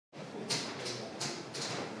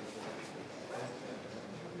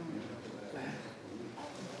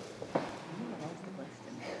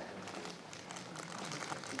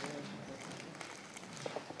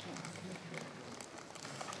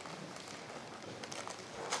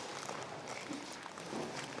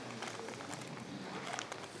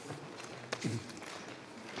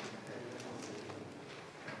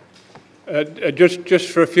Just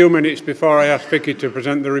for a few minutes before I ask Vicky to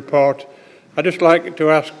present the report, I'd just like to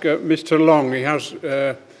ask Mr. Long. He has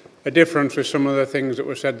a difference with some of the things that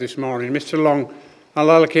were said this morning. Mr. Long,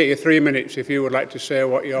 I'll allocate you 3 minutes if you would like to say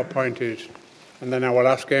what your point is, and then I will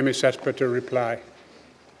ask Amy Sesper to reply.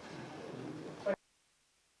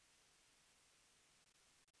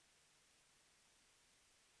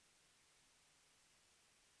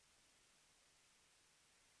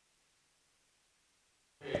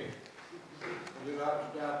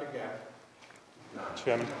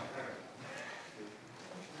 Chairman,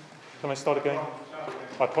 can I start again?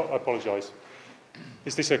 I apologise.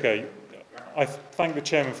 Is this okay? I thank the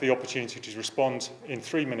Chairman for the opportunity to respond in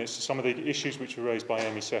 3 minutes to some of the issues which were raised by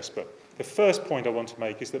Amy Sesper. The first point I want to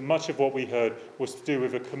make is that much of what we heard was to do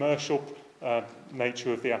with a commercial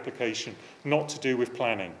nature of the application, not to do with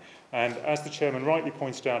planning. And as the Chairman rightly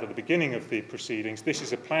pointed out at the beginning of the proceedings, this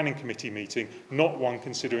is a planning committee meeting, not one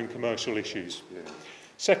considering commercial issues. Yeah.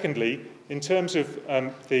 Secondly, in terms of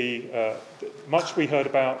much we heard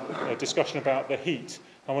about discussion about the heat,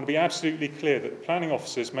 I want to be absolutely clear that the planning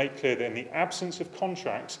officers make clear that in the absence of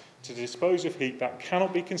contracts to dispose of heat, that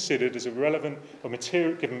cannot be considered as a relevant or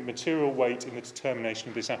given material weight in the determination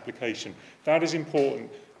of this application. That is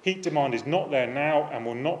important. Heat demand is not there now and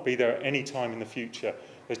will not be there at any time in the future.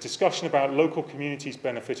 There's discussion about local communities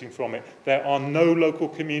benefiting from it. There are no local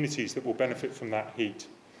communities that will benefit from that heat.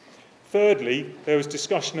 Thirdly, there was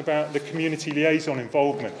discussion about the community liaison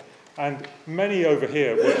involvement, and many over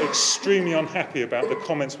here were extremely unhappy about the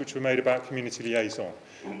comments which were made about community liaison.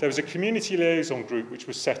 There was a community liaison group which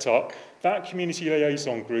was set up. That community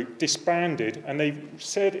liaison group disbanded, and they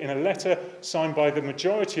said in a letter signed by the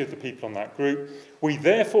majority of the people on that group, "We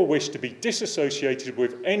therefore wish to be disassociated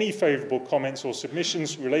with any favourable comments or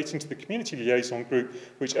submissions relating to the community liaison group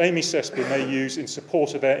which Amy Sesper may use in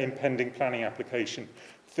support of their impending planning application."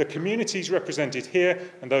 The communities represented here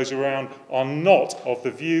and those around are not of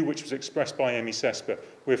the view which was expressed by Amy Sesper.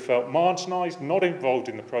 We've felt marginalised, not involved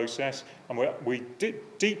in the process, and we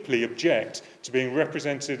deeply object to being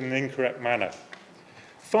represented in an incorrect manner.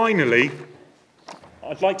 Finally,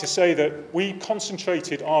 I'd like to say that we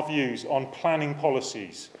concentrated our views on planning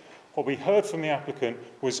policies. What we heard from the applicant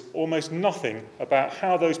was almost nothing about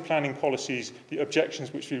how those planning policies, the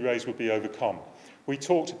objections which we raised, would be overcome. We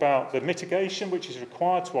talked about the mitigation which is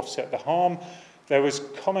required to offset the harm. There was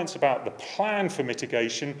comments about the plan for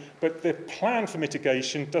mitigation, but the plan for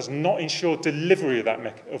mitigation does not ensure delivery of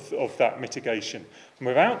that mitigation. And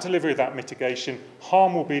without delivery of that mitigation,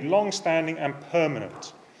 harm will be long-standing and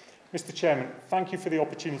permanent. Mr. Chairman, thank you for the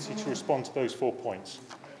opportunity to respond to those 4 points.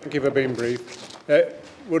 Thank you for being brief.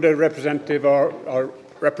 Would a representative or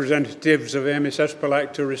representatives of Amy Sesper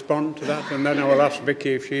like to respond to that? And then I will ask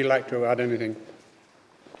Vicky if she'd like to add anything.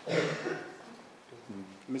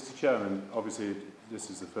 Mr. Chairman, obviously this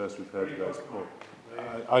is the first we've heard of those.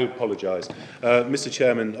 I apologise. Mr.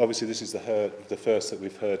 Chairman, obviously this is the first that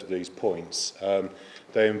we've heard of these points.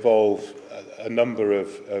 They involve a number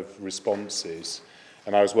of responses,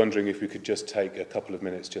 and I was wondering if we could just take a couple of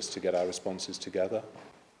minutes just to get our responses together.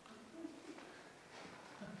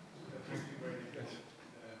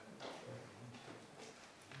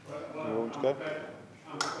 You want to go?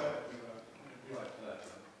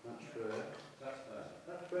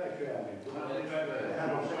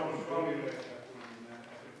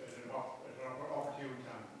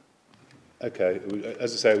 Okay,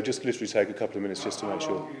 as I say, we'll just literally take a couple of minutes just to make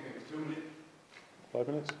sure. 5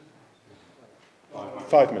 minutes?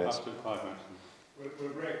 5 minutes.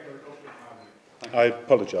 I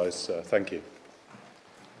apologise, sir. Thank you.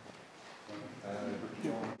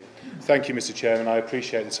 Thank you, Mr. Chairman. I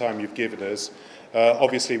appreciate the time you've given us.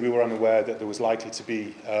 Obviously, we were unaware that there was likely to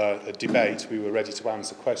be a debate. We were ready to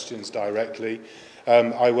answer questions directly.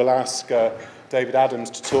 I will ask David Adams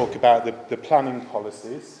to talk about the planning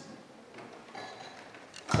policies.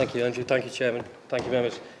 Thank you, Andrew. Thank you, Chairman. Thank you,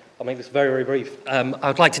 members. I'll make this very, very brief.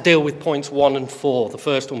 I'd like to deal with points 1 and 4, the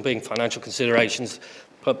first one being financial considerations,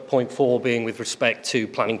 point 4 being with respect to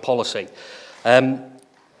planning policy.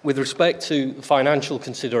 With respect to the financial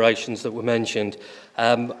considerations that were mentioned,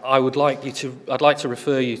 I'd like to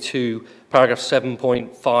refer you to paragraph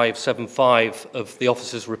 7.575 of the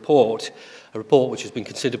officer's report, a report which has been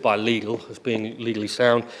considered by legal as being legally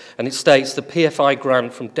sound, and it states the PFI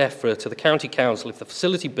grant from DEFRA to the County Council, if the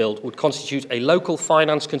facility built, would constitute a local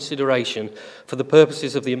finance consideration for the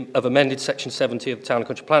purposes of amended Section 70 of the Town and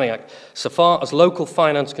Country Planning Act. So far as local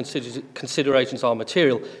finance considerations are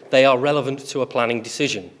material, they are relevant to a planning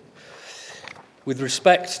decision. With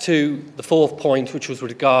respect to the fourth point, which was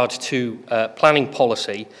with regard to planning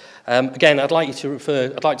policy, again, I'd like to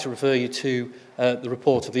refer you to the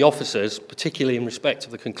report of the officers, particularly in respect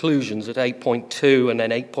of the conclusions at 8.2 and then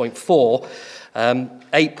 8.4.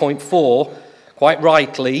 8.4 quite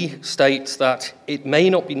rightly states that it may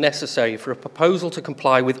not be necessary for a proposal to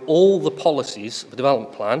comply with all the policies of the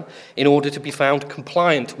development plan in order to be found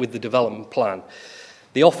compliant with the development plan.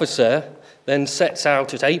 The officer then sets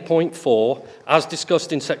out at 8.4, as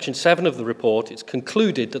discussed in section 7 of the report, it's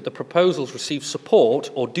concluded that the proposals receive support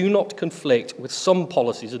or do not conflict with some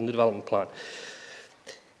policies in the development plan.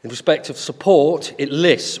 In respect of support, it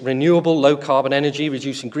lists renewable low-carbon energy,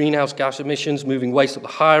 reducing greenhouse gas emissions, moving waste up the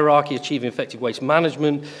hierarchy, achieving effective waste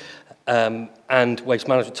management, and waste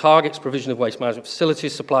management targets, provision of waste management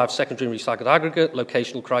facilities, supply of secondary and recycled aggregate,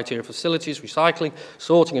 locational criteria facilities, recycling,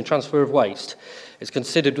 sorting and transfer of waste. It's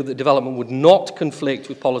considered that the development would not conflict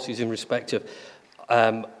with policies in respect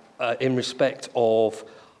of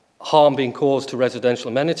harm being caused to residential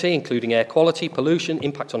amenity, including air quality, pollution,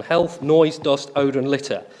 impact on health, noise, dust, odour and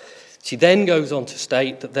litter. She then goes on to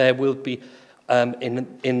state that there will be,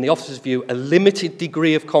 in the officer's view, a limited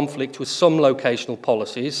degree of conflict with some locational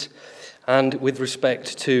policies, and with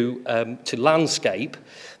respect to landscape,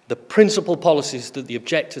 the principal policies that the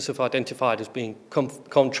objectors have identified as being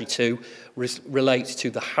contrary to relate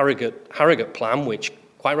to the Harrogate plan, which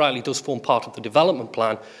quite rightly does form part of the development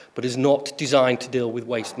plan, but is not designed to deal with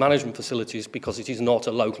waste management facilities because it is not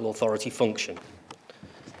a local authority function.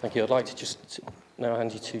 Thank you. I'd like to just now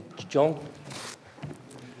hand you to John.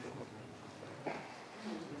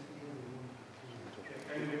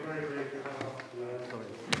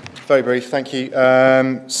 Very brief, thank you.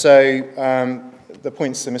 The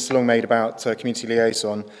points that Mr Long made about community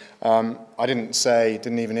liaison, I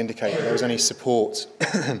didn't even indicate that there was any support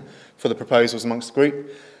for the proposals amongst the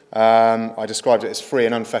group. I described it as free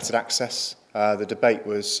and unfettered access. The debate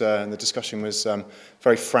was, and the discussion was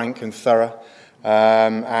very frank and thorough,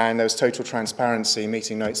 and there was total transparency.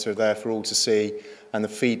 Meeting notes are there for all to see, and the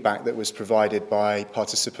feedback that was provided by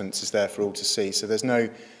participants is there for all to see. So there's no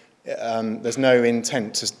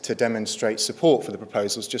intent to demonstrate support for the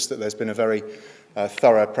proposals, just that there's been a very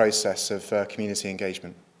thorough process of community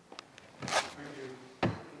engagement.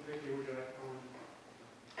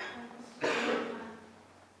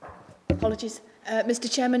 Apologies.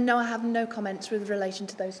 Mr Chairman, no, I have no comments with relation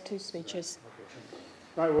to those two speeches.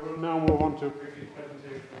 Right, we'll now move on to Vicky's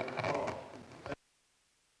presentation of the report.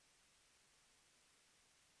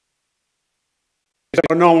 It's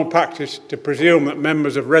our normal practice to presume that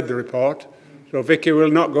members have read the report, so Vicky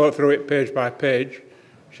will not go through it page by page.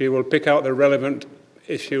 She will pick out the relevant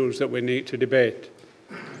issues that we need to debate.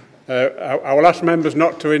 I will ask members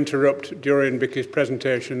not to interrupt during Vicky's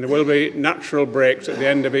presentation. There will be natural breaks at the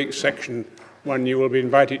end of each section when you will be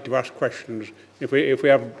invited to ask questions. If we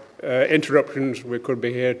have interruptions, we could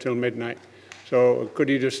be here till midnight. So could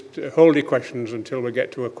you just hold your questions until we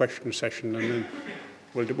get to a question session, and then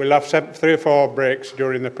we'll have 3 or 4 breaks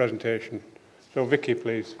during the presentation. So Vicky,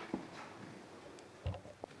 please.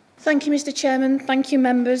 Thank you, Mr Chairman. Thank you,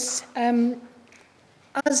 members.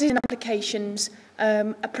 As in applications,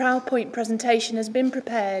 a PowerPoint presentation has been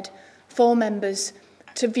prepared for members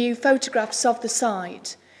to view photographs of the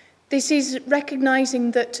site. This is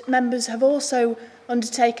recognising that members have also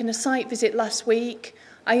undertaken a site visit last week.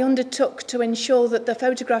 I undertook to ensure that the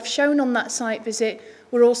photographs shown on that site visit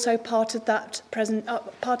were also part of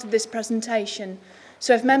this presentation.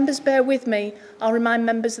 So if members bear with me, I'll remind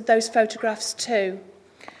members of those photographs too.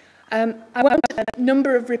 I won't have a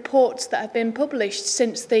number of reports that have been published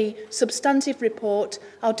since the substantive report.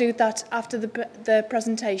 I'll do that after the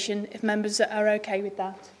presentation, if members are okay with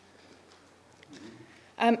that.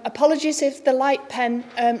 Apologies if the light pen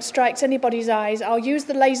strikes anybody's eyes. I'll use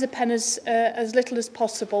the laser pen as little as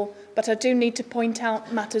possible, but I do need to point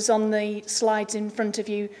out matters on the slides in front of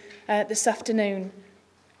you this afternoon.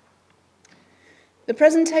 The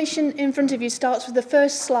presentation in front of you starts with the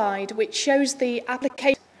first slide, which shows the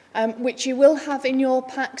application, which you will have in your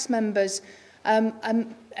packs, members.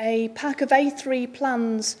 A pack of A3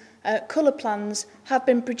 plans, colour plans, have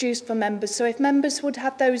been produced for members. So if members would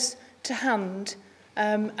have those to hand,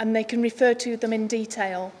 and they can refer to them in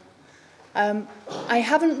detail. I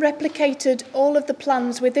haven't replicated all of the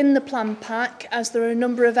plans within the plan pack, as there are a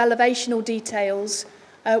number of elevational details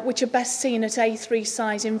which are best seen at A3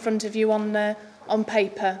 size in front of you on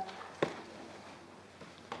paper.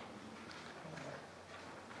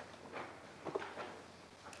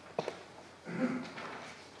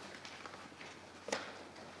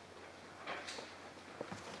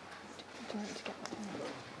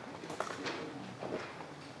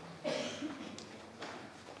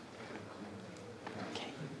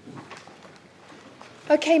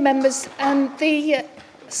 Okay, members, the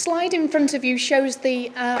slide in front of you shows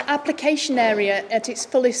the application area at its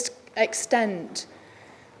fullest extent.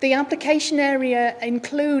 The application area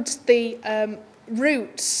includes the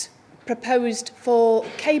routes proposed for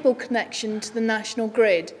cable connection to the national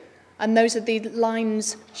grid, and those are the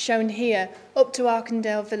lines shown here up to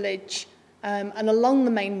Arkindale Village and along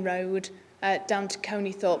the main road down to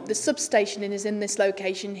Coneythorpe. The substation is in this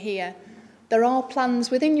location here. There are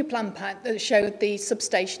plans within your plan pack that show the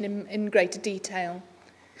substation in greater detail.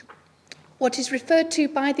 What is referred to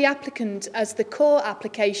by the applicant as the core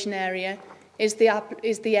application area is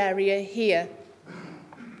the area here.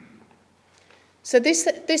 So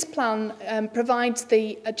this plan provides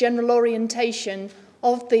a general orientation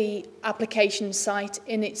of the application site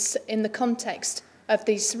in the context of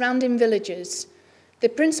the surrounding villages. The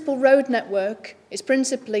principal road network is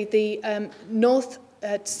principally the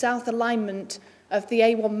north-south alignment of the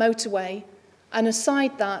A1 motorway, and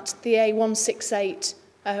aside that, the A168,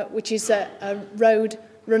 which is a road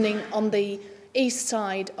running on the east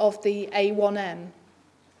side of the A1M.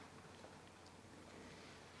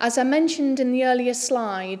 As I mentioned in the earlier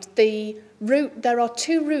slide, there are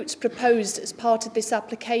two routes proposed as part of this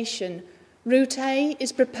application. Route A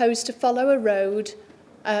is proposed to follow a road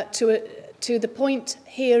to the point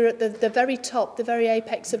here at the very top, the very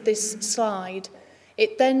apex of this slide.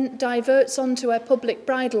 It then diverts onto a public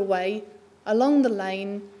bridleway along the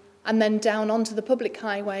lane and then down onto the public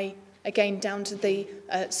highway, again down to the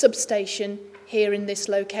substation here in this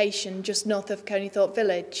location, just north of Coneythorpe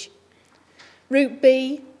Village. Route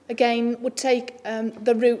B, again, would take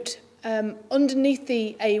the route underneath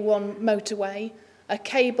the A1 motorway, a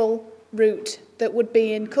cable route that would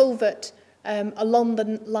be in culvert along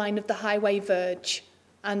the line of the highway verge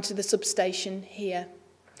and to the substation here.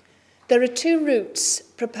 There are two routes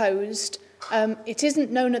proposed. It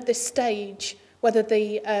isn't known at this stage whether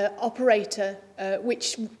the operator,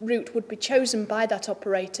 which route would be chosen by that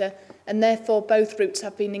operator, and therefore both routes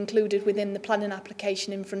have been included within the planning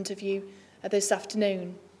application in front of you this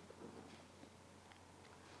afternoon.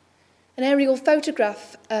 An aerial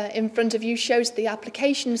photograph in front of you shows the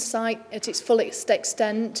application site at its fullest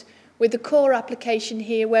extent, with the core application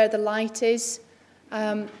here where the light is,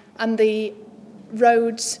 and the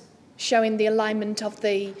roads showing the alignment of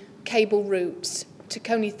the cable routes to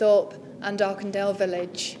Coneythorpe and Arkindale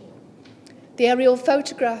Village. The aerial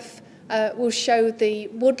photograph will show the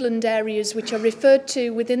woodland areas which are referred to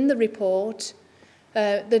within the report,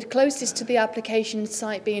 the closest to the application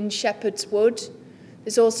site being Shepherd's Wood.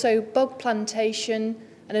 There's also bog plantation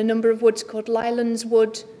and a number of woods called Lylands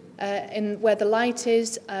Wood where the light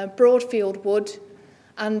is, Broadfield Wood,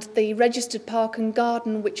 and the registered park and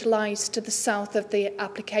garden which lies to the south of the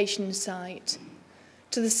application site.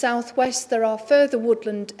 To the southwest there are further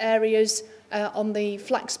woodland areas on the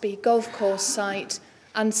Flaxby Golf Course site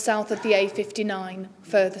and south of the A59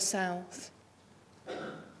 further south.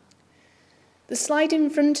 The slide in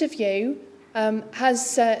front of you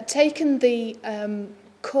has taken the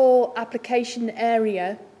core application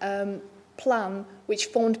area plan which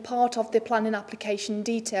formed part of the planning application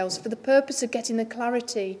details. For the purpose of getting the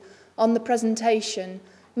clarity on the presentation,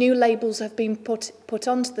 new labels have been put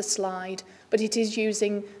onto the slide, but it is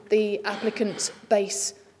using the applicant's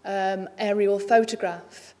base aerial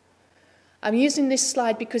photograph. I'm using this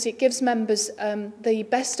slide because it gives members the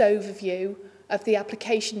best overview of the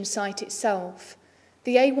application site itself.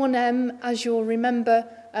 The A1M, as you'll remember,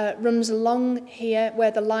 runs along here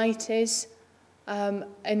where the light is,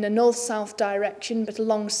 in the north-south direction, but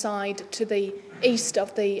alongside to the east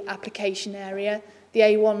of the application area, the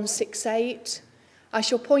A168. I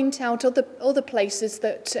shall point out other places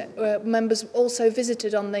that members also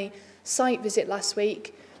visited on the site visit last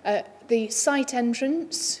week. The site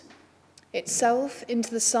entrance itself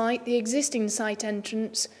into the site, the existing site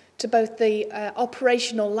entrance to both the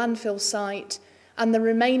operational landfill site and the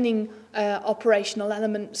remaining operational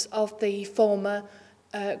elements of the former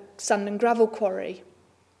sand and gravel quarry.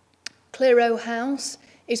 Clearo House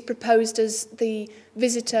is proposed as the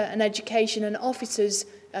visitor and education and officers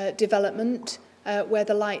development where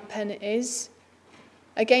the light pen is.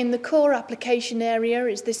 Again, the core application area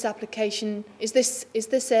is this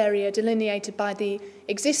area delineated by the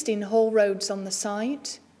existing haul roads on the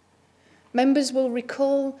site. Members will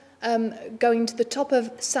recall going to the top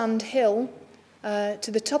of Sand Hill,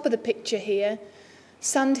 to the top of the picture here.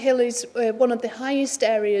 Sand Hill is one of the highest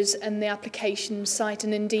areas in the application site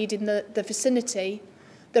and indeed in the vicinity.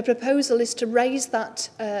 The proposal is to raise that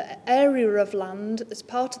area of land as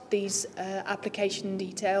part of these application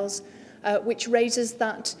details, which raises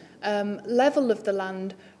that level of the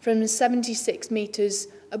land from 76 metres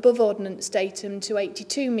above ordnance datum to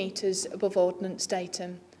 82 metres above ordnance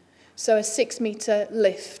datum. So a 6 metre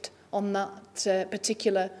lift on that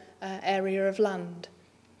particular area of land.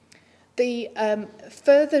 The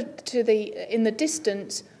further to in the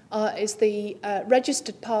distance is the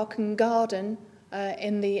registered park and garden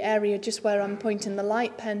in the area just where I'm pointing the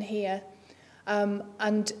light pen here,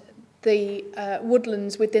 and the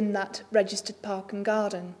woodlands within that registered park and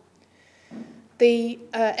garden. The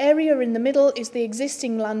area in the middle is the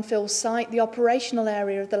existing landfill site, the operational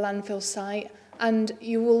area of the landfill site, and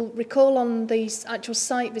you will recall on the actual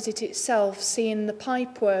site visit itself seeing the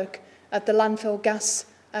pipework of the landfill gas,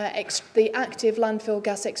 the active landfill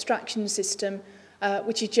gas extraction system,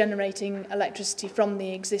 which is generating electricity from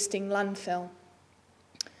the existing landfill.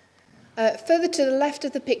 Further to the left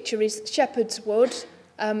of the picture is Shepherd's Wood,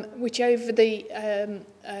 which over the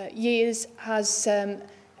years has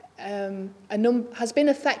been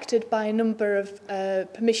affected by a number of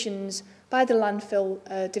permissions by the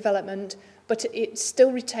landfill development, but it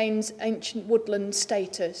still retains ancient woodland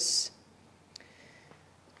status.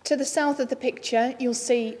 To the south of the picture, you'll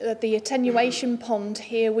see the attenuation pond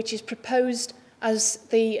here, which is proposed as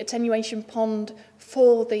the attenuation pond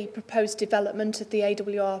for the proposed development of the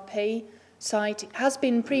AWRP site. It has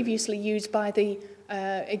been previously used by the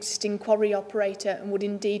existing quarry operator and would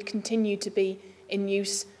indeed continue to be in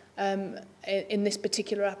use in this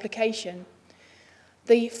particular application.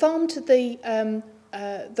 The farm to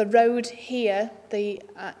the road here, the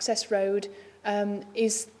access road,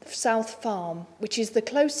 is South Farm, which is the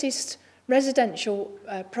closest residential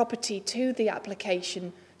property to the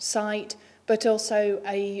application site, but also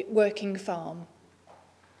a working farm.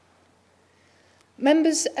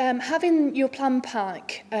 Members, have in your plan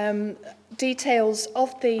pack details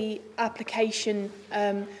of the application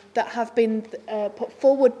that have been put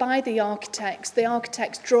forward by the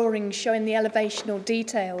architect's drawings showing the elevational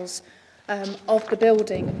details of the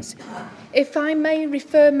buildings. If I may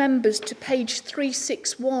refer members to page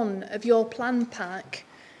 361 of your plan pack,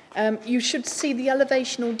 you should see the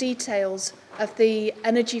elevational details of the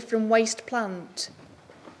energy from waste plant.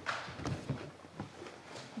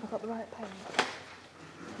 Have I got the right page?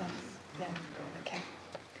 Yes, yeah, okay.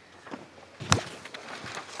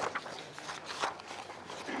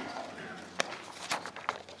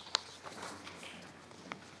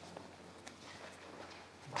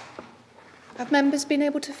 Have members been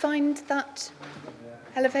able to find that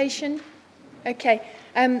elevation? Okay.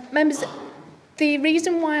 Members, the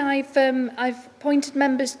reason why I've pointed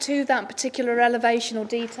members to that particular elevational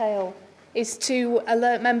detail is to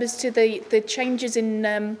alert members to the changes in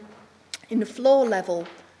the floor level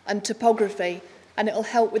and topography, and it'll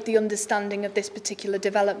help with the understanding of this particular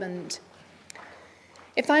development.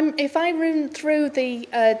 If I run through the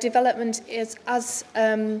development as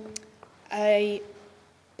a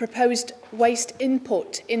proposed waste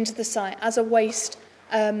input into the site, as a waste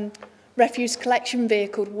refuse collection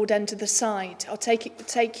vehicle would enter the site. I'll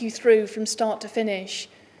take you through from start to finish.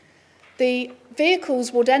 The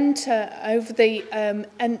vehicles would enter over the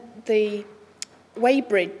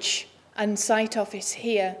weighbridge and site office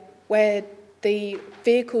here, where the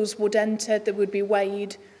vehicles would enter, that would be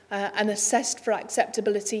weighed and assessed for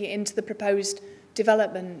acceptability into the proposed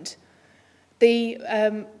development. The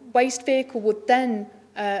waste vehicle would then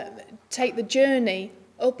take the journey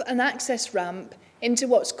up an access ramp into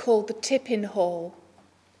what's called the tipping hall.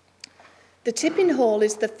 The tipping hall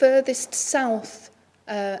is the furthest south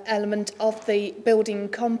element of the building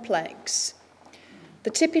complex. The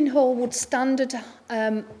tipping hall would stand at,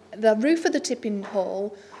 the roof of the tipping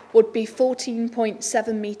hall would be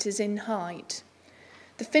 14.7 metres in height.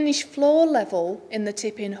 The finished floor level in the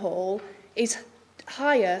tipping hall is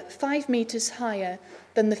higher, 5 metres higher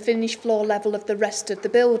than the finished floor level of the rest of the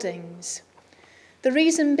buildings. The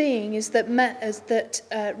reason being is that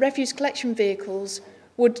refuse collection vehicles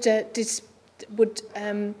would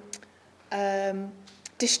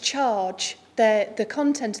discharge the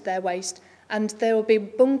content of their waste, and there will be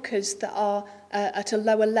bunkers that are at a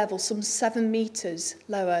lower level, some 7 metres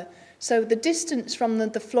lower. So the distance from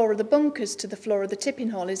the floor of the bunkers to the floor of the tipping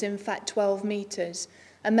hall is in fact 12 metres,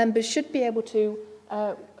 and members should be able to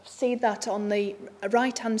see that on the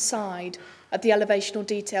right-hand side of the elevational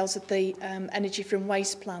details of the energy from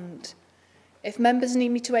waste plant. If members need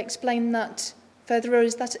me to explain that further,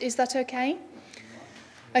 is that okay?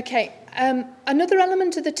 Okay. Another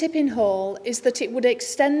element of the tipping hall is that it would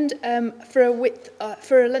extend for a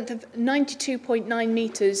length of 92.9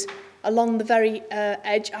 metres along the very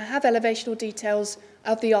edge. I have elevational details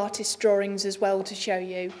of the artist's drawings as well to show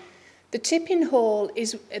you. The tipping hall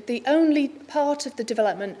is the only part of the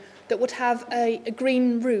development that would have a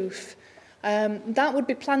green roof. That would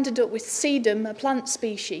be planted up with sedum, a plant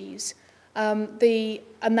species, and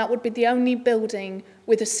that would be the only building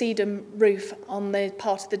with a sedum roof on the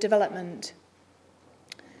part of the development.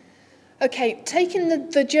 Okay, taking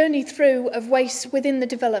the journey through of waste within the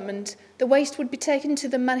development, the waste would be taken to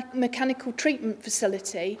the mechanical treatment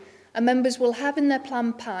facility, and members will have in their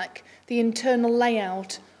plan pack the internal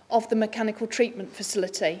layout of the mechanical treatment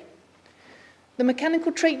facility. The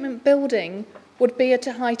mechanical treatment building would be at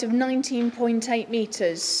a height of 19.8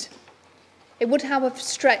 metres. It would have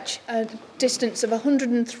a distance of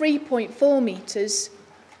 103.4 metres,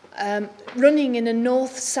 running in a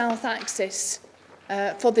north-south axis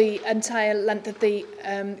for the entire length of the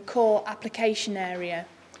core application area.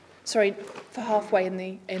 Sorry, for halfway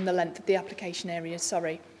in the length of the application area,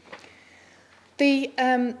 sorry. The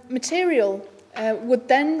material would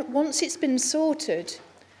then, once it's been sorted,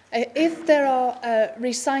 if there are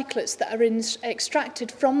recyclates that are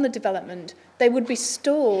extracted from the development, they would be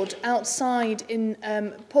stored outside in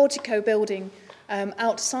portico building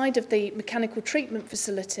outside of the mechanical treatment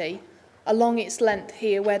facility along its length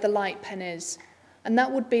here where the light pen is. And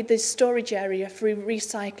that would be the storage area for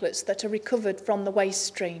recyclates that are recovered from the waste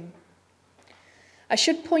stream. I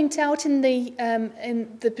should point out in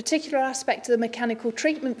the particular aspect of the mechanical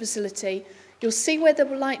treatment facility, you'll see where the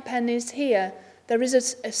light pen is here. There is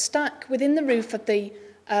a stack within the roof of the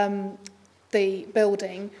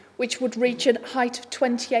building which would reach a height of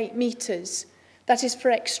 28 metres. That is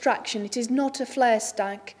for extraction. It is not a flue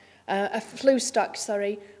stack,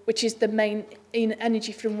 which is the main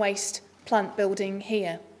energy from waste plant building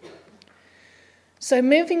here. So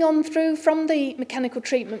moving on through from the mechanical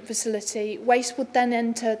treatment facility, waste would then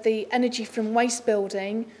enter the energy from waste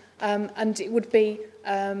building, and it would be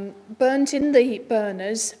burnt in the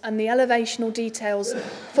burners, and the elevational details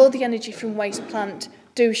for the energy from waste plant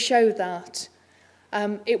do show that.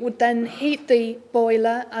 It would then heat the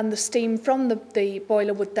boiler, and the steam from the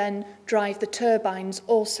boiler would then drive the turbines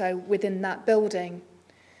also within that building.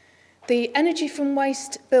 The energy from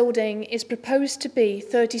waste building is proposed to be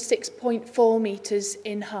 36.4 metres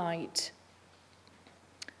in height.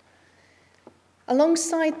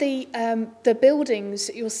 Alongside the buildings,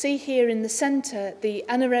 you'll see here in the centre the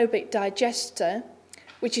anaerobic digester,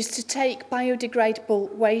 which is to take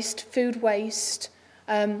biodegradable waste, food waste,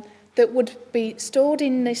 that would be stored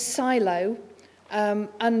in this silo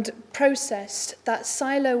and processed. That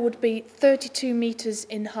silo would be 32 metres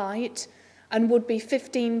in height and would be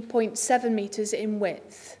 15.7 metres in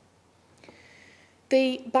width.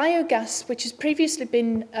 The biogas, which has previously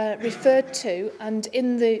been referred to, and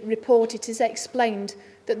in the report it is explained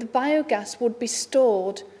that the biogas would be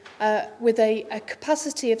stored with a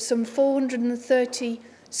capacity of some 430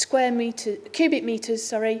 cubic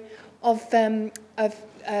metres in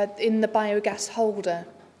the biogas holder.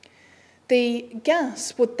 The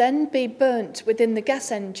gas would then be burnt within the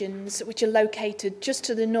gas engines, which are located just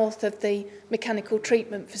to the north of the mechanical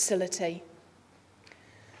treatment facility.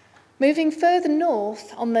 Moving further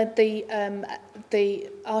north on the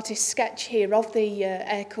artist's sketch here of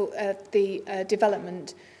the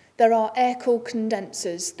development, there are air-cooled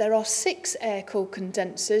condensers. There are 6 air-cooled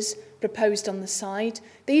condensers proposed on the site.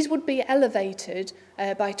 These would be elevated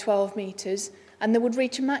by 12 metres, and they would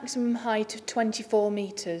reach a maximum height of 24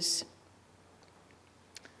 metres.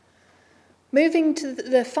 Moving to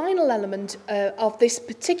the final element of this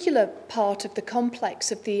particular part of the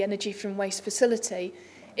complex of the energy from waste facility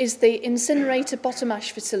is the incinerator bottom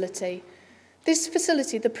ash facility. This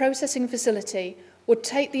facility, the processing facility, would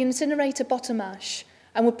take the incinerator bottom ash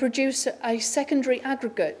and would produce a secondary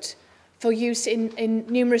aggregate for use in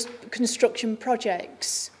numerous construction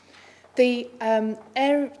projects. The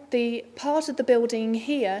part of the building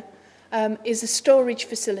here is a storage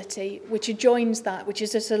facility which adjoins that, which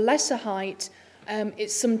is at a lesser height.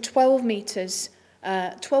 It's some 12 metres,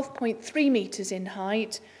 12.3 metres in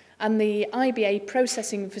height, and the IBA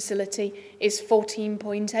processing facility is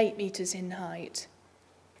 14.8 metres in height.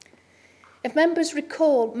 If members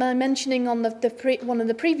recall my mentioning on one of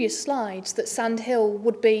the previous slides that Sand Hill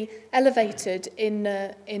would be elevated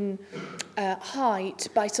in height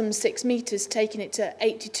by some 6 metres, taking it to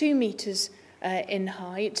 82 metres in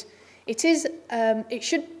height, it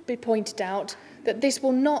should be pointed out that this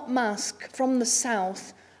will not mask from the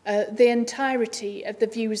south the entirety of the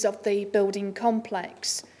views of the building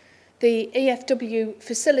complex. The EFW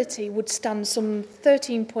facility would stand some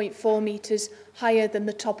 13.4 metres higher than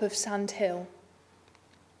the top of Sand Hill.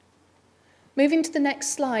 Moving to the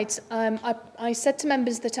next slides, I said to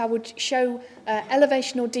members that I would show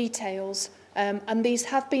elevational details, and these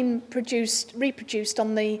have been reproduced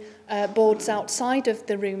on the boards outside of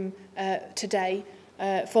the room today,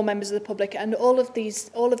 for members of the public, and all of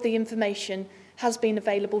the information has been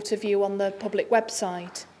available to view on the public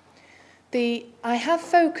website. I have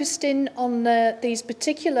focused in on these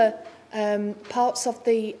particular parts of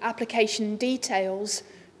the application details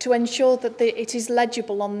to ensure that it is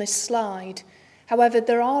legible on this slide. However,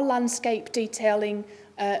 there is landscape detailing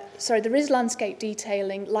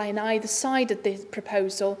lying either side of the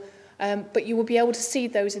proposal, but you will be able to see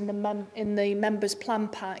those in the members' plan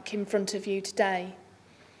pack in front of you today.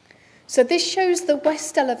 So this shows the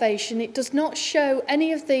west elevation. It does not show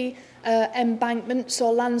any of the embankments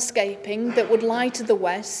or landscaping that would lie to the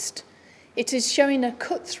west. It is showing a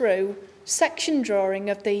cut-through section drawing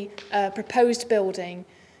of the proposed building.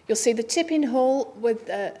 You'll see the tipping hall with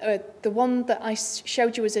the one that I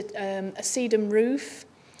showed you as a sedum roof.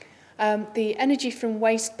 The energy from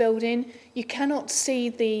waste building. You cannot see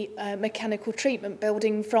the mechanical treatment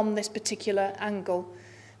building from this particular angle.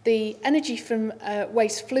 The energy from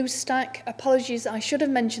waste flue stack. Apologies, I should have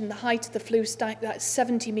mentioned the height of the flue stack. That's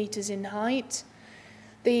 70 metres in height.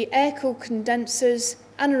 The air-cooled condensers,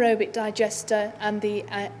 anaerobic digester, and the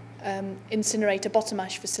incinerator bottom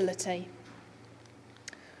ash facility.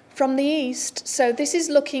 From the east, so this is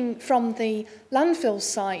looking from the landfill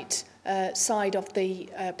site side of the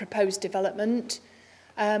proposed development.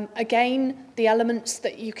 Again, the elements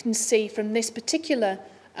that you can see from this particular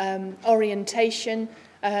orientation,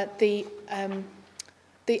 the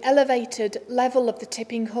elevated level of the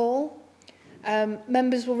tipping hall.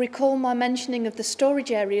 Members will recall my mentioning of the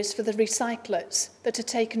storage areas for the recyclates that are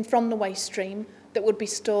taken from the waste stream that would be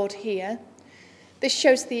stored here. This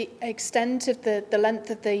shows the extent of the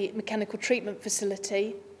length of the mechanical treatment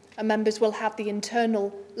facility, and members will have the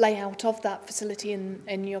internal layout of that facility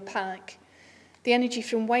in your pack. The energy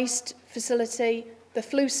from waste facility, the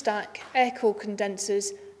flue stack, air-cooled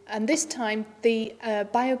condensers, and this time the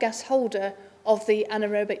biogas holder of the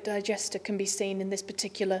anaerobic digester can be seen in this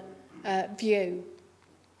particular view.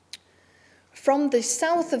 From the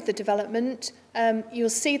south of the development, you'll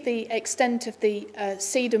see the extent of the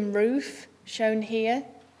sedum roof shown here.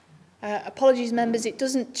 Apologies, members, it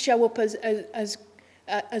doesn't show up as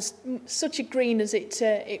such a green as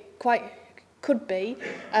it quite could be,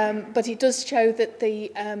 but it does show that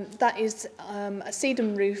that is a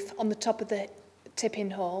sedum roof on the top of the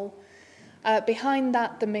tipping hall. Behind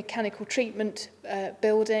that, the mechanical treatment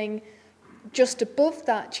building. Just above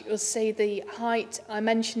that, you'll see the height. I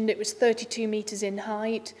mentioned it was 32 metres in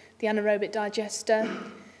height, the anaerobic digester,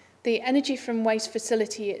 the energy from waste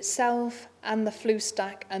facility itself, and the flue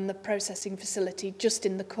stack and the processing facility just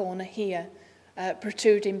in the corner here,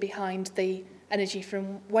 protruding behind the energy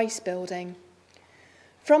from waste building.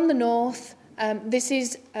 From the north, this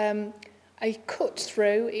is a cut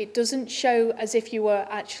through. It doesn't show as if you were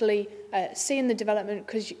actually seeing the development,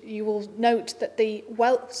 because you will note that the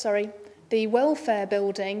welfare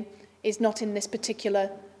building is not in this particular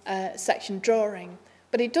section drawing,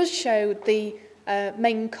 but it does show the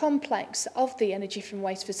main complex of the energy from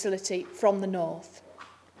waste facility from the north.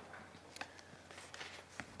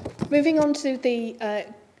 Moving on to the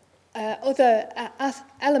other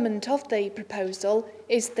element of the proposal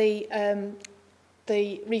is the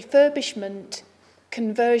refurbishment,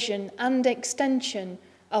 conversion and extension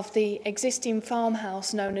of the existing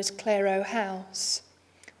farmhouse known as Claro House.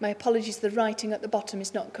 My apologies, the writing at the bottom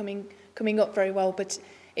is not coming up very well, but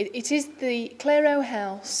it is the Claro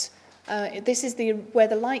House. This is where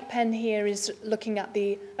the light pen here is looking at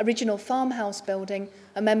the original farmhouse building,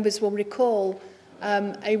 and members will recall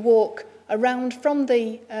a walk around from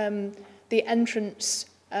the entrance,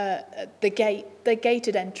 the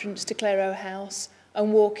gated entrance to Claro House,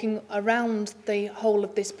 and walking around the whole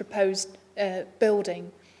of this proposed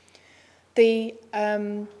building.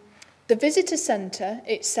 The visitor centre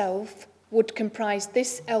itself would comprise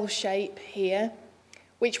this L shape here,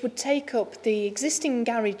 which would take up the existing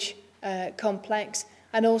garage complex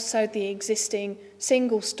and also the existing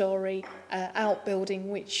single-storey outbuilding,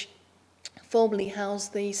 which formerly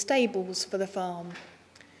housed the stables for the farm.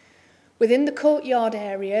 Within the courtyard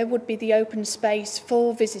area would be the open space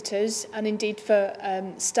for visitors and indeed for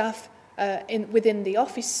staff within the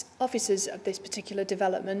offices of this particular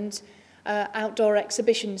development, outdoor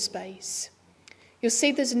exhibition space. You'll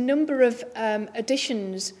see there's a number of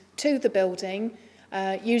additions to the building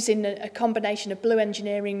using a combination of blue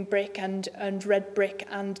engineering brick and red brick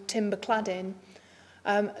and timber cladding.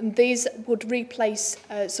 And these would replace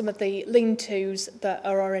some of the lean-tos that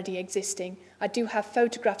are already existing. I do have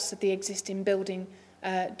photographs of the existing building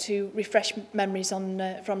to refresh memories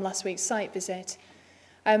from last week's site visit.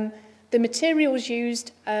 The materials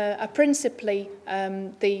used are principally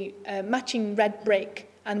the matching red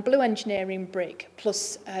brick and blue engineering brick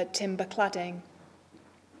plus timber cladding.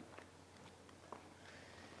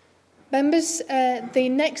 Members, the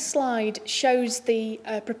next slide shows the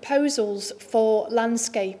proposals for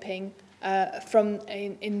landscaping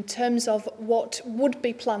in terms of what would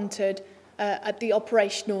be planted at the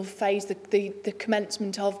operational phase, the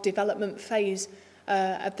commencement of development phase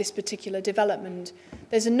of this particular development.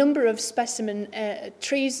 There's a number of specimen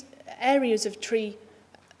trees, areas of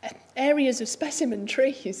specimen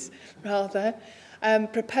trees, rather,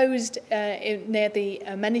 proposed near the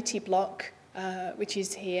amenity block, which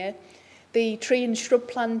is here. The tree and shrub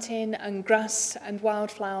planting and grass and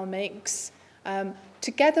wildflower mix,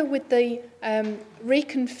 together with the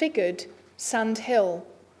reconfigured sand hill.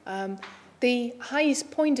 The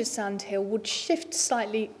highest point of Sand Hill would shift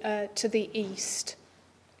slightly to the east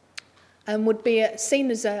and would be seen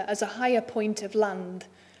as a higher point of land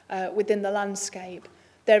within the landscape.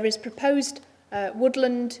 There is proposed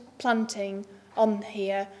woodland planting on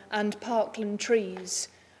here and parkland trees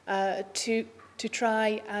to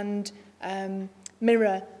try and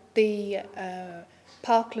mirror the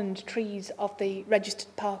parkland trees of the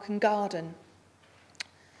registered park and garden.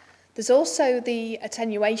 There's also the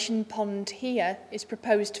attenuation pond here is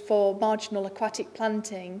proposed for marginal aquatic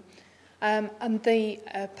planting, and the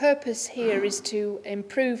purpose here is to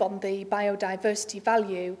improve on the biodiversity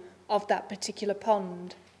value of that particular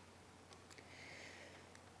pond.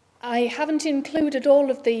 I haven't included all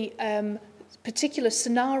of the particular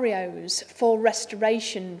scenarios for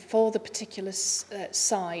restoration for the particular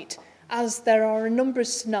site, as there are a number of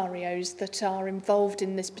scenarios that are involved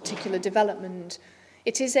in this particular development.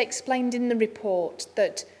 It is explained in the report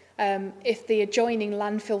that if the adjoining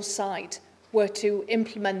landfill site were to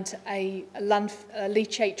implement a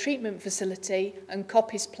leachate treatment facility and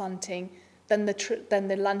coppice planting, then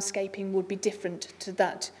the landscaping would be different to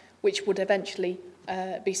that which would eventually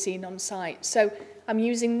be seen on site. So I'm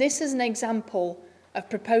using this as an example of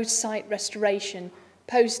proposed site restoration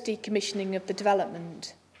post decommissioning of the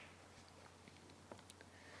development.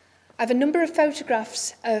 I have a number of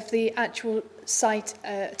photographs of the actual site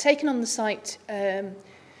taken on the site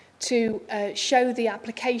to show the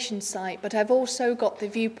application site, but I've also got the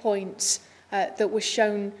viewpoints that were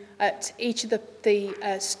shown at each of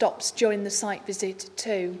the stops during the site visit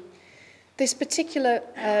too. This particular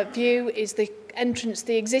view is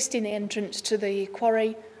the existing entrance to the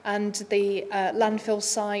quarry and the landfill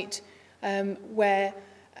site, where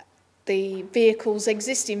the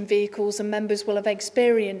existing vehicles, and members will have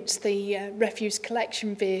experienced the refuse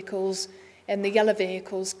collection vehicles and the yellow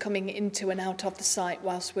vehicles coming into and out of the site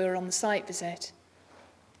whilst we were on the site visit.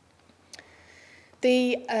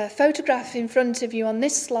 The photograph in front of you on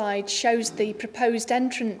this slide shows the proposed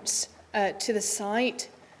entrance to the site.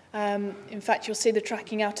 In fact, you'll see the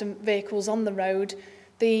tracking out of vehicles on the road.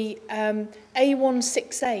 The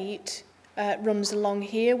A168 runs along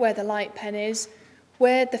here where the light pen is.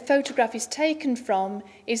 Where the photograph is taken from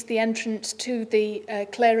is the entrance to the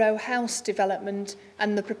Claro House development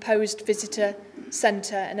and the proposed visitor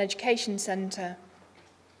centre and education centre.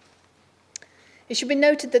 It should be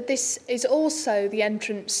noted that this is also the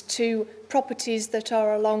entrance to properties that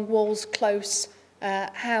are along Walls Close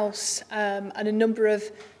House and a number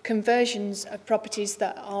of conversions of properties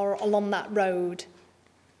that are along that road.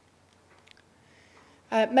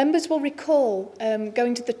 Members will recall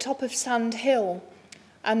going to the top of Sand Hill,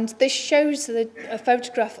 and this shows a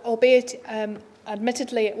photograph, albeit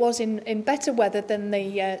admittedly it was in better weather than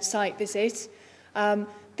the site visit.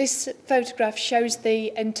 This photograph shows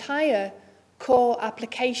the entire core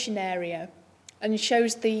application area and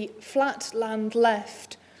shows the flat land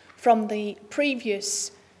left from the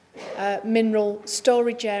previous mineral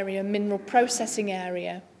storage area, mineral processing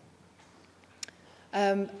area.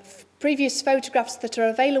 Previous photographs that are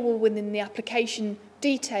available within the application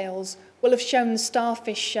details will have shown the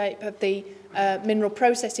starfish shape of the mineral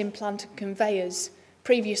processing plant and conveyors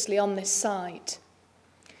previously on this site.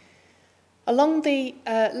 Along the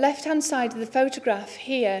left-hand side of the photograph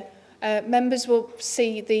here, members will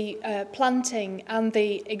see the planting and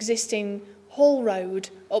the existing haul road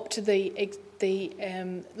up to the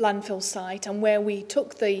landfill site and where we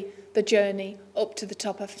took the journey up to the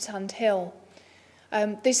top of Sand Hill.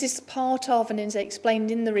 This is part of, and is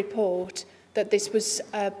explained in the report, that this was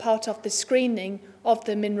part of the screening of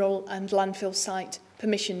the mineral and landfill site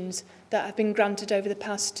permissions that have been granted over the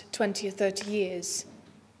past 20 or 30 years.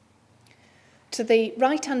 To the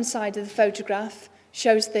right-hand side of the photograph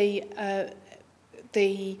shows the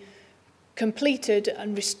completed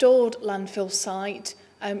and restored landfill site.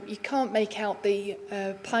 You can't make out the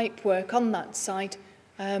pipe work on that site,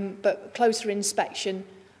 but closer inspection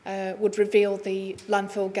would reveal the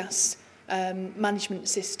landfill gas management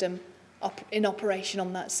system in operation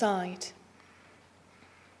on that site.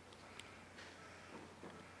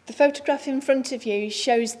 The photograph in front of you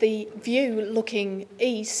shows the view looking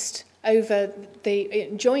east over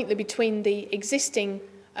jointly between the existing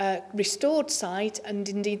restored site and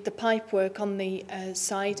indeed the pipework on the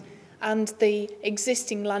site and the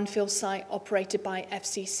existing landfill site operated by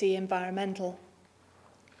FCC Environmental.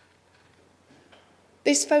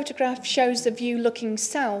 This photograph shows the view looking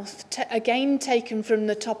south, again taken from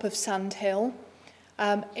the top of Sand Hill.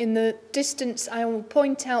 In the distance, I will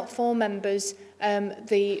point out for members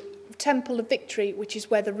the Temple of Victory, which is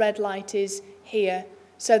where the red light is here,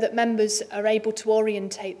 so that members are able to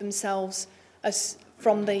orientate themselves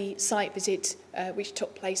from the site visit which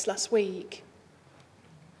took place last week.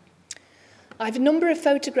 I have a number of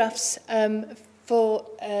photographs for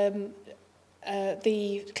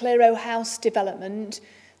the Clero House development.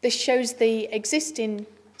 This shows the existing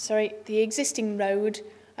road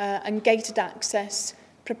and gated access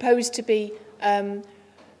proposed to be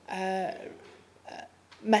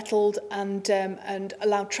metalled and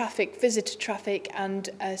allow traffic, visitor traffic and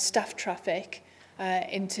staff traffic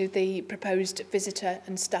into the proposed visitor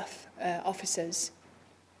and staff offices.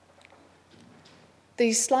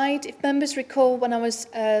 The slide, if members recall, when I was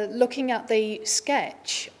looking at the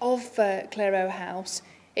sketch of Clero House,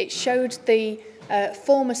 it showed the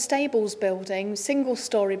former stables building,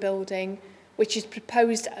 single-storey building, which is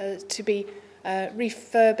proposed to be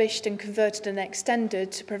refurbished and converted and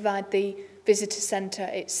extended to provide the visitor centre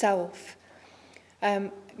itself.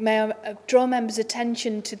 May I draw members'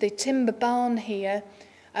 attention to the timber barn here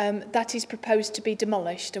that is proposed to be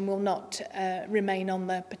demolished and will not remain on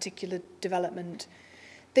the particular development.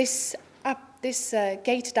 This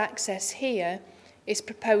gated access here is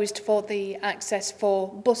proposed for the access for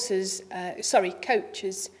buses,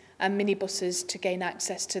 coaches and minibuses to gain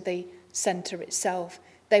access to the centre itself.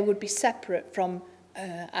 They would be separate from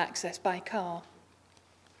access by car.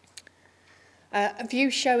 A view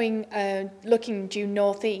showing, looking due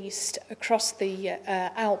northeast across the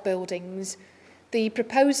outbuildings. The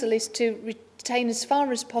proposal is to retain as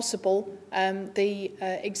far as possible the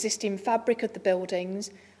existing fabric of the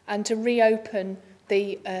buildings and to reopen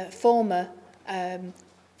the former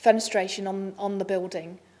fenestration on the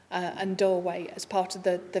building and doorway as part of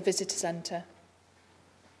the visitor centre.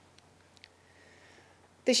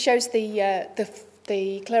 This shows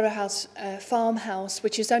the Clero House farmhouse,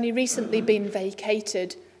 which has only recently been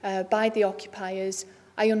vacated by the occupiers.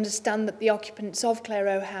 I understand that the occupants of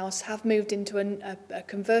Clero House have moved into a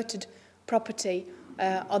converted property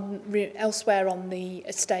elsewhere on the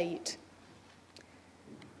estate.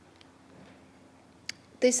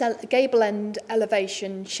 This gable end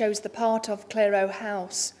elevation shows the part of Clero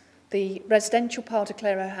House, the residential part of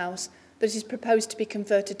Clero House, that is proposed to be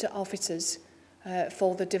converted to offices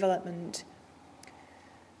for the development.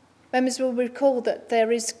 Members will recall that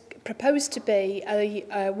there is proposed to be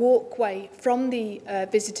a walkway from the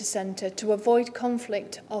visitor centre to avoid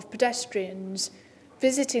conflict of pedestrians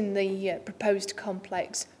visiting the proposed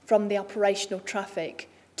complex from the operational traffic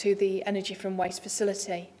to the energy from waste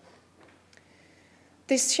facility.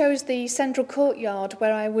 This shows the central courtyard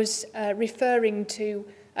where I was referring to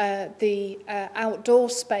the outdoor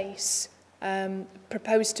space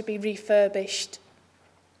proposed to be refurbished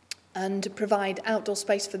and provide outdoor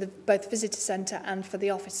space for both visitor centre and for the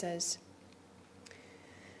officers.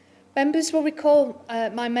 Members will recall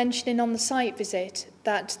my mentioning on the site visit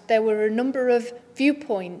that there were a number of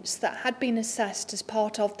viewpoints that had been assessed as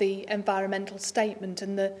part of the environmental statement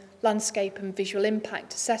and the landscape and visual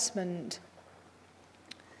impact assessment.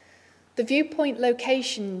 The viewpoint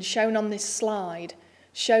locations shown on this slide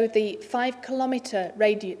show the 5-kilometre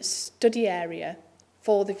radius study area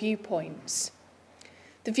for the viewpoints.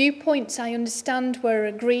 The viewpoints, I understand, were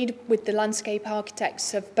agreed with the landscape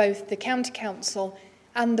architects of both the County Council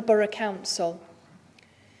and the Borough Council.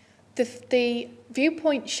 The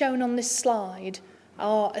viewpoints shown on this slide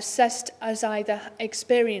are assessed as either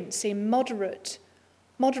experiencing moderate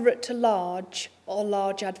to large, or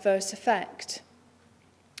large adverse effect.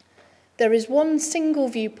 There is one single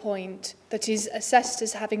viewpoint that is assessed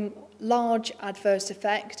as having large adverse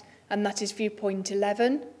effect, and that is viewpoint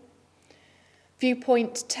 11.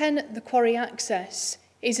 Viewpoint 10 at the quarry access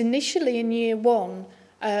is initially in year 1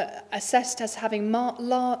 assessed as having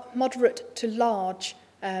moderate to large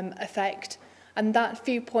effect, and that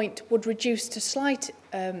viewpoint would reduce to slight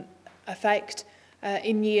effect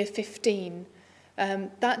in year 15.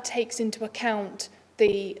 That takes into account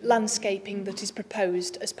the landscaping that is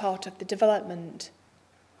proposed as part of the development.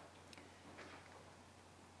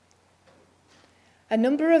 A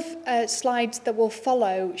number of slides that will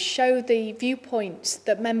follow show the viewpoints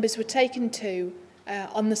that members were taken to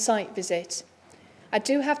on the site visit. I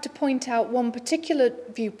do have to point out one particular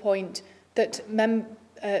viewpoint that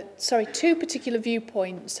two particular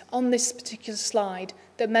viewpoints on this particular slide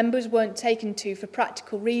that members weren't taken to for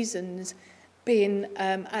practical reasons, being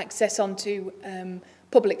access onto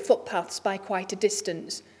public footpaths by quite a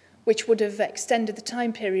distance, which would have extended the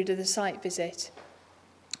time period of the site visit.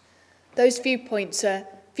 Those viewpoints are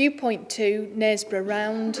viewpoint 2, Knaresborough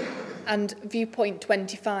Round, and viewpoint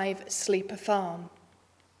 25, Sleeper Farm.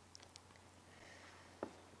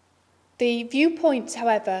 The viewpoints,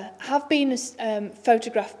 however, have been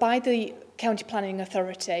photographed by the County Planning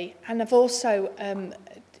Authority and have also,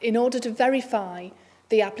 in order to verify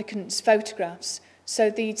the applicant's photographs. So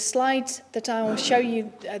the slides that I will show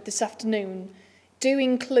you this afternoon do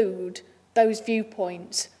include those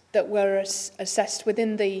viewpoints that were assessed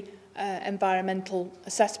within the environmental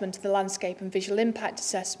assessment, the landscape and visual impact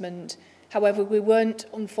assessment. However, we weren't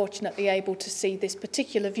unfortunately able to see this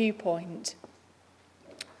particular viewpoint.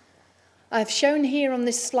 I've shown here on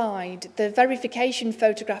this slide the verification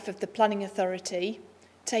photograph of the Planning Authority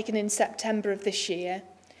taken in September of this year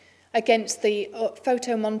against the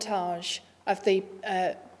photo montage of the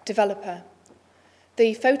developer.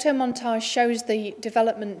 The photo montage shows the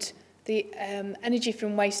development, the energy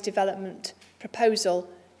from waste development proposal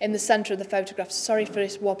in the centre of the photograph. Sorry for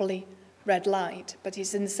this wobbly red light, but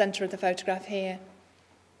it's in the centre of the photograph here.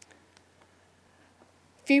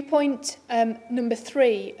 Viewpoint number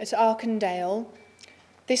 3 at Arkendale.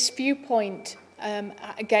 This viewpoint,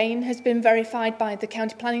 again, has been verified by the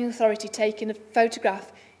County Planning Authority, taking a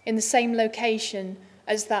photograph in the same location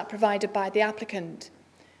as that provided by the applicant.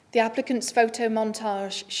 The applicant's photo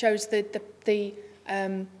montage shows the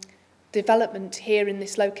development here in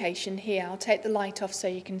this location here. I'll take the light off so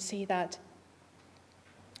you can see that.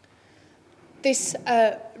 This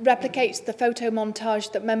replicates the photo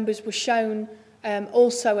montage that members were shown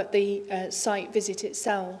also at the site visit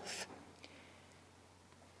itself.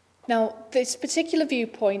 Now, this particular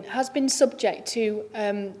viewpoint has been subject to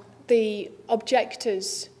the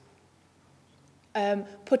objectors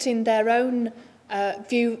putting their own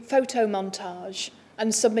photo montage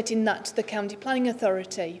and submitting that to the County Planning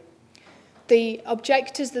Authority. The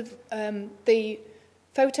objectors, the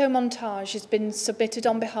photo montage has been submitted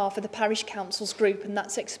on behalf of the Parish Councils Group, and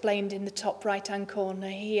that's explained in the top right-hand corner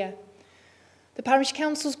here. The Parish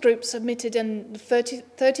Councils Group submitted on the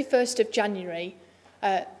 31st of January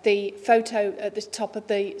the photo at the top of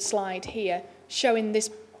the slide here, showing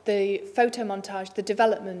the photo montage, the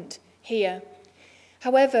development here.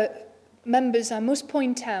 However, members, I must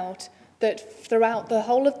point out that throughout the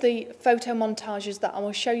whole of the photo montages that I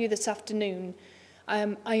will show you this afternoon,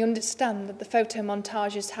 I understand that the photo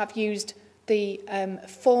montages have used the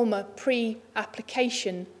former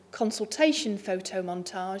pre-application consultation photo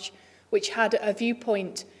montage, which had a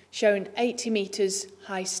viewpoint showing 80 metres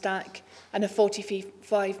high stack and a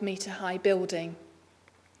 45 metre high building.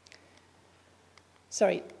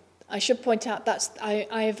 Sorry, I should point out that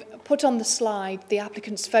I have put on the slide the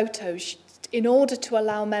applicant's photos in order to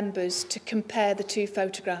allow members to compare the two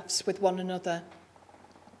photographs with one another.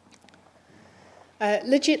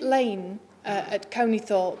 Lidgett Lane at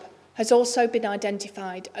Coneythorpe has also been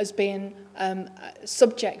identified as being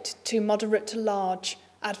subject to moderate to large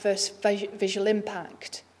adverse visual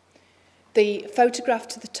impact. The photograph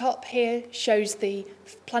to the top here shows the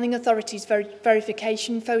Planning Authority's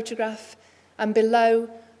verification photograph, and below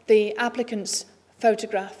the applicant's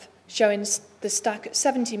photograph showing the stack at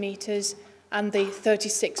 70 metres and the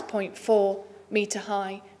 36.4 metre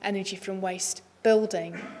high energy from waste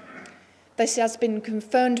building. This has been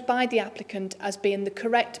confirmed by the applicant as being the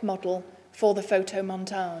correct model for the photo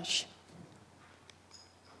montage.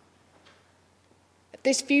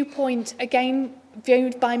 This viewpoint, again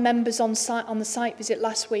viewed by members on the site visit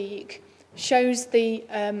last week, shows the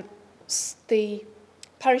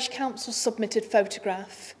Parish Council submitted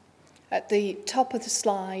photograph at the top of the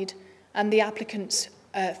slide and the applicant's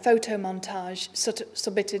photo montage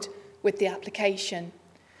submitted with the application.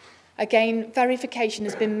 Again, verification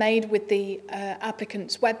has been made with the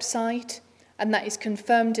applicant's website, and that is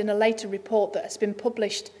confirmed in a later report that has been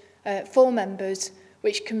published for members,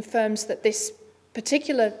 which confirms that this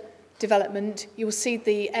particular development, you will see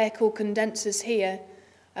the air-cooled condensers here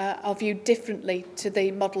are viewed differently to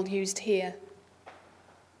the model used here.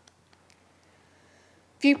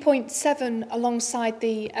 Viewpoint 7 alongside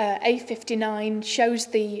the A59 shows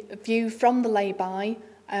the view from the lay-by.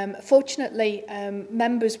 Fortunately,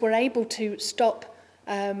 members were able to stop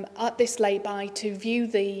at this lay-by to view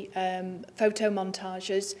the photo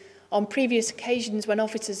montages. on previous occasions when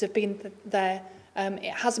officers have been there,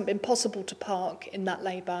 it hasn't been possible to park in that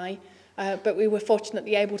lay-by, but we were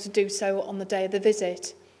fortunately able to do so on the day of the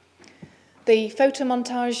visit. The photo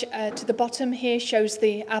montage to the bottom here shows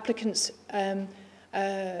the applicant's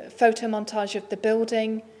photo montage of the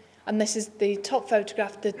building, and this is the top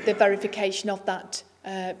photograph, the verification of that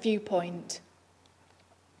viewpoint.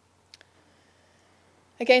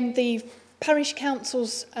 Again, the Parish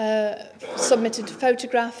Council's submitted a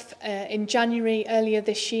photograph in January earlier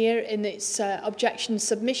this year in its objection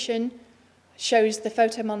submission, shows the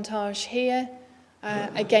photo montage here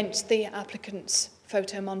against the applicant's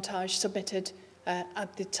photo montage submitted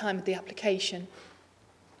at the time of the application.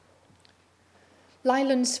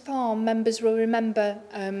 Lylands Farm, members will remember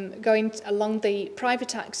going along the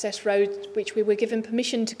private access road, which we were given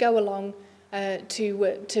permission to go along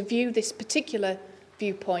to view this particular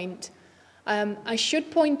viewpoint. I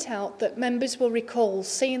should point out that members will recall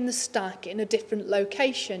seeing the stack in a different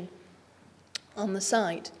location on the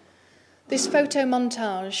site. This photo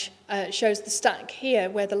montage shows the stack here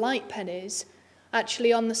where the light pen is.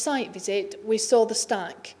 Actually, on the site visit, we saw the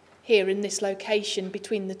stack here in this location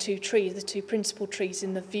between the two trees, the two principal trees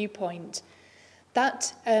in the viewpoint.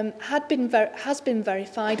 That has been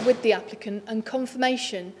verified with the applicant, and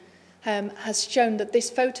confirmation has shown that this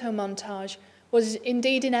photo montage was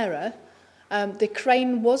indeed in error. The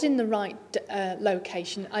crane was in the right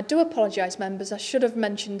location. I do apologise, members. I should have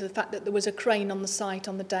mentioned the fact that there was a crane on the site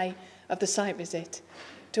on the day of the site visit.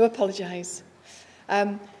 Do apologise.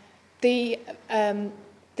 The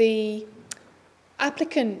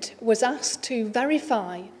applicant was asked to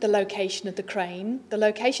verify the location of the crane. The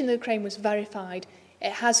location of the crane was verified.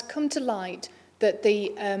 It has come to light that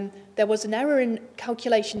there was an error in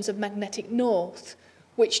calculations of magnetic north,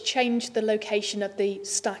 which changed the location of the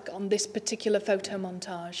stack on this particular photo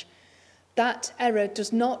montage. That error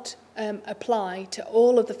does not apply to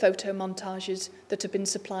all of the photo montages that have been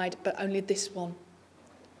supplied, but only this one.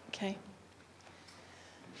 Okay.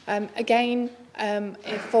 Again,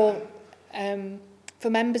 for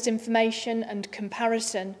members' information and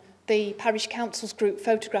comparison, the Parish Council's group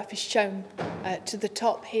photograph is shown to the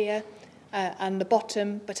top here and the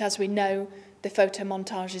bottom, but as we know, the photo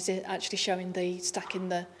montage is actually showing the stack in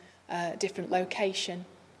the different location.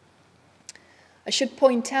 I should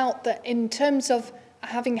point out that in terms of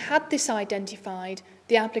having had this identified,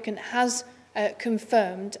 the applicant has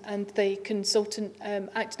confirmed, and the consultant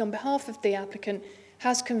acting on behalf of the applicant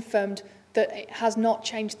has confirmed that it has not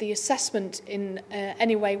changed the assessment in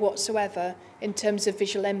any way whatsoever in terms of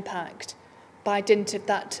visual impact by dint of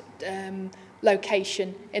that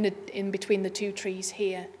location in between the two trees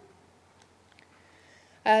here.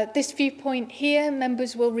 This viewpoint here,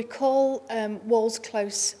 members will recall Walls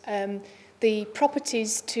Close, the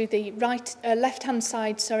properties to the left-hand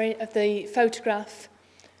side, of the photograph.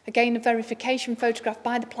 Again, a verification photograph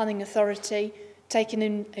by the Planning Authority, taken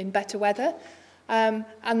in better weather, and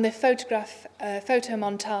the photo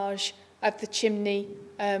montage of the chimney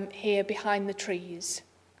here behind the trees.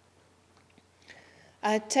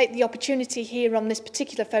 I take the opportunity here on this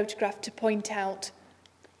particular photograph to point out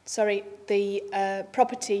the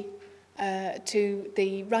property to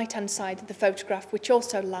the right-hand side of the photograph, which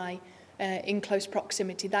also lie in close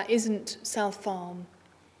proximity. That isn't South Farm.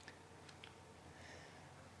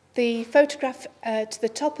 The photograph to the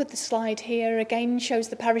top of the slide here again shows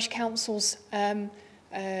the Parish Council's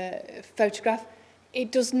photograph.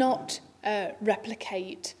 It does not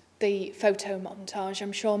replicate the photo montage.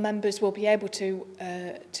 I'm sure members will be able to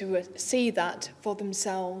see that for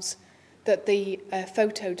themselves, that the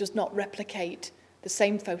photo does not replicate the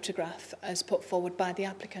same photograph as put forward by the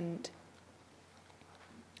applicant.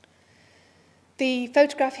 The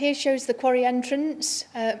photograph here shows the quarry entrance.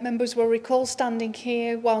 Members will recall standing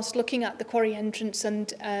here whilst looking at the quarry entrance and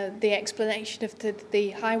the explanation of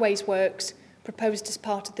the highways works proposed as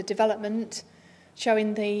part of the development,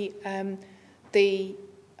 showing the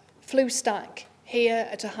flue stack here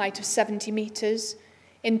at a height of 70 metres.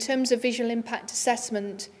 In terms of visual impact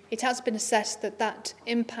assessment, it has been assessed that that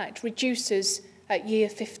impact reduces at year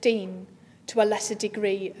 15 to a lesser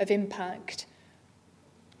degree of impact.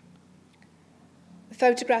 The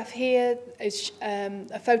photograph here is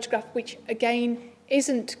a photograph which, again,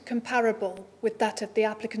 isn't comparable with that of the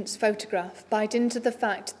applicant's photograph by dint of the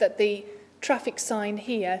fact that the traffic sign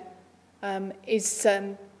here is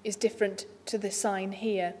different to the sign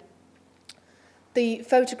here. The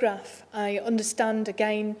photograph, I understand,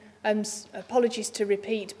 again, apologies to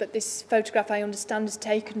repeat, but this photograph, I understand, is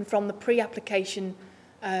taken from the pre-application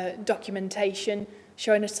documentation,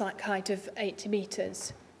 showing a stack height of 80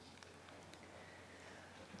 metres.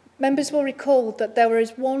 Members will recall that there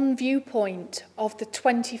is one viewpoint of the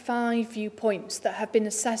 25 viewpoints that have been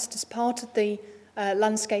assessed as part of the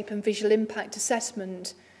landscape and visual impact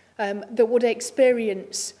assessment that would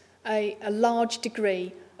experience a large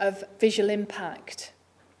degree of visual impact.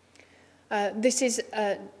 This is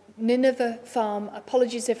Nineveh Farm,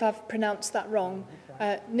 apologies if I've pronounced that wrong,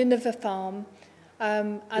 Nineveh Farm,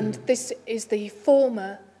 and this is the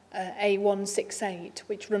former A168,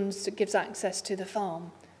 which gives access to the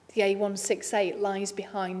farm. The A168 lies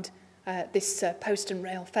behind this post and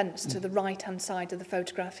rail fence to the right-hand side of the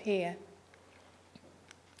photograph here.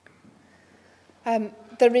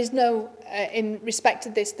 There is no, in respect to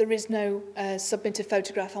this, there is no submitted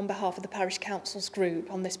photograph on behalf of the Parish Council's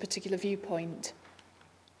group on this particular viewpoint.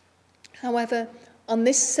 However, on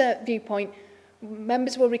this viewpoint,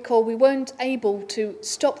 members will recall we weren't able to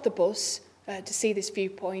stop the bus to see this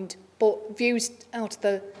viewpoint, but views out of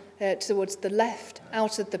the towards the left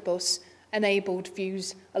out of the bus enabled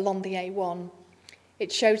views along the A1.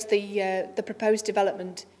 It shows the proposed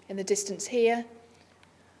development in the distance here,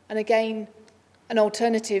 and again an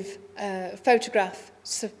alternative photograph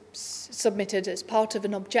submitted as part of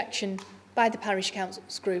an objection by the Parish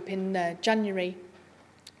Council's group in January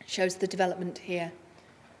shows the development here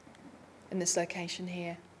in this location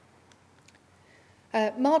here.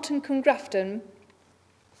 Marton Cungrafton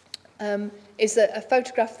is a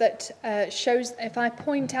photograph that shows, if I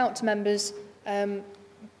point out to members,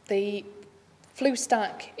 the flue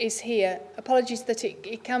stack is here. Apologies that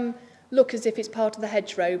it can look as if it's part of the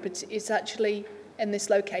hedgerow, but it's actually in this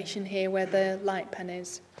location here where the light pen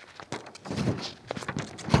is.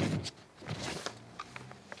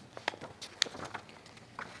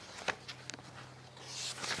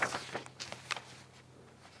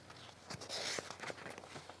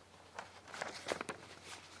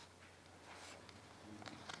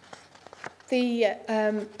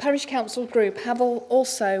 The Parish Council group have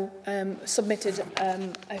also submitted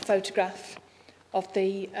a photograph of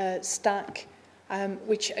the stack,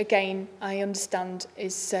 which again I understand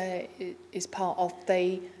is part of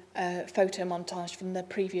the photo montage from the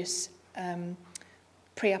previous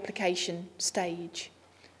pre-application stage.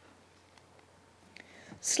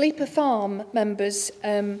 Sleeper Farm members,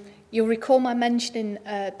 you'll recall my mentioning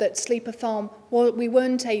that Sleeper Farm, well, we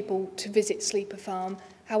weren't able to visit Sleeper Farm.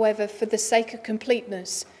 However, for the sake of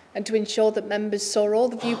completeness and to ensure that members saw all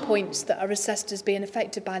the viewpoints that are assessed as being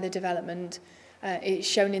affected by the development, it's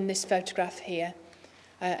shown in this photograph here.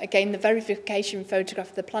 Again, the verification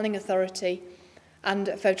photograph of the Planning Authority and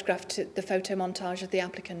a photograph to the photo montage of the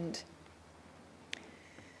applicant.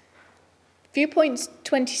 Viewpoints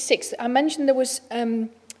 26. I mentioned there was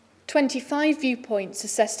 25 viewpoints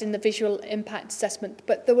assessed in the visual impact assessment,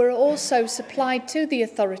 but there were also supplied to the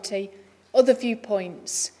authority other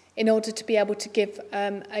viewpoints in order to be able to give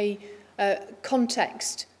a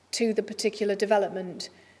context to the particular development.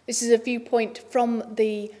 This is a viewpoint from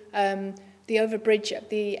the overbridge at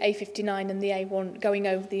the A59 and the A1 going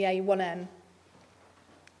over the A1M.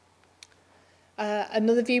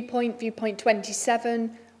 Another viewpoint, viewpoint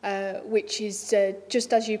 27, which is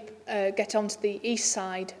just as you get onto the east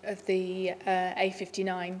side of the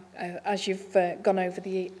A59 as you've gone over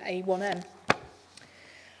the A1M.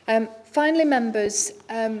 Finally, members,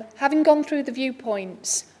 having gone through the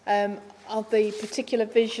viewpoints of the particular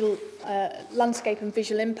visual landscape and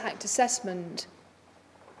visual impact assessment,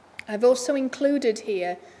 I've also included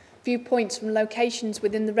here viewpoints from locations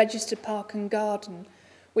within the registered park and garden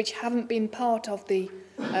which haven't been part of the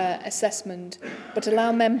assessment, but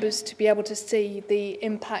allow members to be able to see the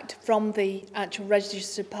impact from the actual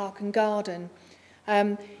registered park and garden.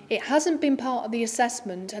 It hasn't been part of the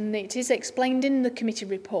assessment, and it is explained in the committee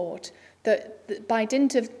report that by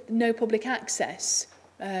dint of no public access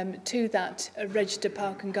to that registered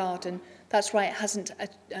park and garden, that's why it hasn't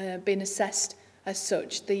been assessed as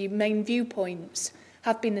such. The main viewpoints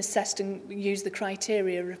have been assessed and use the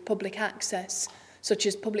criteria of public access, such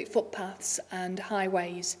as public footpaths and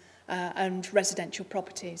highways and residential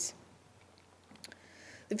properties.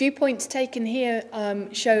 The viewpoints taken here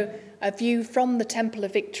show a view from the Temple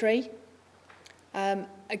of Victory.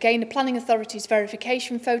 Again, the Planning Authority's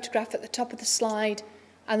verification photograph at the top of the slide,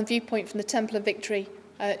 and the viewpoint from the Temple of Victory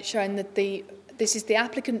showing that this is the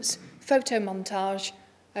applicant's photo montage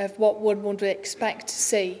of what one would expect to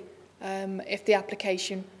see if the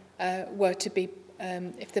application were to be,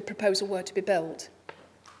 if the proposal were to be built.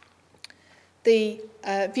 The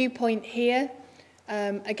viewpoint here,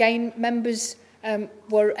 again, members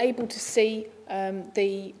were able to see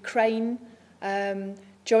the crane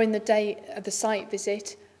during the day of the site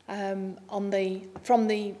visit from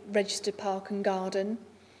the registered park and garden.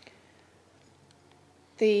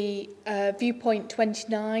 The viewpoint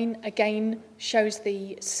 29 again shows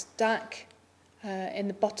the stack in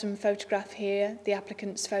the bottom photograph here, the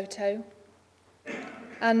applicant's photo.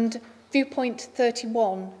 And viewpoint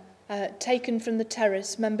 31, taken from the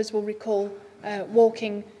terrace, members will recall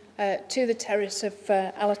walking to the terrace of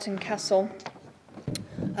Allerton Castle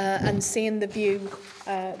and seeing the view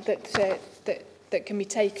that can be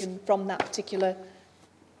taken from that particular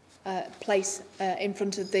place in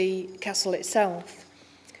front of the castle itself.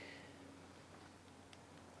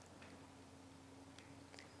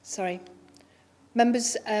 Sorry.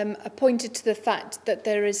 Members are pointed to the fact that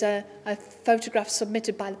there is a photograph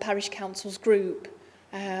submitted by the Parish Council's group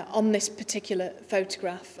on this particular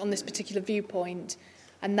photograph, on this particular viewpoint,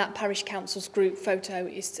 and that Parish Council's group photo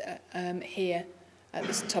is here at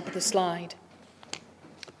the top of the slide.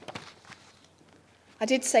 I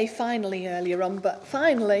did say finally earlier on, but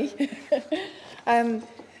finally,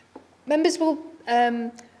 members will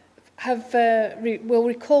will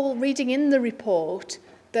recall reading in the report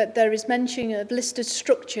that there is mention of listed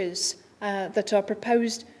structures that are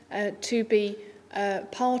proposed to be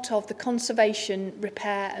part of the conservation,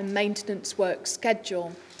 repair and maintenance work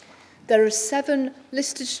schedule. There are 7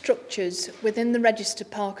 listed structures within the registered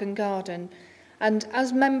park and garden, and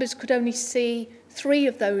as members could only see 3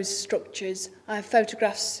 of those structures, I have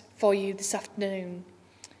photographs for you this afternoon.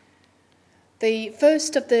 The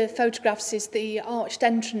first of the photographs is the arched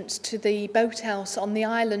entrance to the boathouse on the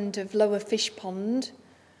island of Lower Fish Pond.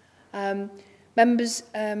 Members'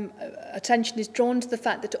 attention is drawn to the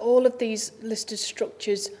fact that all of these listed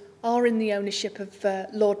structures are in the ownership of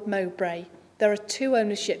Lord Mowbray. There are 2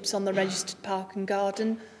 ownerships on the registered park and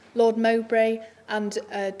garden, Lord Mowbray and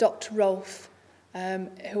Dr. Rolfe,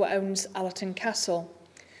 who owns Allerton Castle.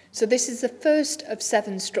 So this is the first of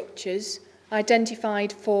 7 structures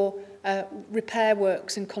identified for repair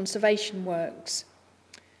works and conservation works.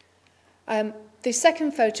 The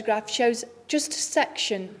second photograph shows just a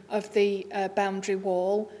section of the boundary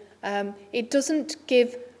wall. It doesn't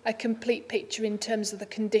give a complete picture in terms of the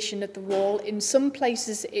condition of the wall. In some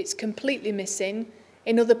places it's completely missing,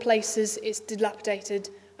 in other places it's dilapidated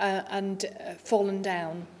and fallen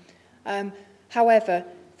down. However,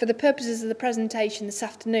 for the purposes of the presentation this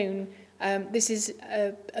afternoon, this is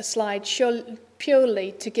a slide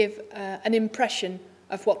purely to give an impression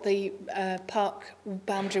of what the park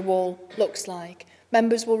boundary wall looks like.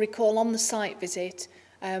 Members will recall on the site visit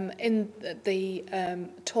in the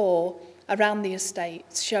tour around the estate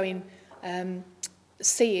showing,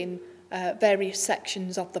 seeing various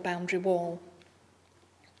sections of the boundary wall.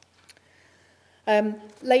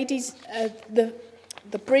 Ladies,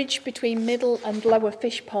 the bridge between Middle and Lower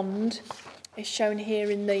Fish Pond is shown here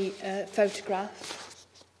in the photograph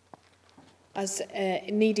as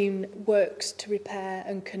needing works to repair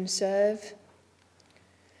and conserve.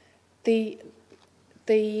 The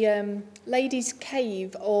Ladies'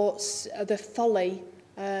 Cave, or the Folly,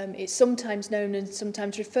 it's sometimes known and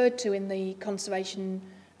sometimes referred to in the conservation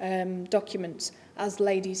documents as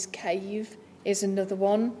Ladies' Cave, is another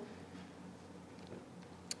one.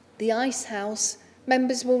 The Ice House,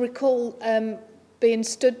 members will recall being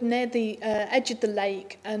stood near the edge of the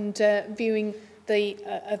lake and viewing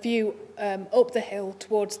a view up the hill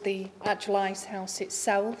towards the actual ice house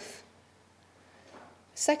itself.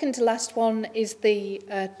 Second to last one is the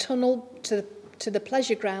tunnel to the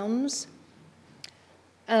pleasure grounds,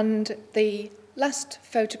 and the last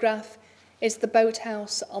photograph is the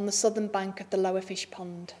boathouse on the southern bank of the Lower Fish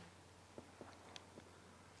Pond.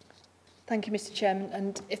 Thank you, Mr. Chairman,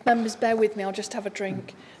 and if members bear with me, I'll just have a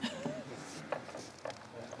drink.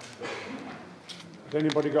 Has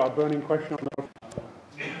anybody got a burning question on that?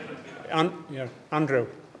 Yeah, Andrew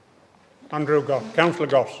Goss, Councillor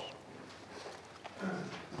Goss.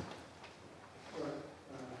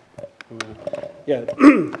 Yeah,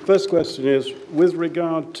 first question is with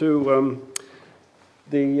regard to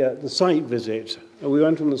the site visit. We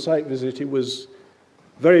went on the site visit, it was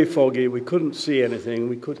very foggy, we couldn't see anything,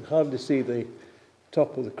 we could hardly see the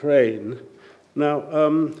top of the crane. Now,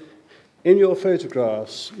 in your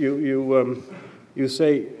photographs, you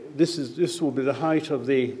say this will be the height of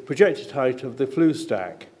the projected height of the flue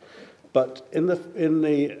stack, but in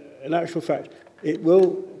actual fact, it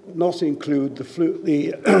will not include the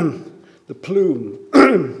plume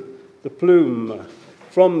the plume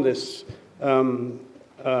from this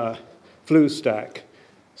flue stack.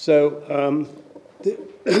 So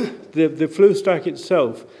the flue stack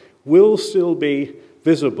itself will still be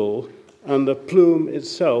visible, and the plume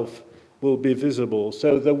itself will be visible.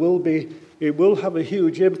 So it will have a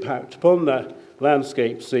huge impact upon that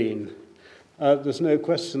landscape scene. There's no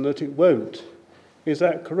question that it won't. Is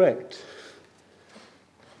that correct?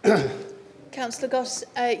 Councillor Goss,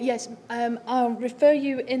 yes, I'll refer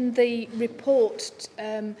you in the report.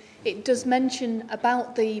 It does mention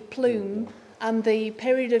about the plume and the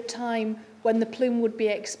period of time when the plume would be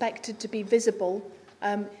expected to be visible.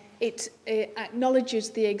 It acknowledges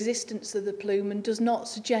the existence of the plume and does not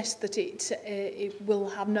suggest that it will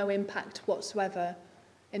have no impact whatsoever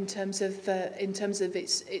in terms of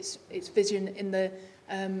its vision in the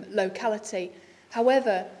locality.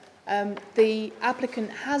 However, the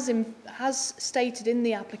applicant has stated in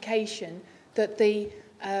the application that the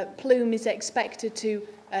plume is expected to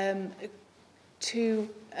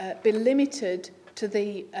be limited to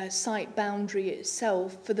the site boundary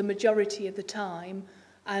itself for the majority of the time,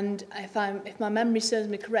 and if my memory serves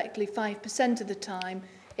me correctly, 5% of the time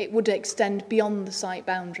it would extend beyond the site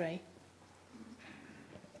boundary.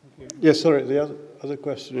 Yes, sorry, the other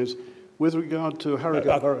question is, with regard to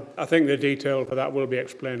Harrogate... I think the detail for that will be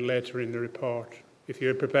explained later in the report, if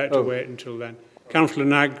you're prepared to wait until then. Councillor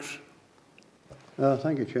Naggs.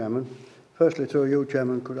 Thank you, Chairman. Firstly, through you,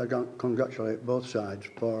 Chairman, could I congratulate both sides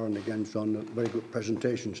for and against on very good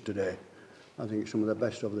presentations today. I think it's some of the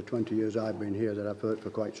best over the 20 years I've been here that I've heard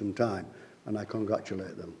for quite some time, and I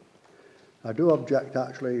congratulate them. I do object,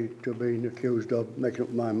 actually, to being accused of making up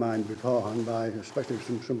my mind beforehand by, especially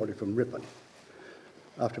somebody from Ripon.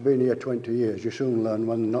 After being here 20 years, you soon learn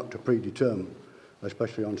when not to predetermine,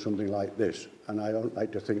 especially on something like this. And I don't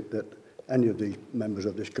like to think that any of the members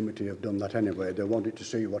of this committee have done that anyway. They wanted to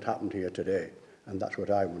see what happened here today, and that's what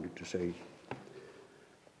I wanted to see.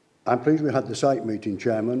 I'm pleased we had the site meeting,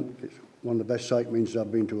 Chairman. It's one of the best site meetings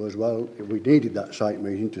I've been to as well. We needed that site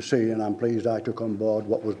meeting to see, and I'm pleased I took on board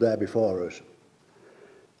what was there before us.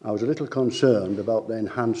 I was a little concerned about the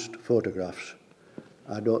enhanced photographs.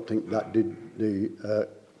 I don't think that did the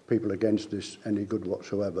people against this any good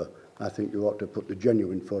whatsoever. I think you ought to put the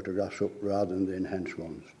genuine photographs up rather than the enhanced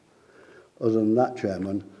ones. Other than that,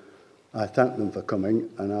 Chairman, I thank them for coming,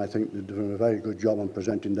 and I think they've done a very good job on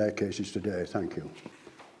presenting their cases today. Thank you.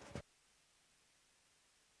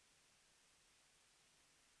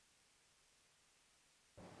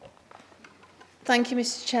 Thank you,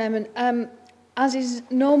 Mr. Chairman. As is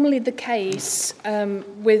normally the case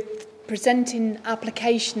with presenting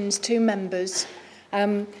applications to members,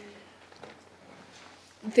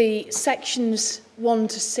 the sections 1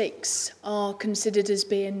 to 6 are considered as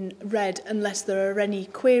being read unless there are any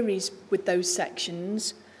queries with those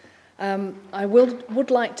sections. I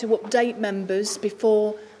would like to update members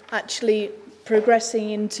before actually progressing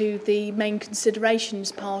into the main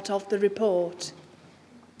considerations part of the report.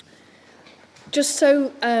 Just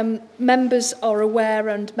so members are aware,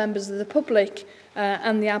 and members of the public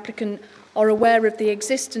and the applicant are aware of the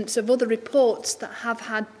existence of other reports that have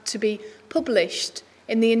had to be published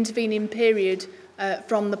in the intervening period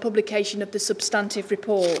from the publication of the substantive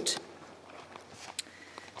report.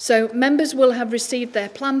 So members will have received their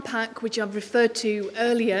plan pack, which I've referred to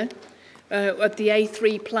earlier, of the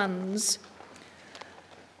A3 plans.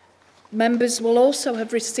 Members will also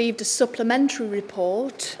have received a supplementary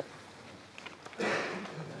report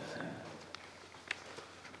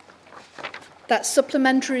That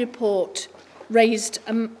supplementary report raised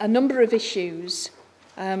a number of issues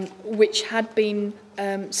which had been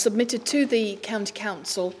submitted to the County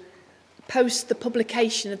Council post the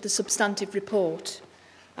publication of the substantive report.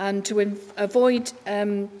 And to avoid,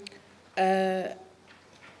 it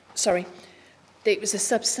was a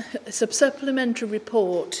supplementary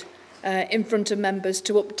report in front of members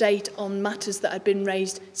to update on matters that had been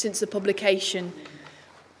raised since the publication.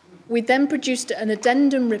 We then produced an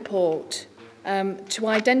addendum report to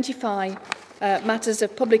identify matters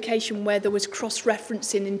of publication where there was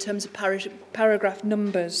cross-referencing in terms of paragraph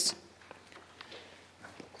numbers.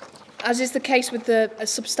 As is the case with a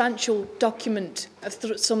substantial document of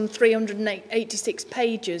some 386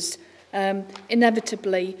 pages,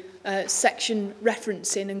 inevitably section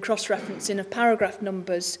referencing and cross-referencing of paragraph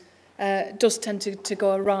numbers does tend to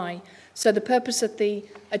go awry. So the purpose of the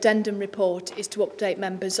addendum report is to update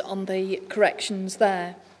members on the corrections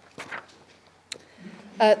there.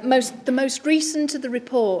 The most recent of the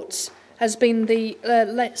reports has been the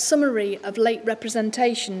summary of late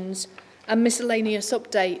representations and miscellaneous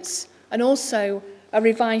updates, and also a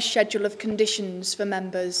revised schedule of conditions for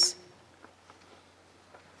members.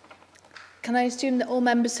 Can I assume that all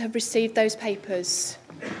members have received those papers?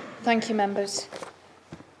 Thank you, members.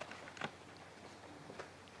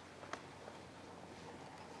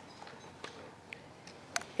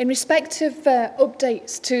 In respect of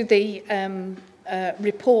updates to the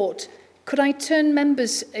report, could I turn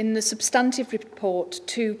members in the substantive report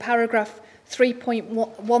to paragraph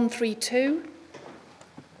 3.132?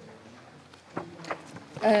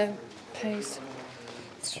 Page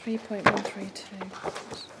 3.132.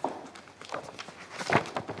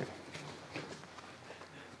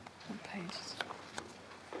 What pages?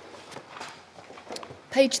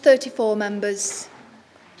 Page 34, members.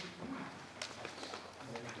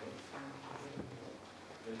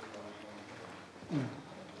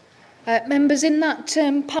 Members, in that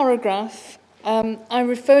paragraph, I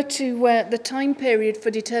refer to the time period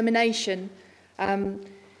for determination.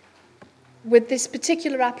 With this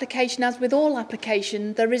particular application, as with all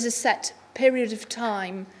applications, there is a set period of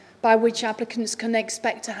time by which applicants can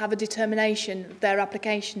expect to have a determination of their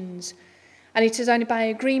applications. And it is only by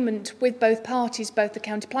agreement with both parties, both the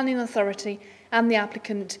County Planning Authority and the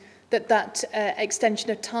applicant, that extension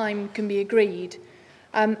of time can be agreed.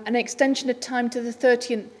 An extension of time to the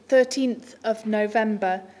 13th of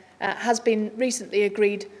November has been recently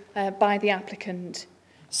agreed by the applicant.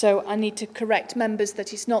 So I need to correct members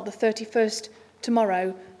that it's not the 31st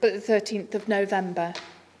tomorrow, but the 13th of November.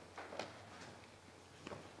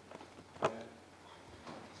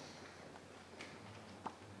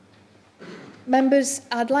 Members,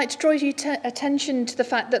 I'd like to draw your attention to the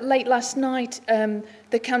fact that late last night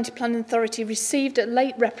the County Planning Authority received a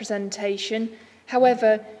late representation.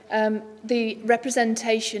 However, the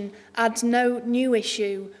representation adds no new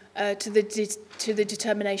issue to the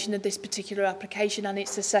determination of this particular application and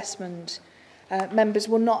its assessment. Members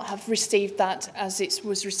will not have received that as it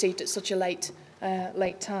was received at such a late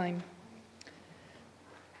time.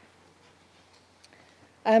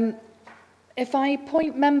 If I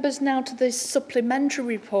point members now to this supplementary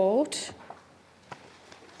report,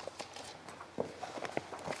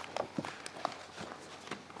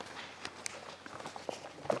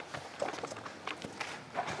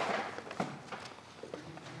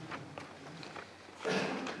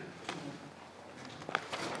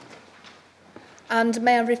 and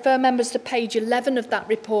may I refer members to page 11 of that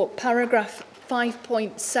report, paragraph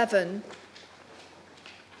 5.7.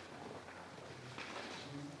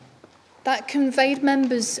 That conveyed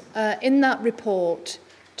members in that report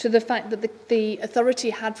to the fact that the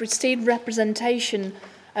authority had received representation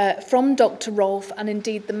from Dr. Rolfe and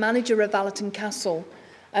indeed the manager of Allerton Castle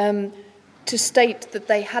to state that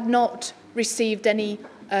they had not received any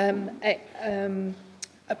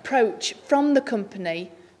approach from the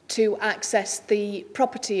company to access the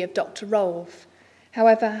property of Dr. Rolfe.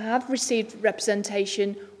 However, I have received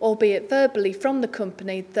representation, albeit verbally, from the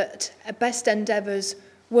company that best endeavours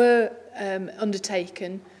were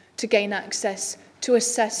undertaken to gain access, to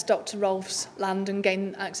assess Dr. Rolfe's land and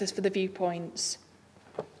gain access for the viewpoints.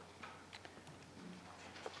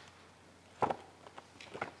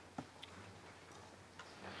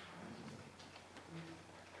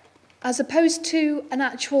 As opposed to an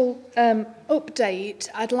actual update,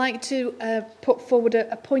 I'd like to put forward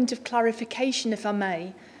a point of clarification, if I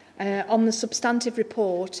may, on the substantive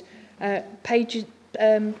report, paragraph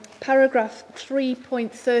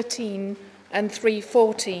 3.13 and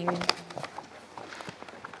 3.14.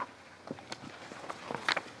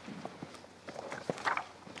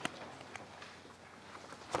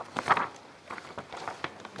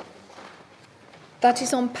 That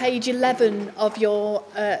is on page 11 of your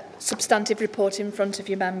substantive report in front of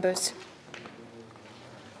you, members.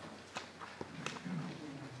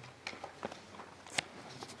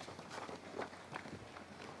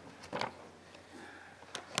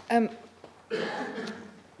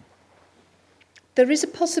 There is a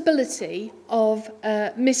possibility of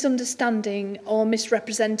misunderstanding or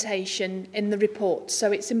misrepresentation in the report,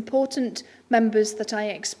 so it's important, members, that I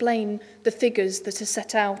explain the figures that are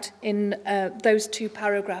set out in those two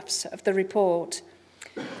paragraphs of the report.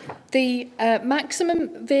 The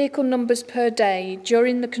maximum vehicle numbers per day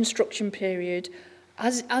during the construction period,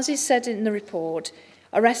 as is said in the report,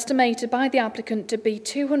 are estimated by the applicant to be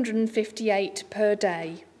 258 per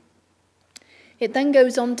day. It then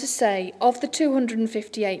goes on to say, of the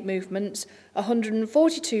 258 movements,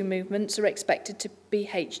 142 movements are expected to be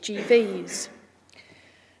HGVs.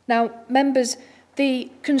 Now, members,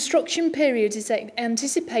 the construction period is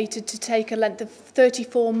anticipated to take a length of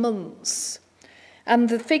 34 months. And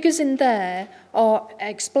the figures in there are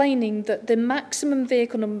explaining that the maximum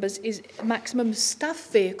vehicle numbers is maximum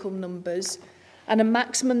staff vehicle numbers and a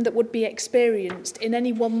maximum that would be experienced in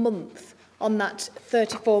any 1 month on that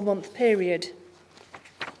 34-month period.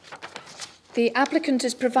 The applicant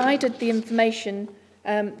has provided the information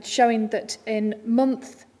showing that in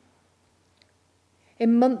month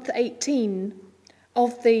 18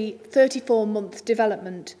 of the 34-month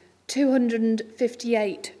development,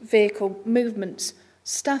 258 vehicle movements,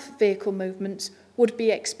 staff vehicle movements, would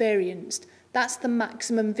be experienced. That's the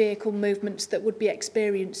maximum vehicle movements that would be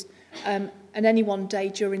experienced and any one day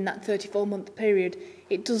during that 34-month period.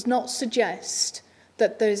 It does not suggest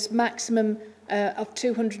that there's maximum of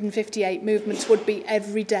 258 movements would be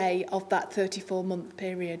every day of that 34-month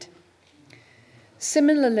period.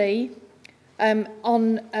 Similarly,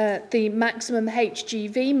 on the maximum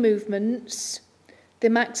HGV movements, the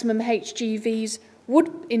maximum HGVs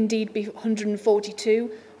would indeed be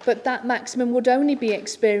 142, but that maximum would only be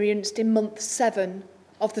experienced in month 7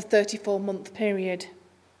 of the 34-month period.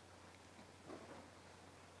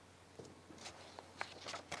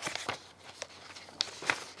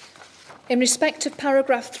 In respect of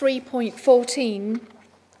paragraph 3.14,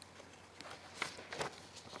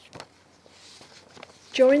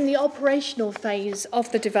 during the operational phase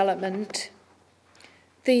of the development,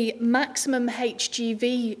 the maximum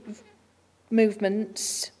HGV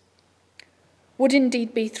movements would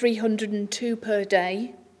indeed be 302 per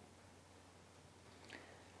day.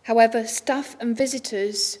 However, staff and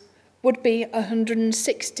visitors would be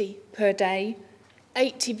 160 per day,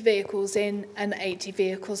 80 vehicles in and 80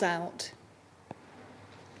 vehicles out.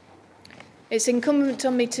 It's incumbent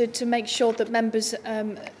on me to make sure that members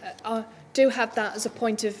do have that as a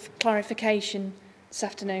point of clarification this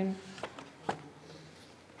afternoon.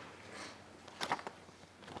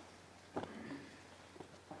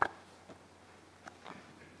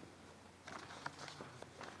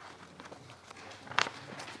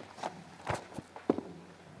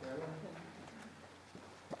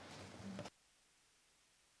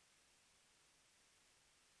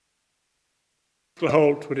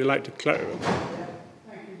 Holt, would you like to clarify?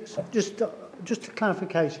 Just a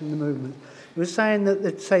clarification of the movement. You were saying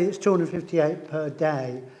that, say it's 258 per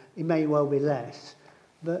day, it may well be less.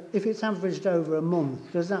 But if it's averaged over a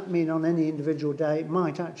month, does that mean on any individual day it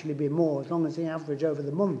might actually be more, as long as the average over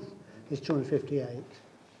the month is 258?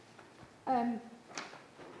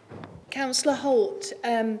 Councillor Holt,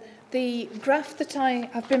 the graph that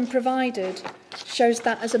I have been provided shows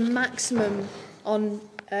that as a maximum on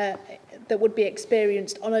that would be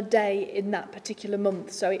experienced on a day in that particular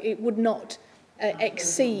month, so it would not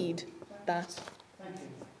exceed that. Thank you.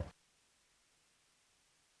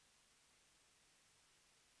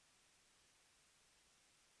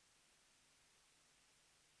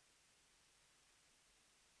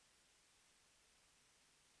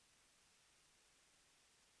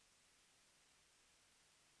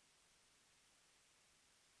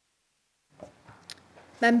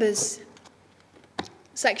 Members,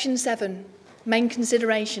 Section 7, main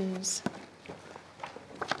considerations.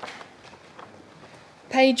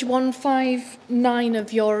 Page 159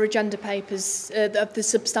 of your agenda papers, of the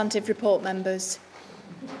substantive report, members.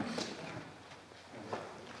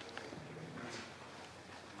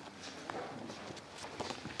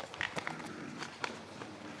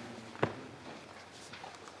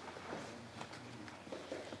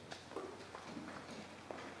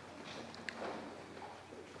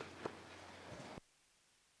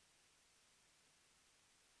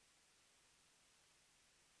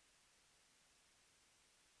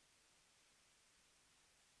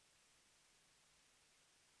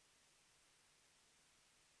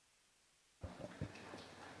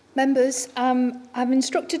 Members, I'm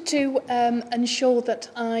instructed to ensure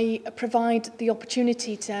that I provide the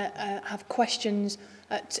opportunity to have questions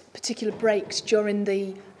at particular breaks during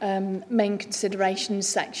the main considerations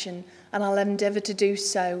section, and I'll endeavour to do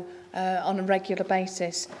so on a regular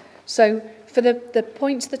basis. So for the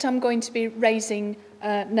points that I'm going to be raising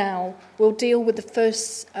now, we'll deal with the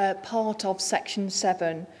first part of Section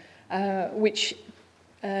 7, which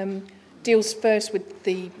deals first with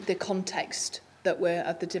the context that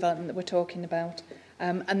of the development that we're talking about,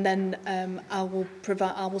 and then I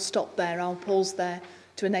will stop there. I'll pause there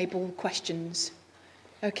to enable questions.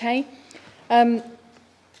 Okay. For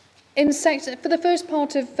the first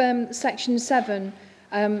part of Section 7,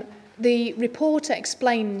 the report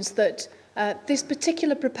explains that this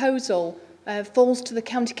particular proposal falls to the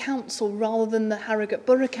County Council rather than the Harrogate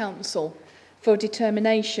Borough Council for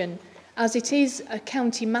determination, as it is a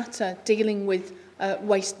county matter dealing with a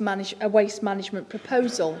waste management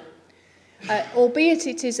proposal. Albeit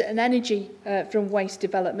it is an energy from waste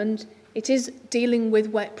development, it is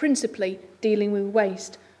principally dealing with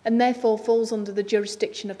waste, and therefore falls under the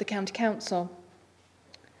jurisdiction of the County Council.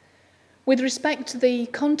 With respect to the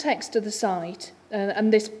context of the site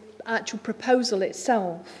and this actual proposal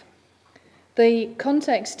itself, the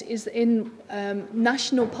context is in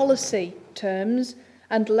national policy terms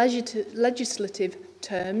and legislative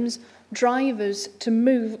terms, drivers to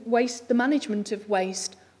move the management of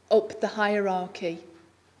waste up the hierarchy.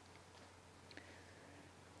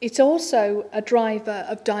 It's also a driver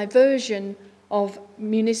of diversion of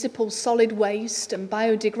municipal solid waste and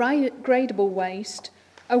biodegradable waste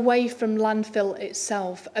away from landfill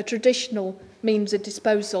itself, a traditional means of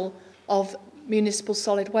disposal of municipal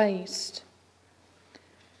solid waste.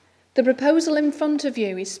 The proposal in front of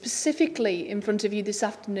you is specifically in front of you this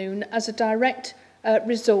afternoon as a direct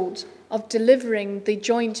result of delivering the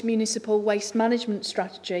joint municipal waste management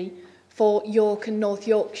strategy for York and North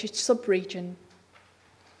Yorkshire sub-region.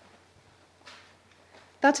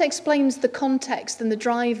 That explains the context and the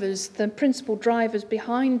drivers, the principal drivers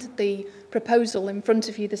behind the proposal in front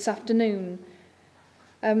of you this afternoon.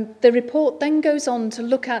 The report then goes on to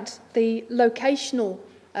look at the locational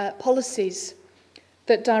policies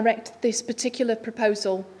that direct this particular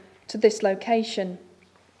proposal to this location.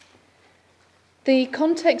 The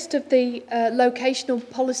context of the locational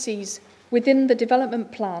policies within the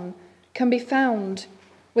development plan can be found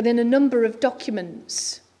within a number of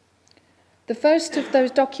documents. The first of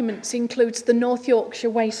those documents includes the North Yorkshire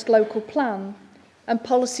Waste Local Plan and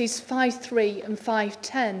policies 5.3 and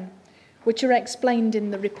 5.10, which are explained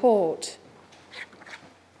in the report.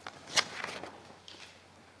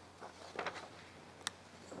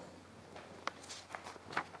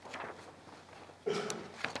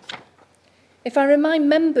 If I remind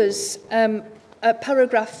members, at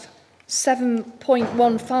paragraph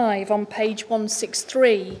 7.15 on page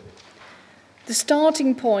 163, the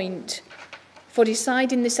starting point for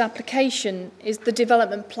deciding this application is the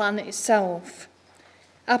development plan itself.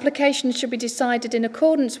 Applications should be decided in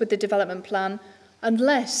accordance with the development plan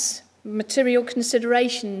unless material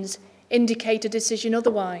considerations indicate a decision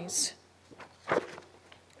otherwise.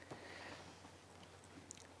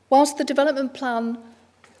 Whilst the development plan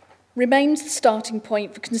remains the starting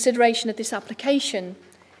point for consideration of this application,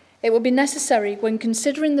 it will be necessary when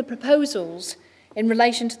considering the proposals in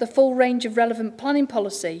relation to the full range of relevant planning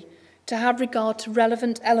policy to have regard to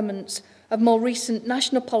relevant elements of more recent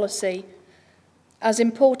national policy as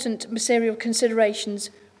important material considerations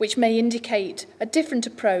which may indicate a different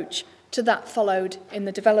approach to that followed in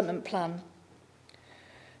the development plan.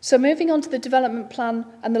 So moving on to the development plan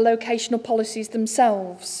and the locational policies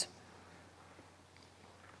themselves.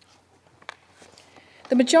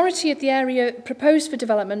 The majority of the area proposed for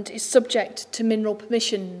development is subject to mineral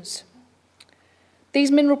permissions.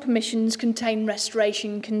 These mineral permissions contain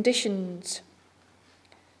restoration conditions.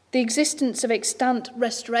 The existence of extant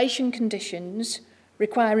restoration conditions,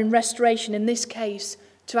 requiring restoration in this case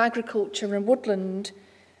to agriculture and woodland,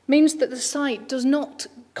 means that the site does not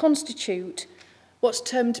constitute what's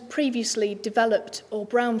termed previously developed or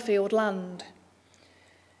brownfield land.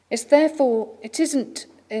 Therefore,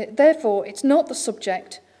 it's not the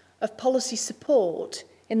subject of policy support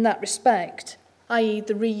in that respect, i.e.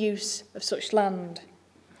 the reuse of such land.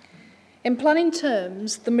 In planning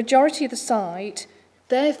terms, the majority of the site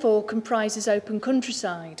therefore comprises open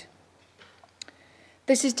countryside.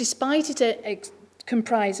 This is despite it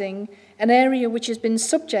comprising an area which has been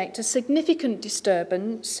subject to significant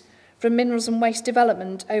disturbance from minerals and waste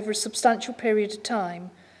development over a substantial period of time,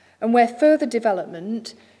 and where further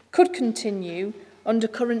development could continue under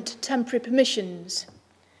current temporary permissions.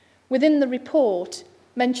 Within the report,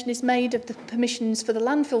 mention is made of the permissions for the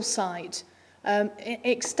landfill site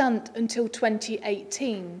extant until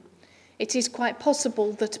 2018. It is quite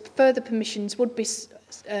possible that further permissions would be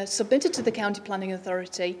submitted to the County Planning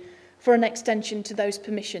Authority for an extension to those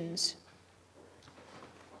permissions.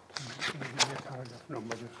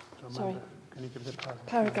 Sorry. Can you give the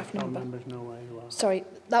paragraph number? Members know where you are. Sorry,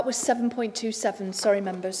 that was 7.27. Sorry,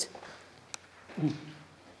 members.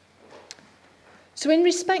 So in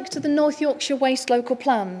respect to the North Yorkshire Waste Local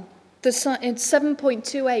Plan, in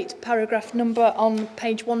 7.28 paragraph number on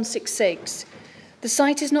page 166, the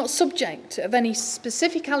site is not subject of any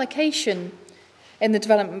specific allocation in the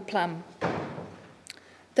development plan.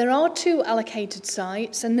 There are two allocated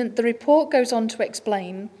sites, and the report goes on to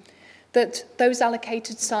explain that those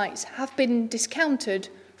allocated sites have been discounted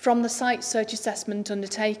from the site search assessment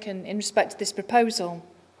undertaken in respect to this proposal.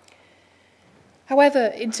 However,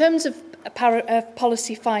 in terms of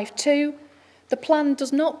policy 5.2, the plan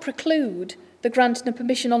does not preclude the granting of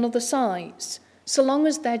permission on other sites, so long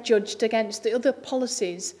as they're judged against the other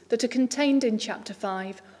policies that are contained in Chapter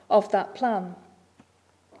 5 of that plan.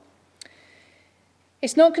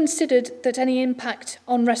 It's not considered that any impact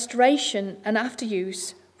on restoration and after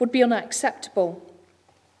use would be unacceptable.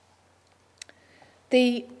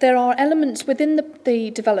 There are elements within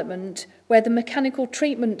the development where the mechanical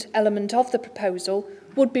treatment element of the proposal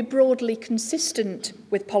would be broadly consistent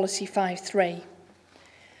with policy 5.3.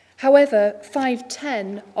 However,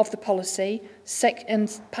 5.10 of the policy,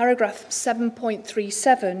 paragraph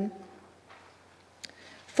 7.37,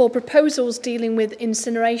 for proposals dealing with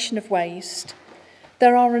incineration of waste,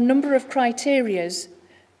 there are a number of criteria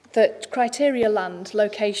land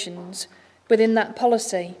locations within that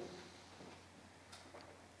policy.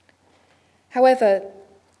 However,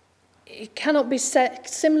 it cannot be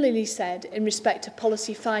similarly said in respect to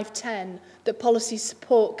Policy 510 that policy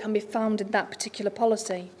support can be found in that particular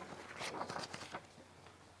policy.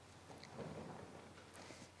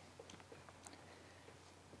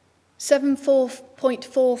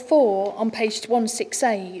 .44 on page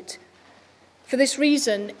 168. For this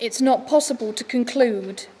reason, it's not possible to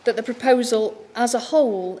conclude that the proposal as a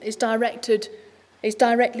whole is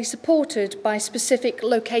directly supported by specific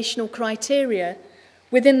locational criteria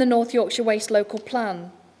within the North Yorkshire Waste Local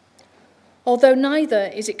Plan. Although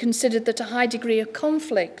neither is it considered that a high degree of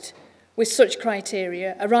conflict with such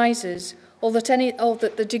criteria arises, or that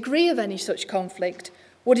the degree of any such conflict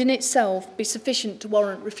would in itself be sufficient to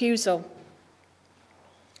warrant refusal.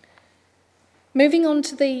 Moving on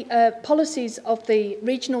to the policies of the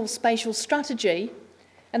Regional Spatial Strategy,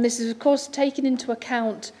 and this is of course taking into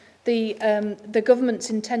account the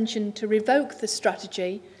government's intention to revoke the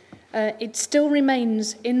strategy, it still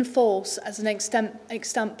remains in force as an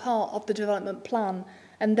extant part of the development plan,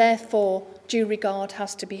 and therefore due regard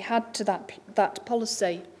has to be had to that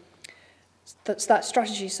policy. That's that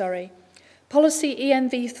strategy, sorry. Policy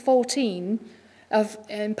ENV 14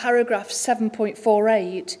 in paragraph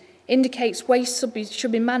 7.48 indicates waste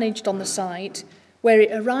should be managed on the site where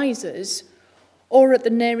it arises or at the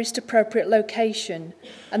nearest appropriate location,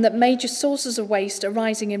 and that major sources of waste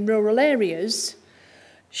arising in rural areas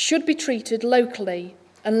should be treated locally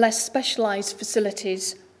unless specialised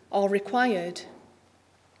facilities are required.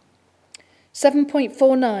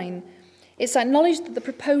 7.49. It's acknowledged that the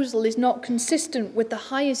proposal is not consistent with the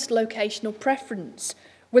highest locational preference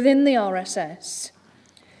within the RSS.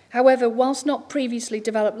 However, whilst not previously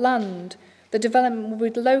developed land, the development will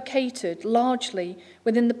be located largely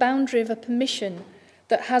within the boundary of a permission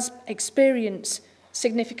that has experienced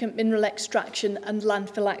significant mineral extraction and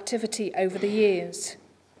landfill activity over the years.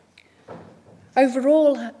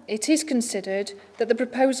 Overall, it is considered that the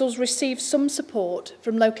proposals receive some support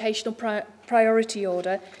from locational priority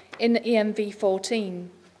order in ENV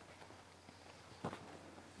 14.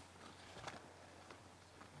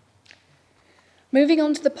 Moving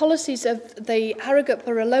on to the policies of the Harrogate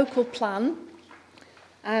Borough Local Plan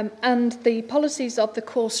and the policies of the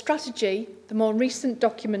core strategy, the more recent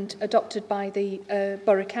document adopted by the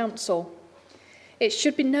Borough Council. It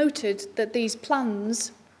should be noted that these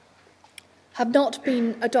plans have not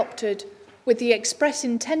been adopted with the express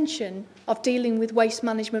intention of dealing with waste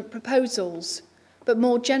management proposals, but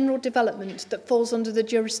more general development that falls under the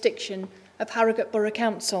jurisdiction of Harrogate Borough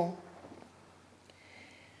Council.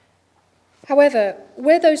 However,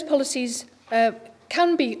 where those policies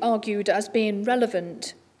can be argued as being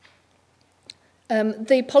relevant,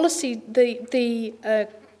 the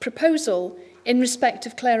proposal in respect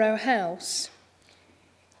of Clare House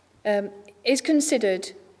is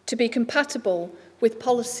considered to be compatible with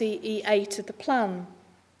policy E8 of the plan.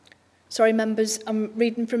 Sorry, members, I'm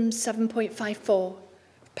reading from 7.54,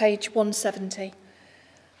 page 170.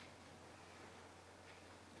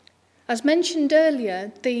 As mentioned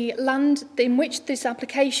earlier, the land in which this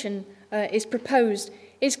application is proposed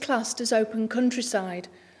is classed as open countryside,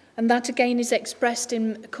 and that again is expressed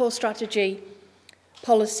in core strategy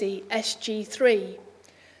policy SG3.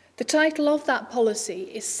 The title of that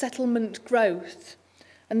policy is Settlement Growth,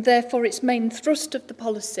 and therefore its main thrust of the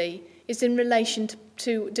policy is in relation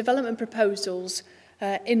to development proposals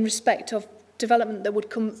in respect of development that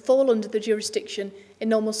would fall under the jurisdiction in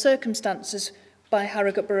normal circumstances by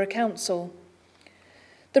Harrogate Borough Council.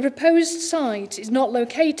 The proposed site is not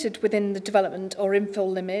located within the development or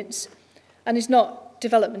infill limits and is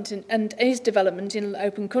development in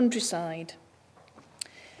open countryside.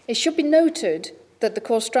 It should be noted that the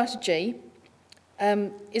core strategy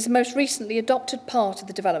is the most recently adopted part of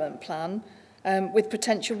the development plan with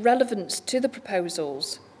potential relevance to the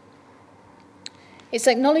proposals. It's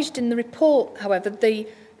acknowledged in the report, however, the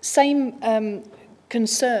same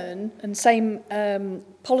concern and same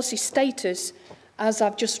policy status as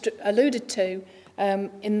I've just alluded to,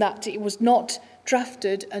 in that it was not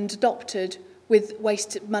drafted and adopted with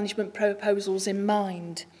waste management proposals in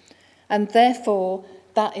mind. And therefore,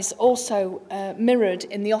 that is also mirrored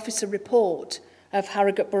in the officer report of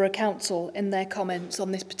Harrogate Borough Council in their comments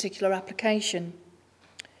on this particular application.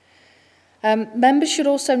 Members should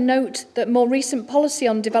also note that more recent policy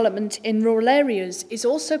on development in rural areas is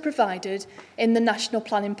also provided in the National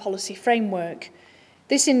Planning Policy Framework.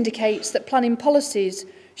 This indicates that planning policies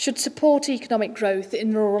should support economic growth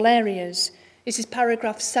in rural areas, This is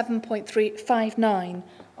paragraph 7.359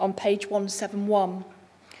 on page 171.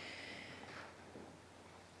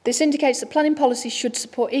 This indicates that planning policy should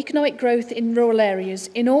support economic growth in rural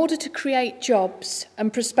areas in order to create jobs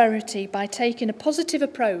and prosperity by taking a positive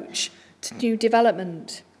approach to new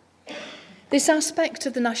development. This aspect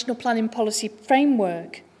of the National Planning Policy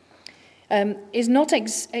Framework is not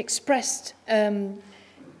expressed per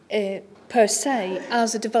se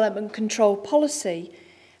as a development control policy.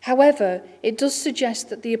 However, it does suggest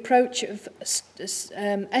that the approach of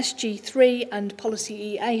SG3 and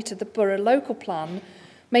Policy E8 of the Borough Local Plan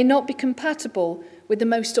may not be compatible with the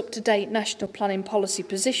most up-to-date national planning policy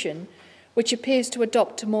position, which appears to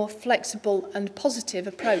adopt a more flexible and positive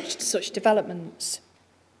approach to such developments.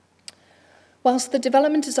 Whilst the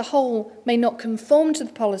development as a whole may not conform to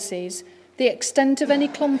the policies, the extent of any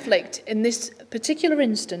conflict in this particular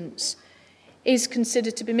instance is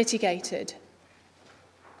considered to be mitigated.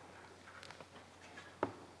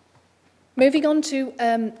 Moving on to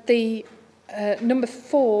number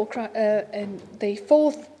 4, the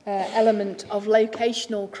fourth element of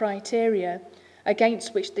locational criteria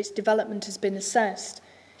against which this development has been assessed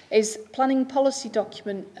is planning policy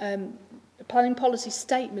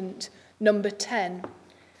statement number 10,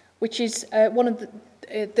 which is one of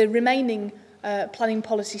the remaining planning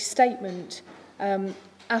policy statement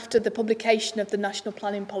after the publication of the National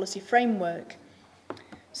Planning Policy Framework.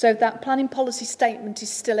 So that planning policy statement is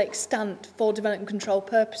still extant for development control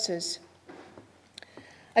purposes.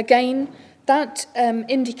 Again, that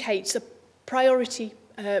indicates a priority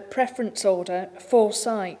preference order for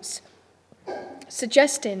sites,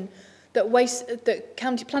 suggesting that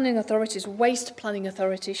county planning authorities, waste planning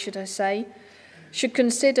authorities, should I say, should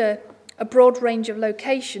consider a broad range of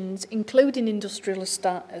locations, including industrial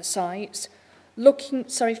sites,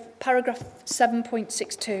 paragraph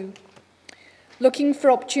 7.62, looking for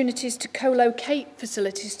opportunities to co-locate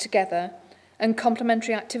facilities together and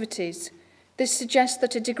complementary activities. This suggests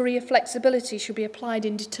that a degree of flexibility should be applied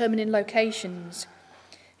in determining locations.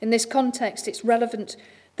 In this context, it's relevant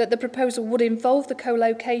that the proposal would involve the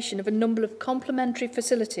co-location of a number of complementary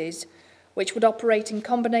facilities which would operate in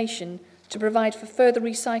combination to provide for further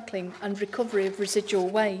recycling and recovery of residual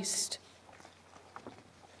waste.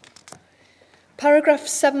 Paragraph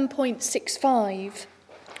 7.65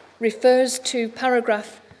 refers to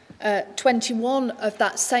paragraph 21 of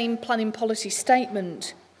that same planning policy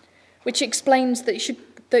statement, which explains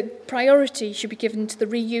that priority should be given to the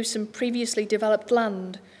reuse of previously developed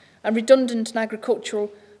land and redundant and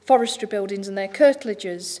agricultural forestry buildings and their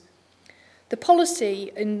curtilages. The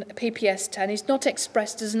policy in PPS 10 is not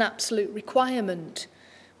expressed as an absolute requirement,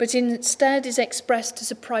 but instead is expressed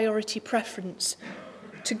as a priority preference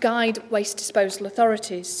to guide waste disposal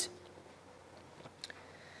authorities.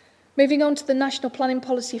 Moving on to the National Planning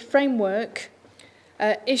Policy Framework,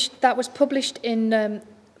 that was published on the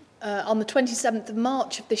 27th of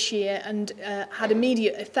March of this year and had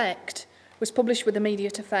immediate effect, was published with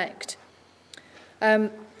immediate effect.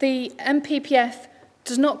 The NPPF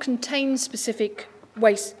does not contain specific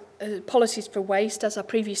waste policies for waste, as I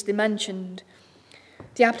previously mentioned.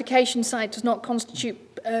 The application site does not constitute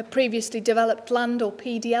previously developed land or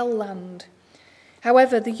PDL land.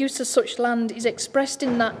 However, the use of such land is expressed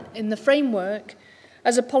in the framework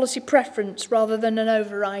as a policy preference rather than an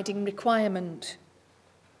overriding requirement.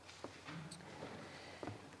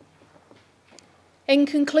 In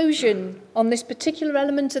conclusion, on this particular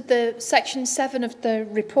element of the section 7 of the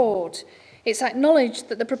report, it's acknowledged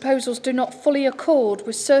that the proposals do not fully accord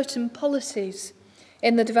with certain policies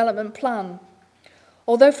in the development plan.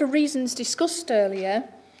 Although for reasons discussed earlier,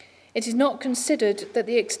 it is not considered that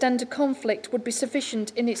the extent of conflict would be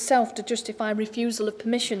sufficient in itself to justify refusal of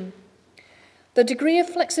permission. The degree of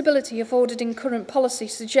flexibility afforded in current policy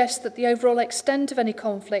suggests that the overall extent of any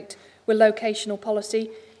conflict with locational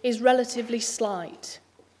policy is relatively slight.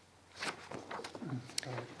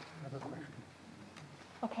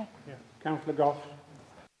 Okay. Yeah. Councillor Goss.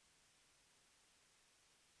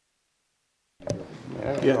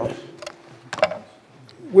 Yeah.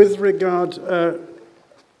 With regard to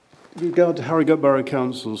Harrogate Borough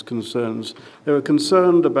Council's concerns, they were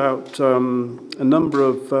concerned about a number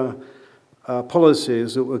of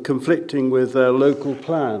policies that were conflicting with their local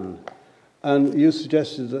plan, and you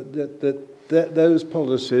suggested that those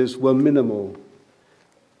policies were minimal.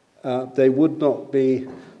 They would not be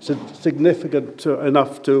significant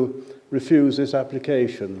enough to refuse this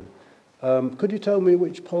application. Could you tell me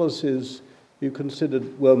which policies you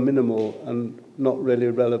considered were minimal and not really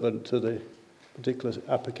relevant to the particular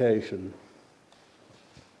application?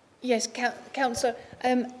 Yes, Councillor.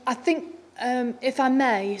 I think if I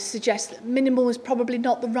may, suggest that minimal is probably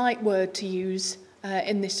not the right word to use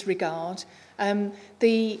in this regard.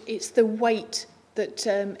 It's the weight that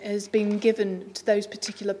has been given to those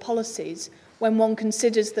particular policies when one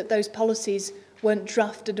considers that those policies weren't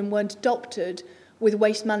drafted and weren't adopted with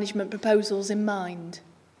waste management proposals in mind.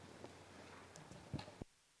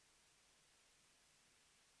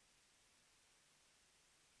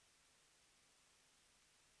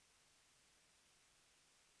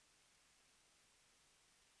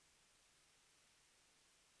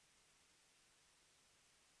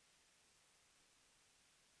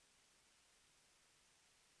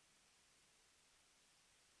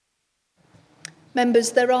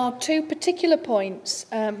 Members, there are two particular points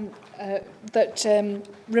that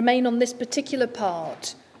remain on this particular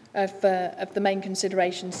part of the main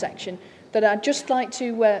consideration section that I'd just like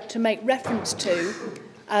to make reference to,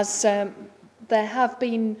 as there have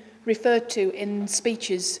been referred to in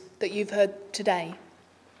speeches that you've heard today.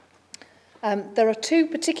 There are two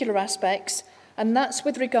particular aspects, and that's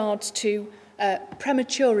with regards to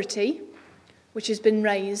prematurity, which has been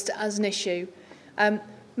raised as an issue.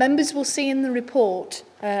 Members will see in the report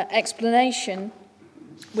explanation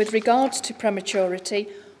with regards to prematurity,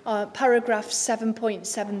 paragraph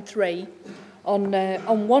 7.73 on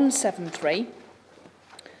 173,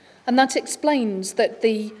 and that explains that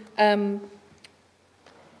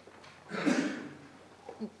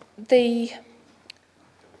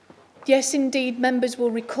yes, indeed, members will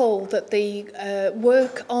recall that the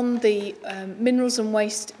work on the Minerals and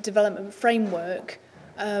Waste Development Framework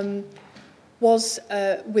was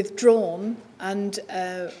withdrawn and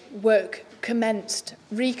work recommenced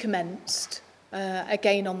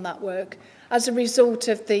again on that work as a result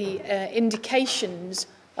of the indications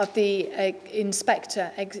of the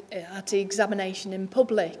inspector at the examination in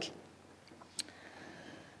public.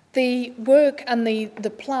 The work and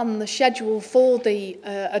the plan, the schedule for the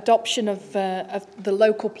adoption of the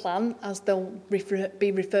local plan, as they'll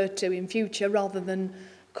be referred to in future rather than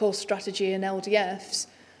core strategy and LDFs,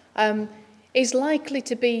 is likely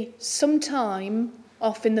to be some time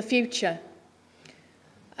off in the future.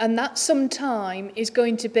 And that some time is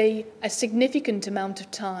going to be a significant amount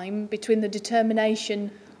of time between the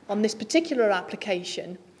determination on this particular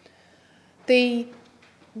application. The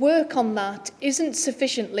work on that isn't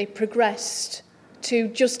sufficiently progressed to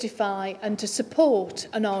justify and to support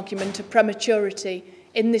an argument of prematurity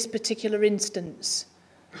in this particular instance.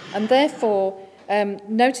 And therefore,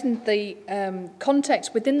 noting the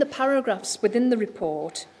context within the paragraphs within the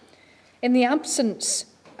report, in the absence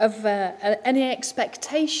of any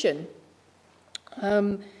expectation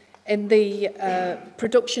in the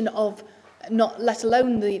production of, not let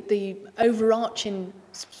alone the overarching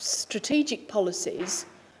strategic policies,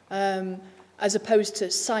 as opposed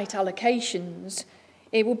to site allocations,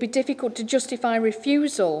 it would be difficult to justify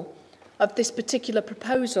refusal of this particular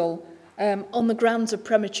proposal on the grounds of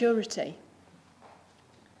prematurity.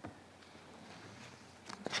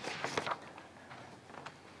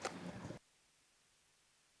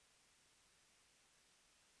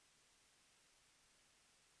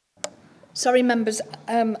 Sorry, members,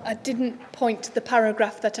 I didn't point to the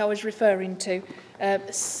paragraph that I was referring to.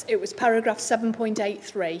 It was paragraph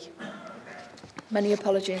 7.83. Many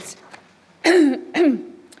apologies.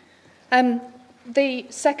 The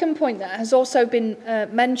second point that has also been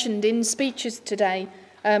mentioned in speeches today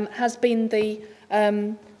has been the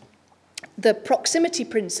proximity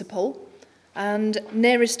principle and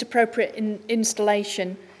nearest appropriate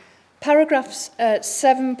installation. Paragraphs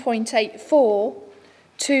 7.84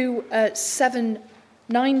 to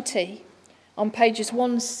 790 on pages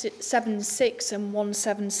 176 and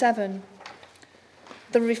 177.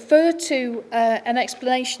 They refer to an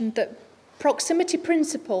explanation that proximity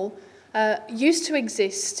principle used to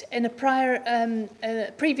exist in a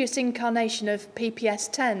previous incarnation of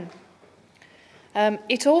PPS 10.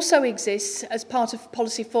 It also exists as part of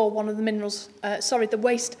Policy 4.1 of the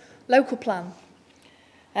Waste Local Plan.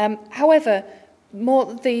 However,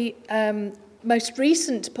 the most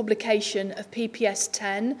recent publication of PPS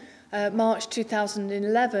 10, March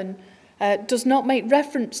 2011, does not make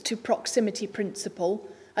reference to proximity principle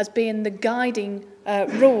as being the guiding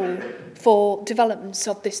rule for developments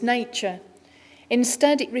of this nature.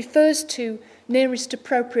 Instead, it refers to nearest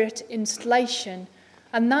appropriate installation,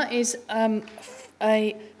 and that is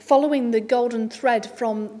following the golden thread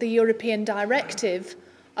from the European directive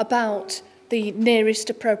about the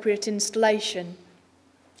nearest appropriate installation.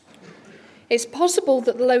 It's possible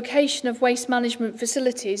that the location of waste management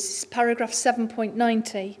facilities, paragraph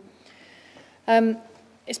 7.90,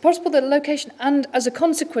 it's possible that the location and, as a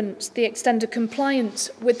consequence, the extent of compliance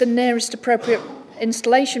with the nearest appropriate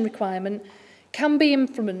installation requirement can be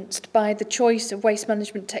influenced by the choice of waste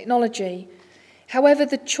management technology. However,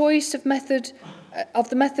 the choice of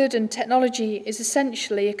the method and technology is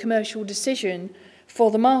essentially a commercial decision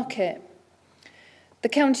for the market. The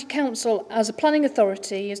County Council, as a planning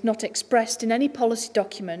authority, has not expressed in any policy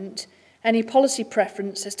document any policy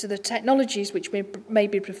preference as to the technologies which may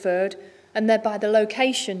be preferred, and thereby the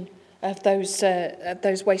location of those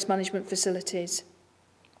waste management facilities.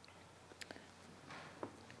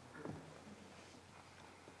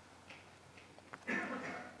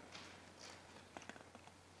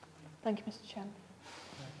 Thank you, Mr. Chairman.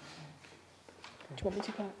 Do you want me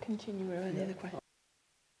to continue with any other questions?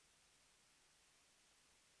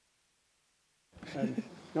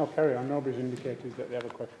 No, carry on. Nobody's indicated that they have a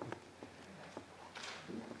question.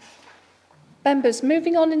 Members,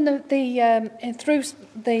 moving on through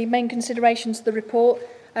the main considerations of the report,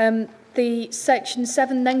 the Section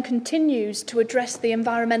 7 then continues to address the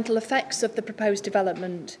environmental effects of the proposed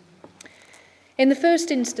development. In the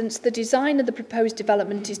first instance, the design of the proposed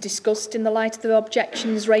development is discussed in the light of the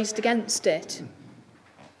objections raised against it.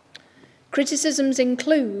 Criticisms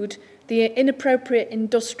include the inappropriate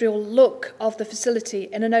industrial look of the facility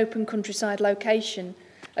in an open countryside location,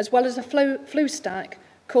 as well as a flue stack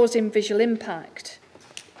causing visual impact.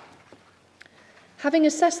 Having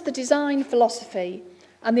assessed the design philosophy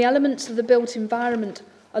and the elements of the built environment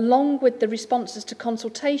along with the responses to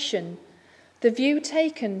consultation, the view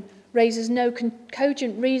taken raises no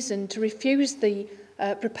cogent reason to refuse the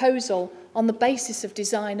proposal on the basis of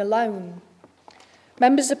design alone.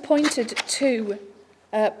 Members are pointed to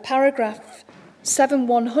paragraph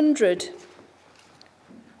 7100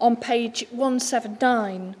 on page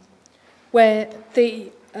 179, where the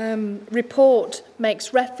report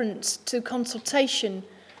makes reference to consultation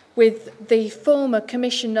with the former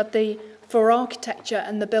Commission for Architecture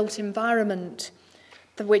and the Built Environment,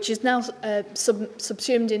 which is now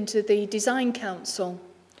subsumed into the Design Council.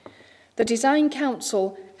 The Design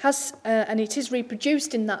Council has, and it is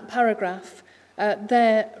reproduced in that paragraph,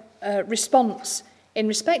 their response in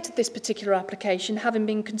respect of this particular application, having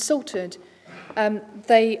been consulted.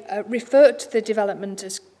 They refer to the development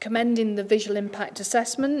as commending the visual impact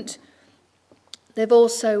assessment. They've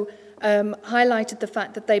also highlighted the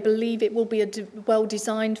fact that they believe it will be a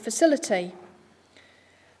well-designed facility.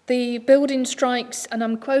 The building strikes, and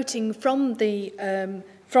I'm quoting from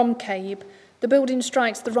CABE, the building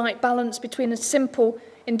strikes the right balance between a simple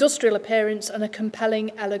industrial appearance and a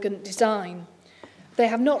compelling, elegant design. They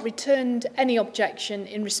have not returned any objection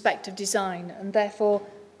in respect of design, and therefore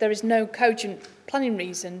there is no cogent planning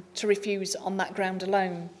reason to refuse on that ground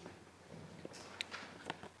alone.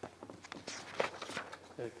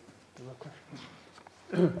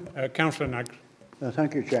 Councillor Naggs.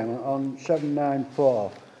 Thank you, Chairman. On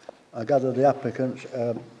 794, I gather the applicants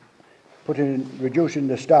reducing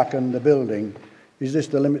the stack and the building. Is this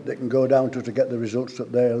the limit they can go down to get the results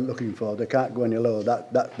that they're looking for? They can't go any lower.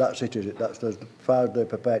 That's it, is it? That's as far as they're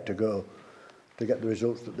prepared to go to get the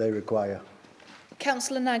results that they require.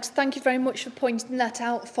 Councillor Naggs, thank you very much for pointing that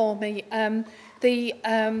out for me. The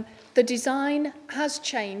design has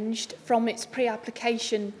changed from its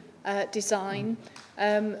pre-application design,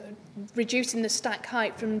 reducing the stack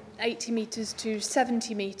height from 80 metres to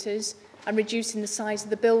 70 metres and reducing the size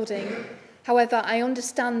of the building. However, I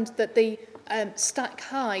understand that the stack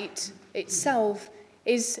height itself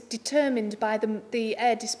is determined by the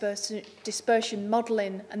air dispersion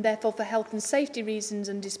modelling, and therefore for health and safety reasons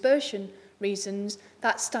and dispersion reasons,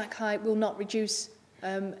 that stack height will not reduce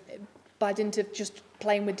by dint of just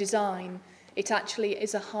playing with design. It actually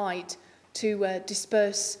is a height to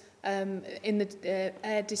disperse in the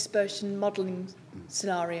air dispersion modelling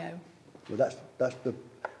scenario. Well, that's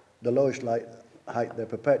the lowest height they're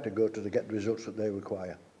prepared to go to get the results that they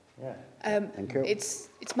require. Yeah. Thank you. It's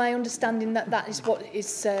my understanding that that is what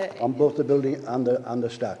is on both the building and the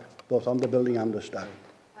stack, both on the building and the stack.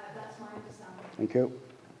 That's my understanding. Thank you.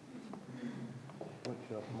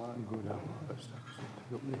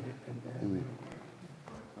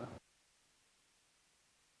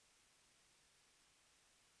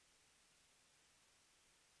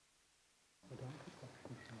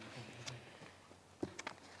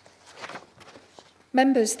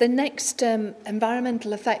 Members, the next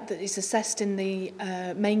environmental effect that is assessed in the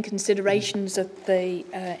main considerations of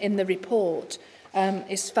in the report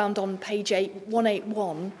is found on page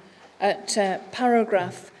 181 at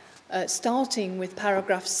paragraph, starting with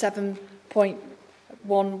paragraph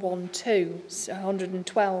 7.112,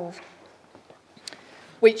 112,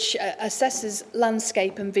 which assesses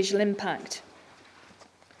landscape and visual impact.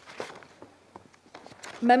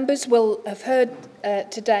 Members will have heard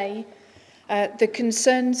today the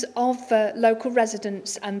concerns of local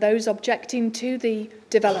residents and those objecting to the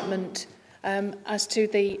development as to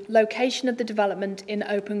the location of the development in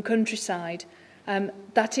open countryside.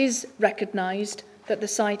 That is recognised that the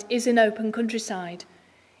site is in open countryside.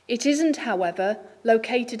 It isn't, however,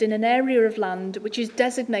 located in an area of land which is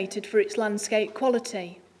designated for its landscape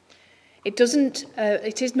quality. It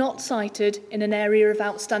is not sited in an area of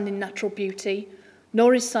outstanding natural beauty,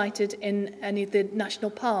 nor is sited in any of the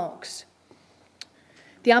national parks.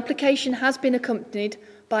 The application has been accompanied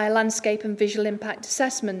by a landscape and visual impact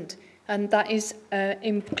assessment, and that is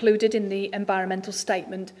included in the environmental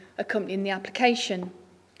statement accompanying the application.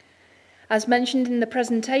 As mentioned in the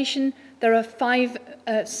presentation, there are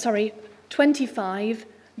 25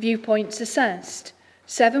 viewpoints assessed.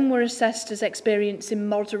 7 were assessed as experiencing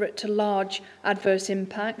moderate to large adverse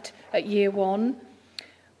impact at year 1.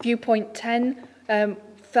 Viewpoint 10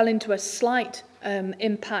 fell into a slight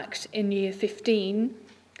impact in year 15,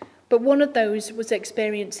 but one of those was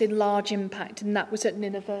experiencing large impact, and that was at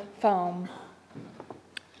Nineveh Farm.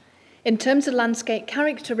 In terms of landscape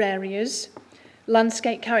character areas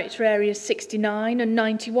 69 and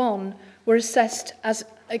 91 were assessed as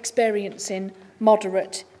experiencing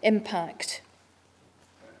moderate impact.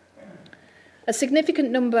 A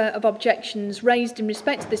significant number of objections raised in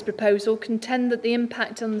respect to this proposal contend that the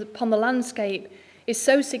impact upon the landscape is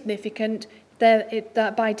so significant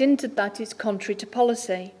that by dint of that it's contrary to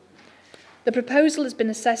policy. The proposal has been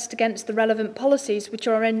assessed against the relevant policies which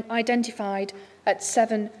are identified at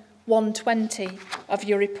 7.120 of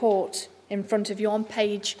your report in front of you on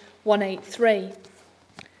page 183.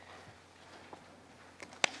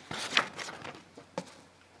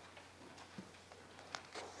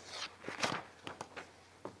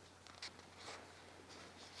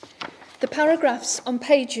 The paragraphs on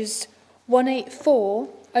pages 184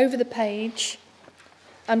 over the page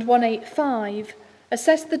and 185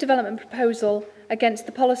 assess the development proposal against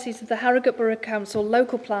the policies of the Harrogate Borough Council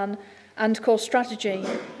local plan and core strategy.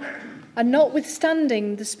 And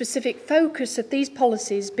notwithstanding the specific focus of these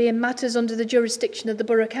policies being matters under the jurisdiction of the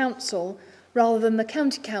Borough Council rather than the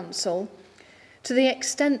County Council, to the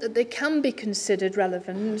extent that they can be considered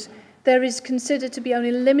relevant, there is considered to be only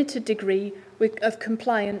a limited degree of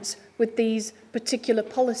compliance with these particular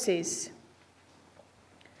policies.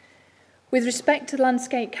 With respect to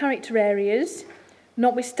landscape character areas,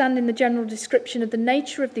 notwithstanding the general description of the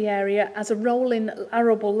nature of the area as a rolling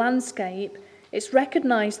arable landscape, it's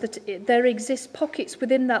recognised that there exist pockets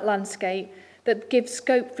within that landscape that give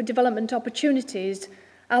scope for development opportunities,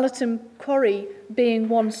 Allerton Quarry being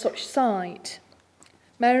one such site.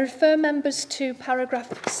 May I refer members to paragraph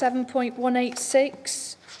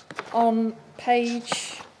 7.186 on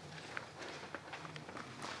page...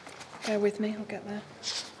 Bear with me, I'll get there.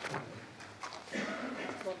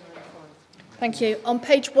 Thank you. On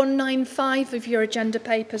page 195 of your agenda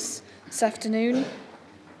papers this afternoon,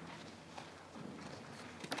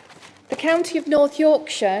 the County of North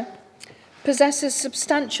Yorkshire possesses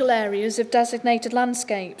substantial areas of designated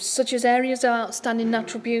landscapes, such as areas of outstanding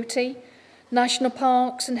natural beauty, national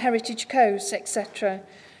parks and heritage coasts, etc.,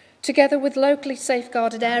 together with locally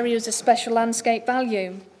safeguarded areas of special landscape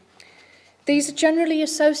value. These are generally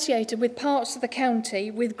associated with parts of the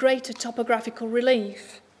county with greater topographical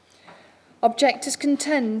relief. Objectors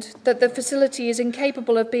contend that the facility is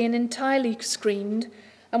incapable of being entirely screened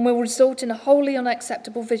and will result in a wholly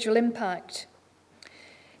unacceptable visual impact.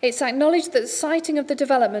 It's acknowledged that the siting of the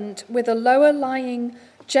development with a lower-lying,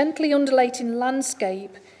 gently undulating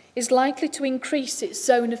landscape is likely to increase its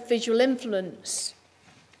zone of visual influence,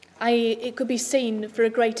 i.e. it could be seen for a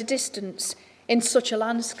greater distance in such a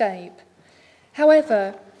landscape.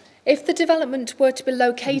 However, if the development were to be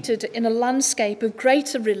located in a landscape of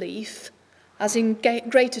greater relief, as in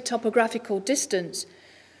greater topographical distance,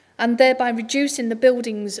 and thereby reducing the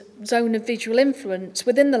building's zone of visual influence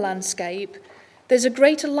within the landscape, there's a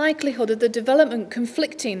greater likelihood of the development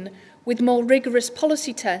conflicting with more rigorous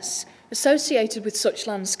policy tests associated with such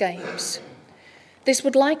landscapes. This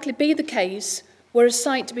would likely be the case were a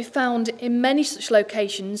site to be found in many such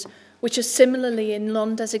locations which are similarly in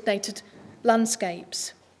non-designated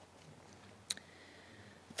landscapes.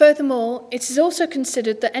 Furthermore, it is also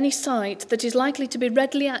considered that any site that is likely to be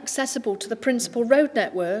readily accessible to the principal road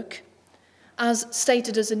network, as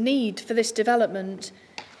stated as a need for this development,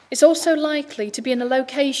 is also likely to be in a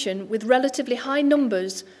location with relatively high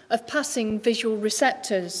numbers of passing visual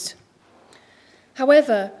receptors.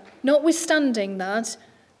 However, notwithstanding that,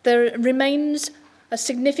 there remains a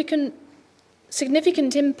significant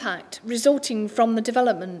impact resulting from the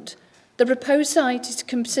development. The proposed site is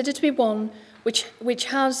considered to be one which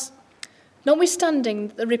has, notwithstanding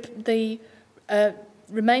the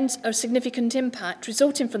remains a significant impact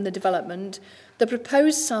resulting from the development, the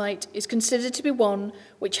proposed site is considered to be one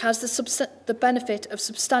which has the benefit of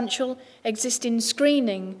substantial existing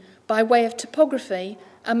screening by way of topography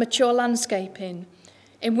and mature landscaping,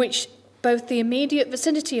 in which both the immediate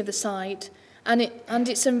vicinity of the site and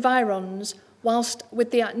its environs, whilst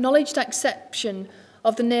with the acknowledged exception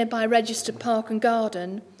of the nearby registered park and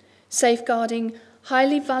garden, safeguarding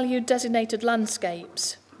highly valued designated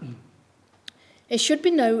landscapes. It should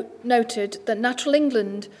be noted that Natural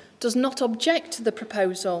England does not object to the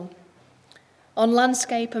proposal on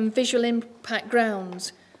landscape and visual impact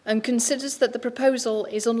grounds, and considers that the proposal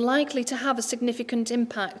is unlikely to have a significant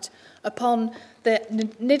impact upon the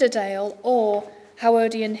Nidderdale or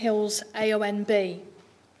Howardian Hills AONB.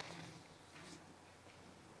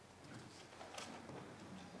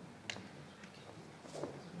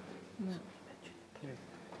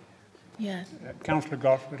 Yeah. Councillor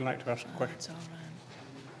Goss would like to ask a question.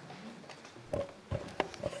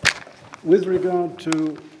 With regard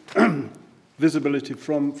to visibility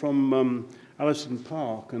from Allerton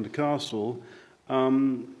Park and the castle,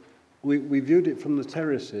 we viewed it from the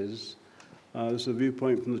terraces. There's a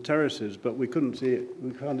viewpoint from the terraces, but we couldn't see it.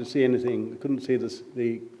 We can't see anything. We couldn't see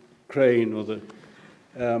the crane or the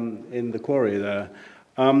in the quarry there.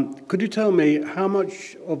 Could you tell me how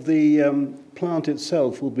much of the plant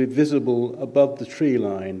itself will be visible above the tree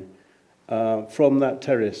line from that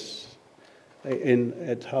terrace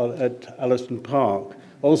at Allerton Park?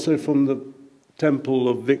 Also from the Temple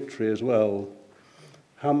of Victory as well.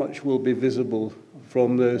 How much will be visible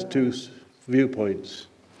from those two viewpoints?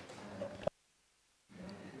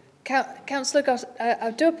 Councillor Goss,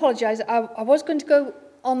 I do apologise. I was going to go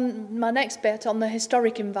on my next bit on the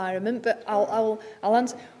historic environment, but I'll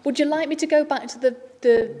answer. Would you like me to go back to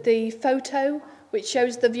the photo which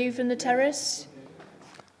shows the view from the terrace?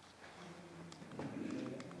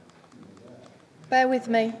 Bear with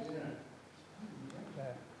me.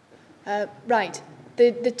 Right,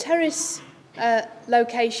 the terrace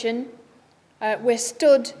location, we're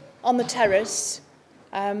stood on the terrace.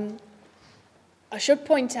 I should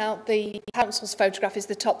point out the council's photograph is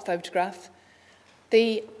the top photograph.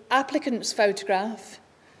 The applicant's photograph,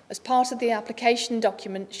 as part of the application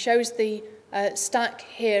document, shows the stack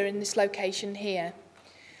here in this location here.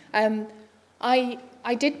 I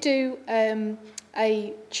did do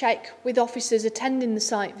a check with officers attending the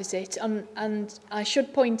site visit, and I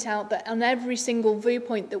should point out that on every single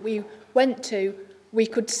viewpoint that we went to, we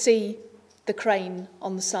could see the crane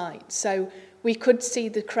on the site. So we could see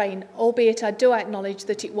the crane, albeit I do acknowledge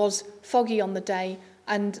that it was foggy on the day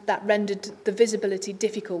and that rendered the visibility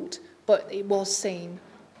difficult, but it was seen.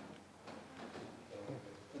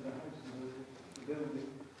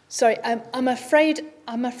 Sorry, I'm afraid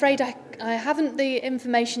I haven't the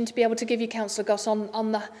information to be able to give you, Councillor Goss,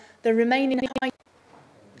 on the remaining.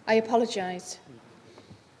 I apologise.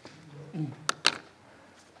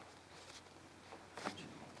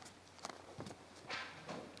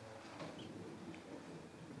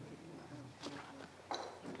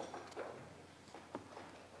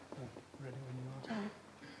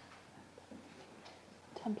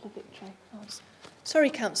 Temple of Victory. Oh, sorry,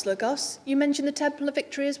 Councillor Goss. You mentioned the Temple of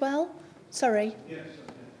Victory as well? Sorry. Yes.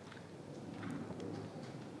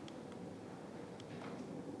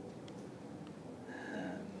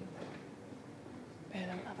 We don't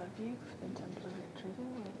have a view from the Temple of Victory, do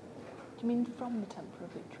we? Do you mean from the Temple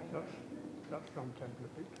of Victory? That's from Temple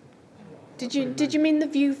of Victory. Did you mean the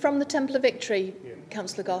view from the Temple of Victory, yeah.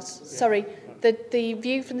 Councillor Goss? Yeah. Sorry, the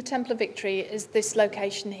view from the Temple of Victory is this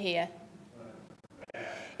location here.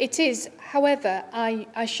 It is, however,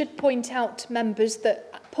 I should point out to members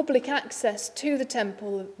that public access to the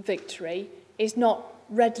Temple of Victory is not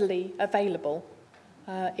readily available.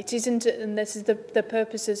 It isn't, and this is the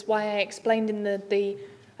purposes why I explained in the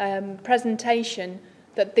presentation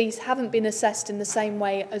that these haven't been assessed in the same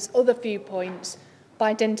way as other viewpoints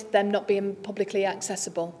by dint of them not being publicly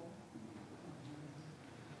accessible.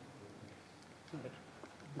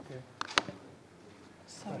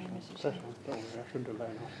 Sorry, Mrs. Chair.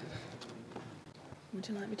 Would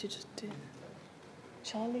you like me to just do...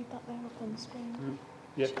 Shall I leave that there up on the screen?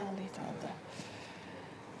 Yes. Shall I leave that up there?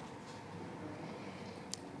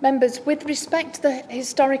 Members, with respect to the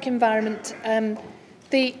historic environment, I'm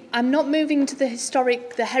not moving to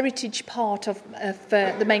the heritage part of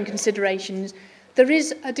the main considerations. There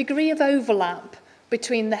is a degree of overlap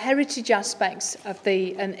between the heritage aspects of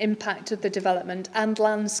the impact of the development and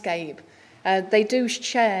landscape. They do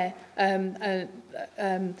share,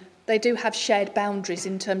 they do have shared boundaries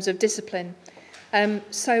in terms of discipline.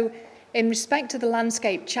 So in respect to the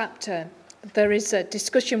landscape chapter, there is a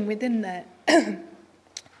discussion within there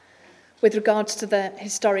with regards to the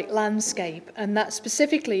historic landscape, and that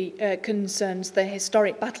specifically concerns the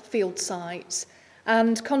historic battlefield sites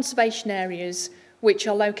and conservation areas which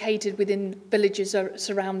are located within villages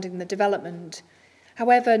surrounding the development.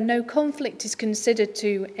 However, no conflict is considered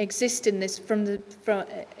to exist in this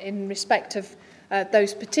in respect of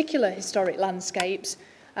those particular historic landscapes,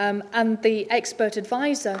 and the expert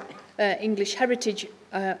advisor, English Heritage,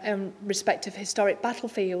 in respect of historic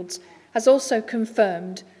battlefields, has also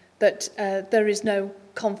confirmed that there is no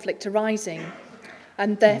conflict arising,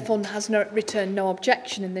 and therefore has returned no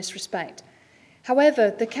objection in this respect. However,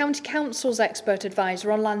 the County Council's expert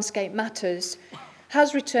advisor on landscape matters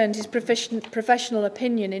has returned his professional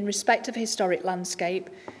opinion in respect of historic landscape,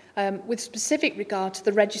 with specific regard to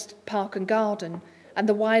the registered park and garden and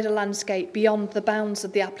the wider landscape beyond the bounds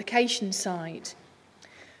of the application site.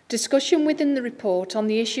 Discussion within the report on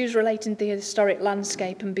the issues relating to the historic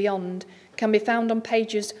landscape and beyond can be found on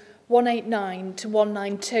pages 189 to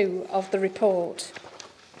 192 of the report.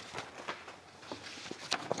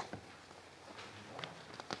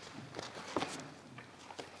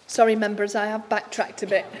 Sorry, members, I have backtracked a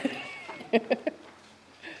bit.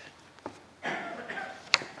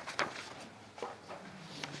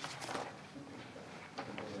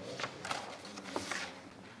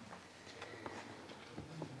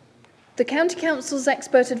 The County Council's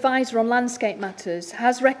expert advisor on landscape matters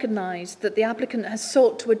has recognised that the applicant has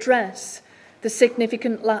sought to address the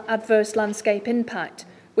significant adverse landscape impact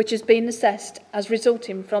which has been assessed as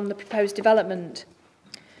resulting from the proposed development.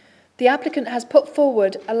 The applicant has put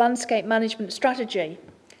forward a landscape management strategy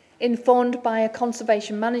informed by a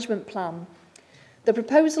conservation management plan. The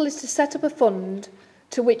proposal is to set up a fund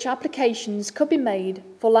to which applications could be made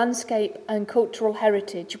for landscape and cultural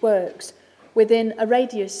heritage works within a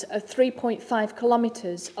radius of 3.5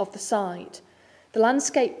 kilometres of the site. The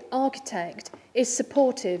landscape architect is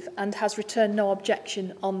supportive and has returned no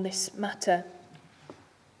objection on this matter.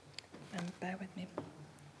 And bear with me.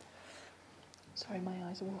 Sorry, my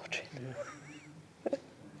eyes are watering. Yeah.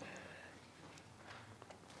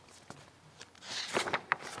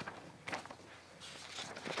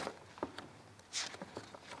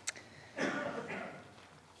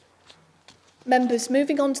 Members,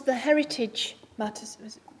 moving on to the heritage matters.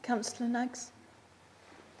 Councillor Naggs?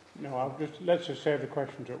 No, let's just save the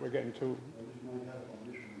questions that we're getting to.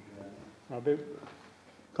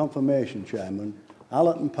 Confirmation, Chairman.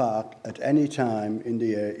 Allerton Park at any time in the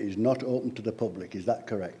year is not open to the public. Is that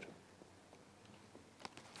correct?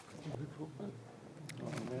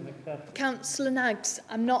 Councillor Naggs,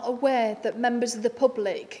 I'm not aware that members of the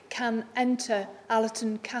public can enter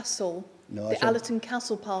Allerton Castle, Allerton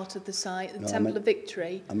Castle part of the site, the Temple of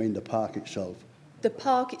Victory. I mean the park itself. The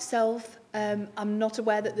park itself, I'm not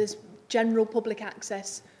aware that there's general public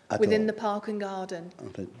access within the park and garden.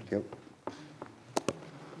 Thank you.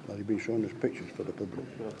 Well, you've been showing us pictures for the public.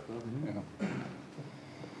 Yeah.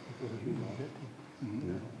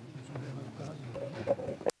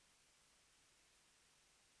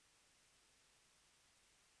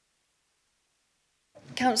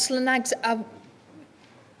 Councillor Naggs,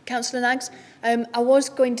 I was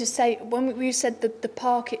going to say, when we said that the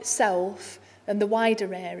park itself and the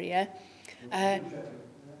wider area, there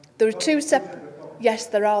are two separate. Yes,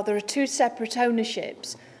 there are. There are two separate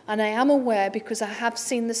ownerships. And I am aware, because I have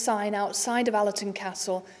seen the sign outside of Allerton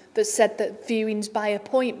Castle that said that viewings by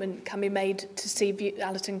appointment can be made to see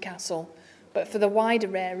Allerton Castle. But for the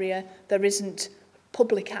wider area, there isn't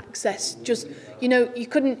public access. Just, you know, you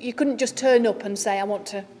couldn't just turn up and say, I want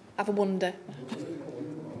to have a wander.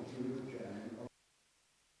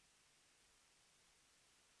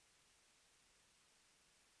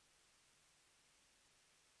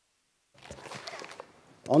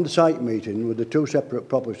 On the site meeting with the two separate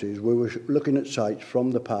properties, we were looking at sites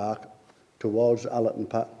from the park towards Allerton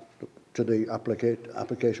Park to the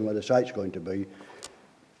application where the site's going to be.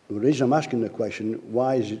 The reason I'm asking the question,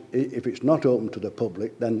 why is it, if it's not open to the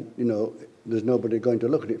public, then, you know, there's nobody going to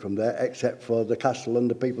look at it from there except for the castle and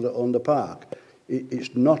the people that own the park.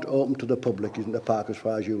 It's not open to the public, isn't the park, as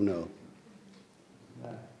far as you know?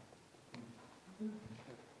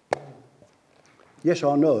 Yes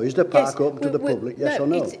or no? Is the park open to the public? Yes or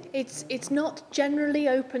no? It's not generally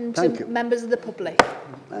open to members of the public.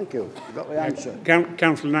 Thank you. You got the answer.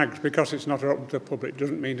 Councillor Naggs, because it's not open to the public,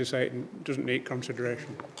 doesn't mean to say it doesn't need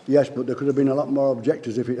consideration. Yes, but there could have been a lot more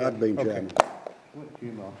objectors if it had been, Chairman.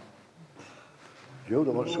 Joe,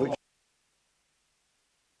 don't want to switch.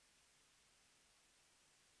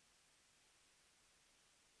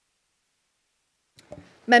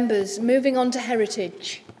 Members, moving on to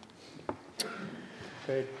heritage.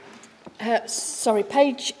 Sorry,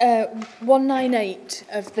 page 198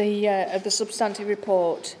 of the substantive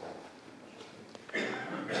report.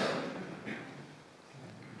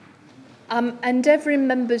 I'm endeavouring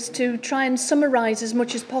members to try and summarise as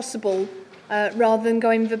much as possible rather than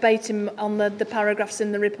going verbatim on the paragraphs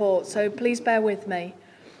in the report, so please bear with me.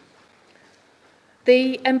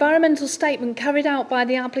 The environmental statement carried out by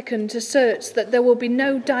the applicant asserts that there will be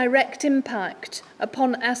no direct impact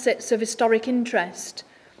upon assets of historic interest,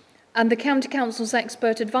 and the County Council's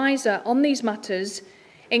expert advisor on these matters,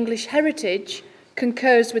 English Heritage,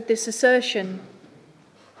 concurs with this assertion.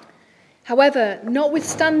 However,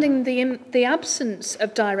 notwithstanding the absence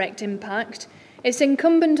of direct impact, it's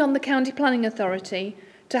incumbent on the County Planning Authority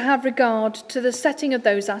to have regard to the setting of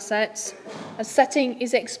those assets, as setting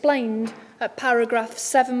is explained at paragraph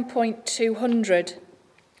 7.200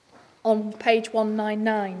 on page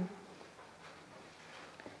 199.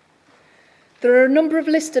 There are a number of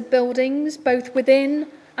listed buildings, both within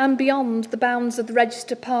and beyond the bounds of the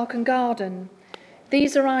registered park and garden.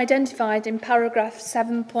 These are identified in paragraph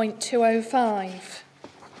 7.205.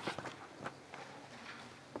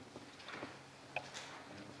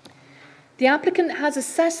 The applicant has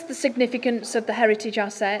assessed the significance of the heritage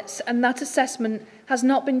assets, and that assessment has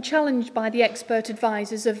not been challenged by the expert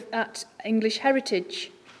advisors at English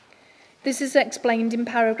Heritage. This is explained in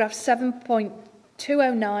paragraph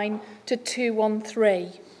 7.209 to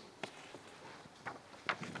 213.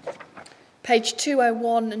 Page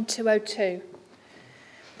 201 and 202.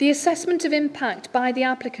 The assessment of impact by the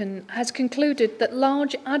applicant has concluded that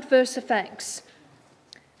large adverse effects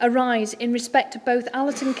arise in respect of both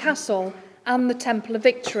Allerton Castle and the Temple of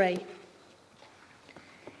Victory.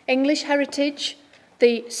 English Heritage,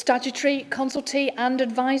 the statutory consultee and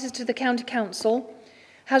advisor to the County Council,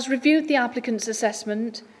 has reviewed the applicant's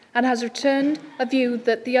assessment and has returned a view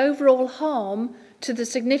that the overall harm to the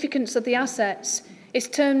significance of the assets is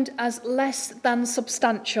termed as less than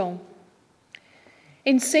substantial.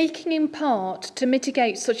 In seeking in part to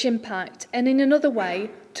mitigate such impact and in another way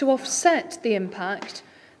to offset the impact,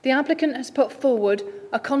 the applicant has put forward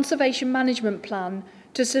a conservation management plan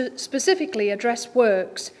to specifically address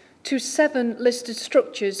works to 7 listed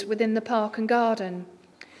structures within the park and garden.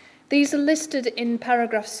 These are listed in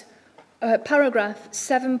paragraph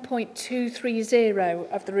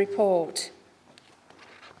 7.230 of the report.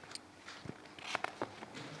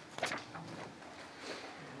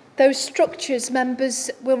 Those structures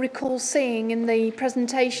members will recall seeing in the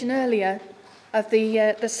presentation earlier of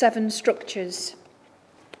the 7 structures.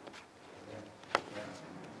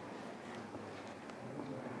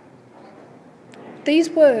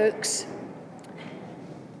 These works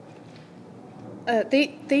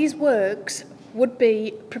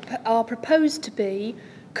are proposed to be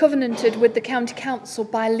covenanted with the County Council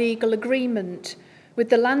by legal agreement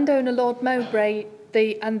with the landowner Lord Mowbray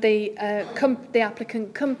and the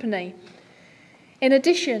applicant company. In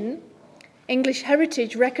addition, English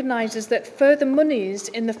Heritage recognises that further monies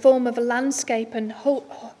in the form of a landscape and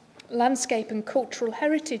cultural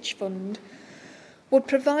heritage fund would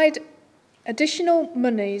provide additional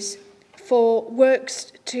monies for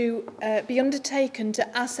works to be undertaken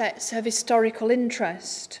to assets of historical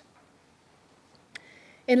interest.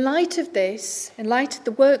 In light of this, in light of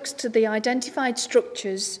the works to the identified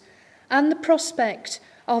structures and the prospect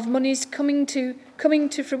of monies coming to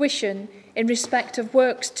fruition in respect of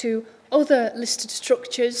works to other listed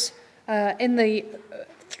structures in the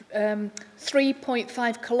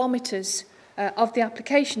 3.5 kilometres of the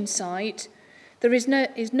application site, there is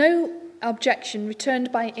no objection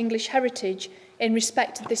returned by English Heritage in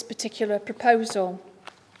respect of this particular proposal.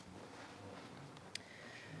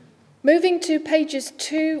 Moving to pages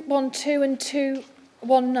 212 and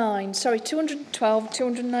 219, 212,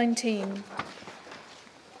 219.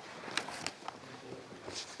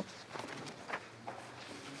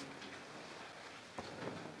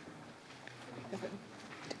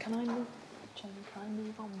 Can I move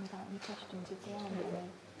on without any questions if there are any?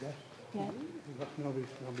 Yes. Yeah.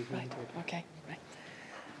 Right. Okay. Right.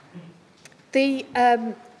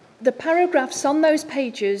 The paragraphs on those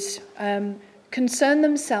pages concern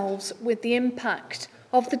themselves with the impact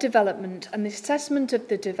of the development and the assessment of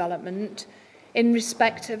the development in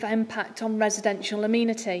respect of impact on residential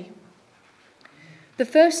amenity. The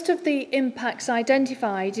first of the impacts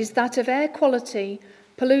identified is that of air quality,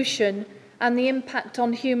 pollution, and the impact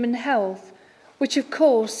on human health, which of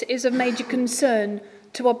course is of major concern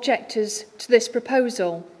to objectors to this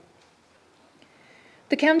proposal.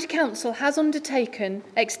 The County Council has undertaken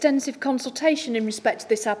extensive consultation in respect to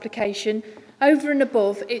this application over and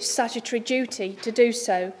above its statutory duty to do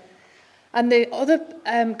so, And the other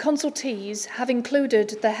consultees have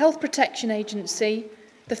included the Health Protection Agency,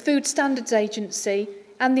 the Food Standards Agency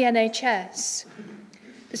and the NHS.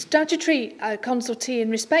 The statutory consultee in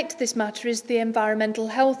respect to this matter is the Environmental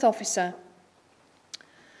Health Officer,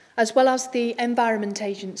 as well as the Environment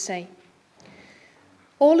Agency.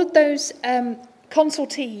 All of those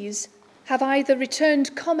consultees have either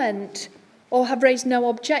returned comment or have raised no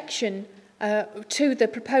objection to the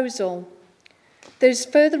proposal. There's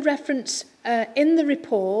further reference in the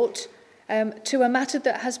report to a matter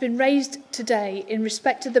that has been raised today in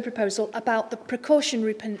respect to the proposal about the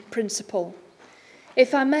precautionary principle.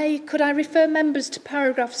 If I may, could I refer members to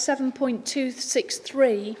paragraph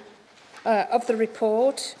 7.263 of the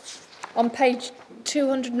report on page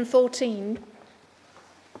 214.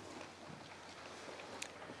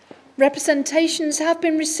 Representations have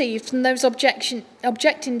been received from those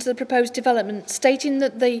objecting to the proposed development, stating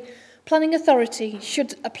that the planning authority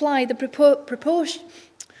should apply the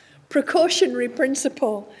precautionary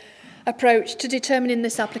principle approach to determining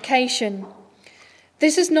this application.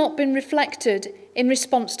 This has not been reflected in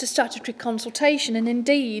response to statutory consultation, and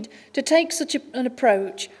indeed, to take such an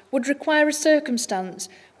approach would require a circumstance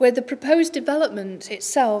where the proposed development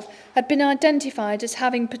itself had been identified as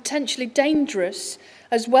having potentially dangerous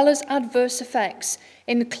as well as adverse effects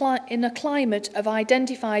in a climate of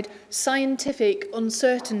identified scientific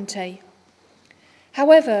uncertainty.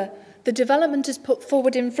 However, the development as put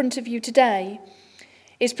forward in front of you today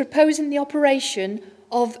is proposing the operation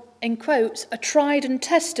of, in quotes, a tried and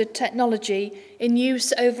tested technology in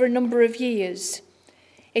use over a number of years.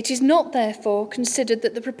 It is not, therefore, considered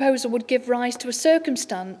that the proposal would give rise to a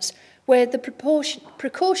circumstance where the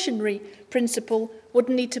precautionary principle would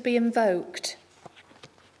need to be invoked.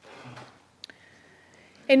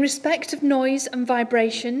 In respect of noise and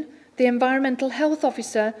vibration, the Environmental Health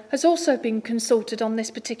Officer has also been consulted on this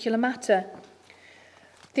particular matter.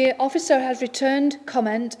 The officer has returned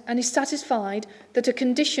comment and is satisfied that a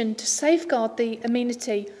condition to safeguard the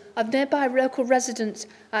amenity of nearby local residents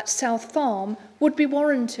at South Farm would be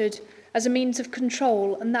warranted as a means of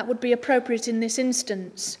control, and that would be appropriate in this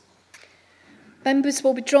instance. Members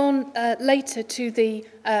will be drawn later to the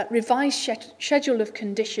revised schedule of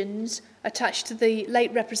conditions attached to the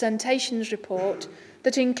late representations report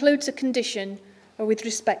that includes a condition with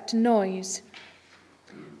respect to noise.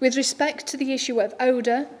 With respect to the issue of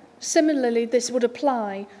odour, similarly this would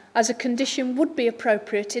apply as a condition would be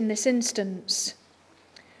appropriate in this instance.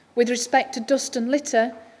 With respect to dust and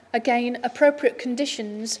litter, again, appropriate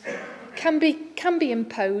conditions can be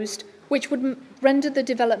imposed which would render the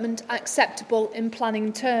development acceptable in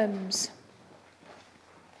planning terms.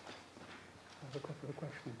 I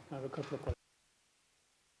have a couple of questions.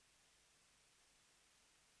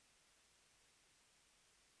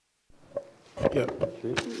 Yeah.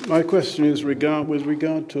 My question is with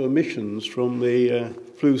regard to emissions from the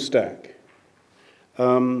flue stack.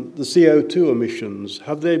 The CO2 emissions,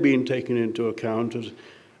 have they been taken into account as,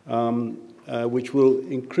 which will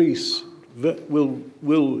increase,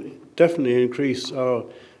 will definitely increase our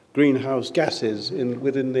greenhouse gases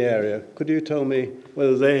within the area? Could you tell me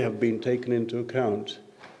whether they have been taken into account?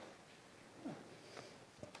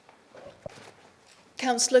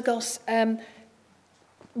 Councillor Goss,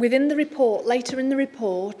 within the report, later in the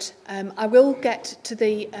report, I will get to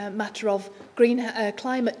the matter of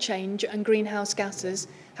climate change and greenhouse gases.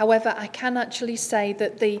 However, I can actually say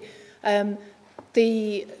that the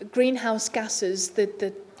greenhouse gases,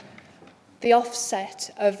 the offset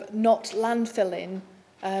of not landfilling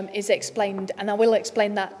is explained, and I will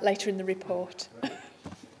explain that later in the report.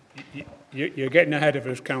 You're getting ahead of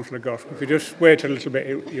us, Councillor Goss. If you just wait a little bit,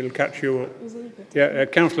 it'll catch you up. Yeah,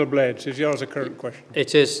 Councillor Blades, is yours a current question?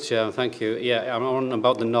 It is, Chair, thank you. Yeah, I'm on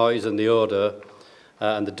about the noise and the odour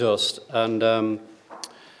and the dust. And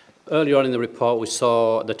earlier on in the report, we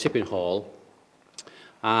saw the tipping hall,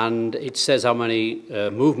 and it says how many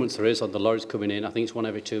movements there is on the lorries coming in. I think it's 1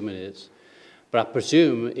 every 2 minutes. But I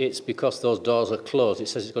presume it's because those doors are closed. It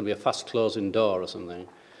says it's going to be a fast closing door or something.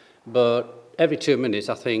 But every 2 minutes,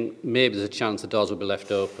 I think maybe there's a chance the doors will be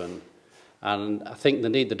left open. And I think they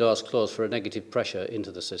need the doors closed for a negative pressure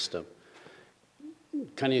into the system.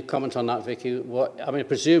 Can you comment on that, Vicky? I mean,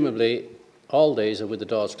 presumably, all days are with the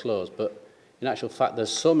doors closed, but in actual fact, there's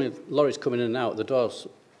so many lorries coming in and out, the doors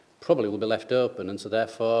probably will be left open, and so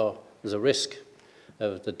therefore, there's a risk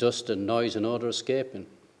of the dust and noise and odour escaping.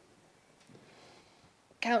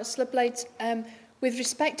 Councillor Blades, with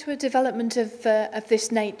respect to a development of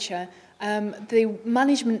this nature, the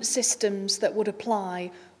management systems that would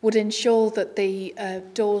apply would ensure that the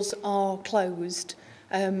doors are closed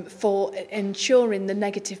for ensuring the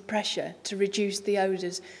negative pressure to reduce the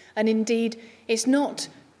odours. And indeed, it's not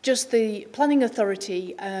just the planning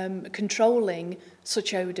authority controlling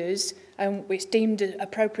such odours, which deemed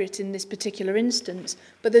appropriate in this particular instance,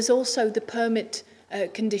 but there's also the permit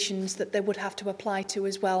conditions that they would have to apply to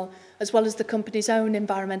as well as the company's own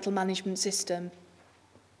environmental management system.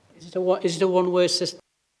 Is it a one-way system?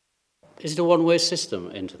 Is it a one-way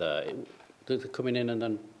system into there? They're coming in and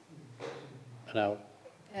then and out?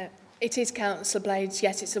 It is, Councillor Blades.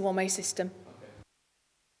 Yes, it's a one-way system.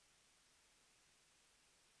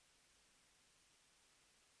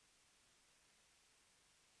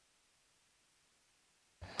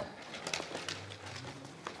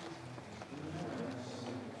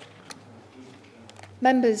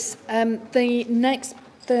 Members,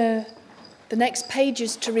 the next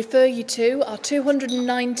pages to refer you to are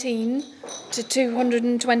 219 to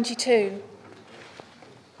 222.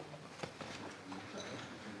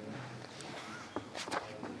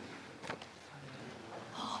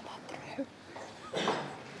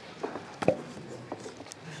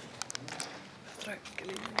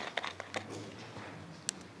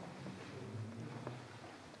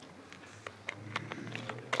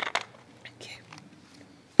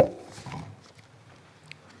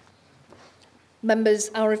 Members,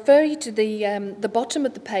 I'll refer you to the bottom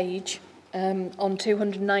of the page on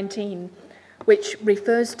 219, which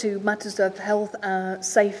refers to matters of health,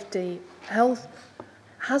 safety, health,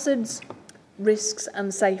 hazards, risks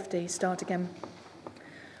and safety. Start again.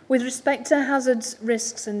 With respect to hazards,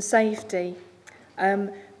 risks and safety,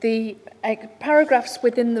 the paragraphs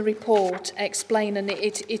within the report explain, and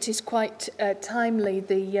it is quite timely,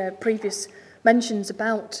 the previous mentions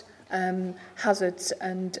about hazards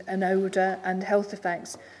and odour and health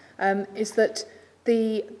effects, is that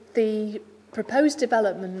the proposed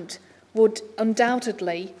development would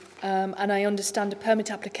undoubtedly, and I understand a permit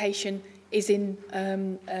application is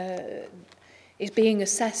being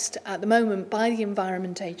assessed at the moment by the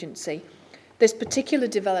Environment Agency. This particular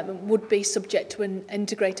development would be subject to an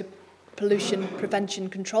integrated pollution prevention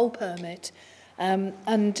control permit,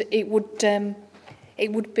 and it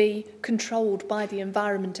would be controlled by the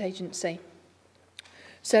Environment Agency.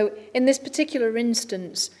 So in this particular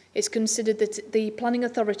instance, it's considered that the planning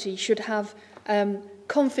authority should have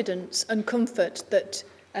confidence and comfort that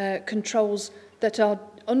controls that are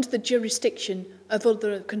under the jurisdiction of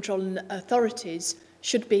other controlling authorities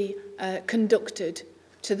should be conducted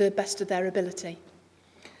to the best of their ability.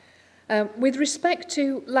 With respect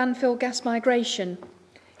to landfill gas migration,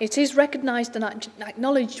 it is recognised and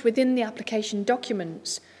acknowledged within the application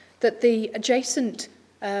documents that the adjacent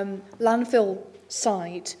landfill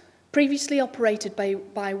site, previously operated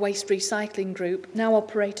by Waste Recycling Group, now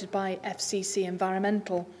operated by FCC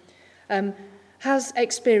Environmental, has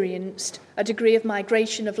experienced a degree of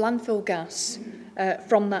migration of landfill gas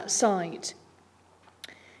from that site.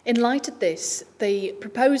 In light of this, the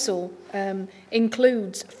proposal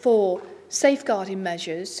includes 4 safeguarding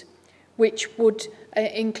measures, which would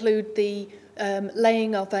include the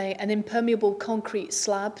laying of an impermeable concrete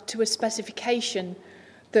slab to a specification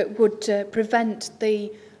that would prevent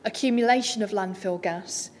the accumulation of landfill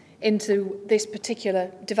gas into this particular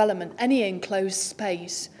development, any enclosed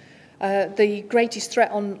space. The greatest threat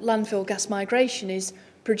on landfill gas migration is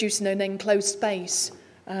producing an enclosed space,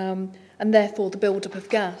 and therefore the build-up of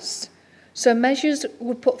gas. So measures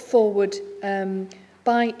were put forward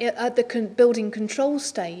at the building control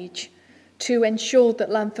stage to ensure that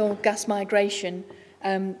landfill gas migration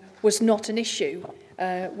was not an issue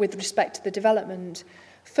with respect to the development.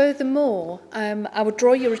 Furthermore, I would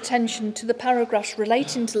draw your attention to the paragraphs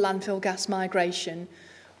relating to landfill gas migration,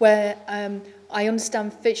 where I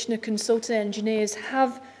understand Fitchner Consultant Engineers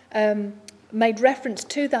have made reference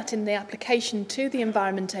to that in the application to the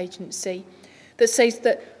Environment Agency, that says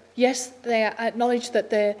that, yes, they acknowledge that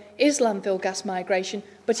there is landfill gas migration,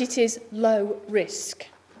 but it is low risk.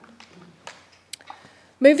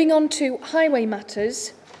 Moving on to highway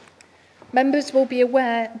matters, members will be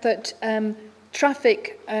aware that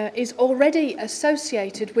traffic is already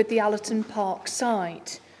associated with the Allerton Park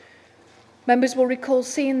site. Members will recall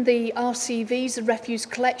seeing the RCVs, the refuse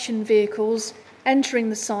collection vehicles, entering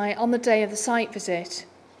the site on the day of the site visit,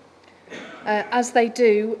 as they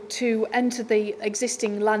do to enter the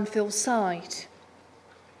existing landfill site.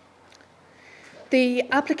 The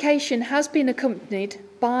application has been accompanied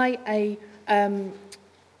by a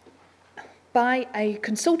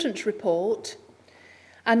consultant's report,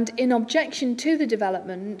 and in objection to the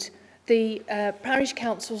development, the Parish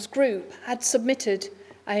Council's group had submitted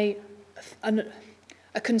a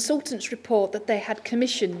consultant's report that they had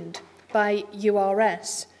commissioned by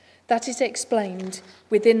URS that is explained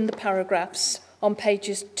within the paragraphs on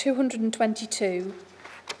pages 222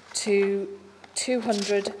 to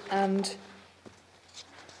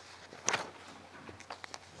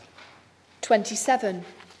 227.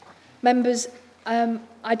 Members,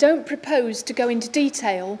 I don't propose to go into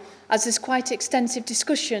detail as there's quite extensive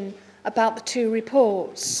discussion about the two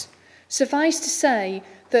reports. Suffice to say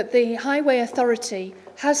that the Highway Authority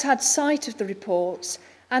has had sight of the reports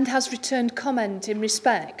and has returned comment in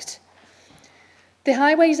respect. The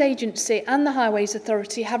Highways Agency and the Highways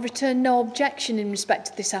Authority have returned no objection in respect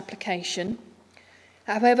to this application.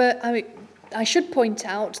 However, I should point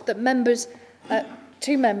out that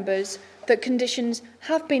two members, that conditions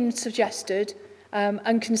have been suggested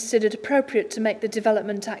and considered appropriate to make the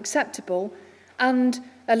development acceptable, and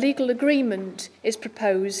a legal agreement is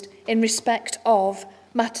proposed in respect of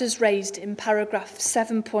matters raised in paragraph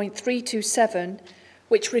 7.327,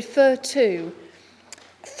 which refer to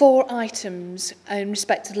 4 items in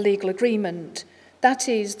respect to the legal agreement. That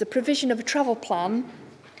is the provision of a travel plan,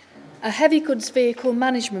 a heavy goods vehicle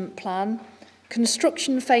management plan,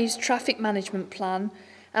 construction phase traffic management plan,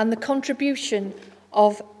 and the contribution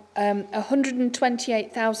of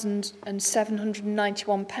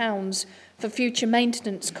 £128,791 for future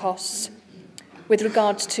maintenance costs with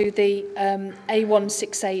regards to the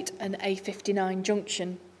A168 and A59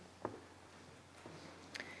 junction.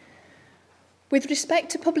 With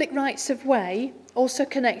respect to public rights of way, also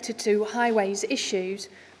connected to highways issues,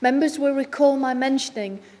 members will recall my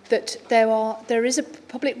mentioning that there is a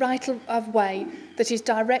public right of way that is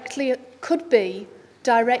could be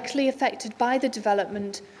directly affected by the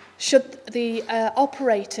development should the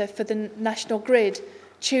operator for the national grid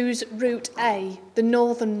choose route A, the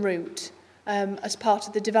northern route, as part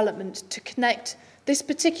of the development to connect this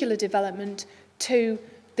particular development to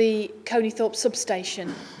the Coneythorpe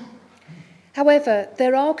substation. However,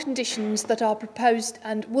 there are conditions that are proposed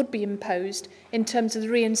and would be imposed in terms of the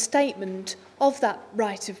reinstatement of that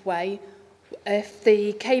right-of-way if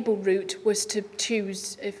the cable route was to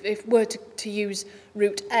choose, if were to use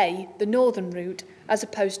route A, the northern route, as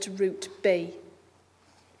opposed to route B.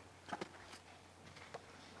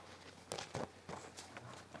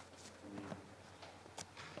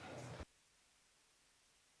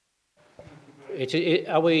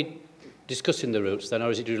 Are we discussing the routes then, or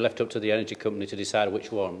is it left up to the energy company to decide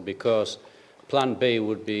which one? Because plan B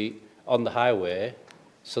would be on the highway,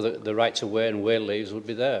 so that the rights of way and way leaves would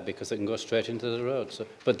be there, because they can go straight into the road. So,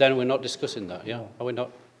 but then we're not discussing that, yeah? Are we not?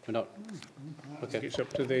 We're not? Okay. It's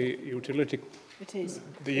up to the utility. It is.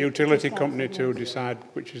 The utility company to decide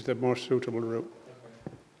which is the most suitable route.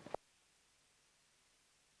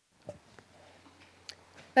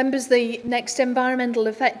 Members, the next environmental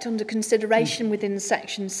effect under consideration within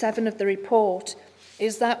section 7 of the report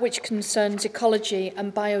is that which concerns ecology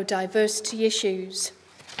and biodiversity issues.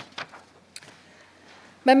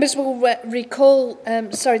 Members will recall,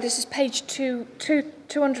 this is page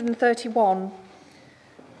 231,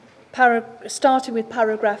 starting with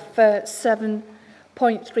paragraph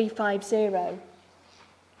 7.350.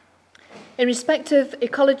 In respect of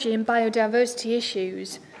ecology and biodiversity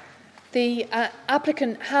issues, the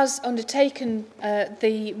applicant has undertaken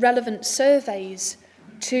the relevant surveys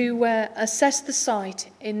to assess the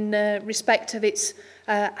site in respect of its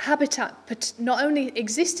habitat, not only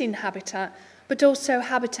existing habitat, but also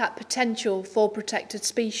habitat potential for protected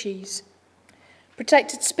species.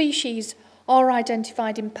 Protected species are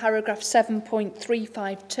identified in paragraph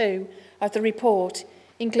 7.352 of the report,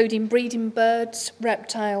 including breeding birds,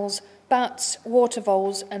 reptiles, bats, water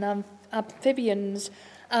voles and amphibians,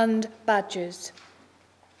 and badgers.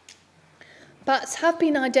 Bats have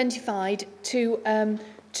been identified to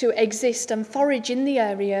exist and forage in the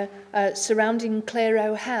area surrounding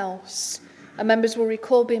Claro House. And members will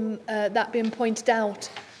recall that being pointed out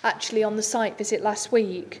actually on the site visit last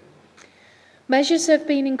week. Measures have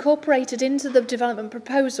been incorporated into the development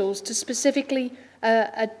proposals to specifically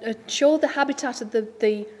ensure the habitat of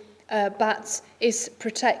the bats is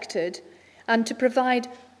protected and to provide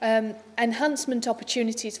enhancement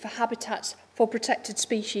opportunities for habitats for protected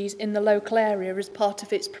species in the local area as part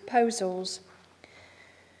of its proposals.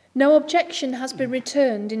 No objection has been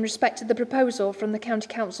returned in respect to the proposal from the County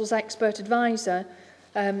Council's expert advisor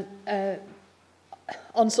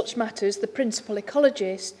on such matters, the principal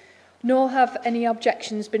ecologist, nor have any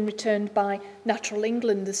objections been returned by Natural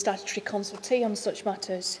England, the statutory consultee on such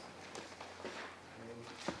matters.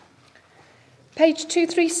 Page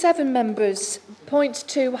 237, members, points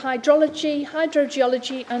to hydrology,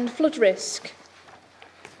 hydrogeology and flood risk.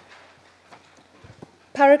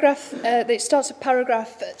 It starts at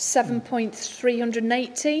paragraph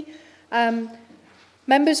 7.380.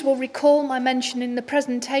 Members will recall my mention in the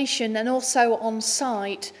presentation and also on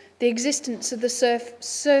site the existence of the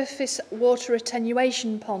surface water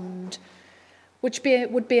attenuation pond, which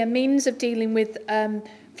would be a means of dealing with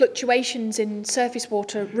fluctuations in surface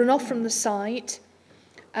water runoff from the site,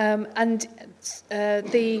 and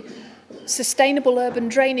the sustainable urban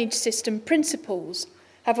drainage system principles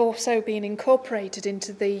have also been incorporated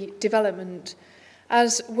into the development,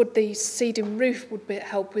 as would the seeding roof would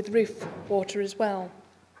help with roof water as well.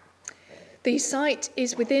 The site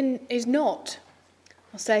is not,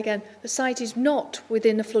 I'll say again, the site is not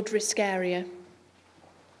within a flood risk area.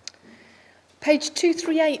 Page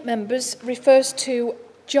 238, members, refers to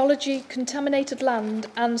geology, contaminated land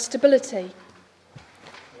and stability.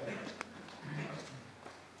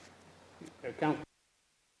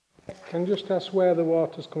 Can you just ask where the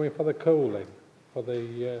water's coming for the cooling, for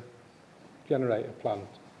the generator plant?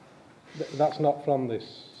 That's not from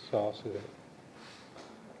this source, is it?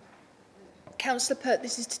 Councillor Pert,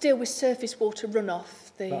 this is to deal with surface water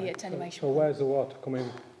runoff, the attenuation. So where's the water coming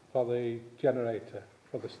for the generator,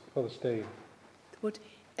 for the steam?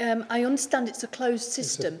 I understand it's a closed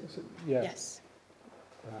system. Yeah. Yes.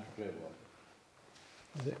 Right.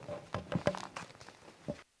 Is it?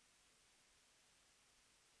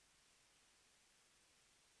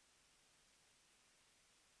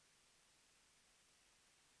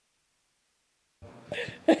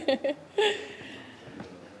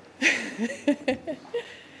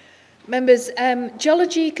 Members,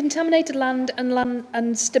 geology, contaminated land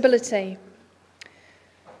and stability.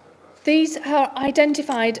 These are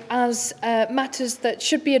identified as matters that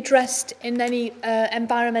should be addressed in any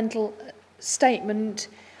environmental statement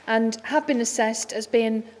and have been assessed as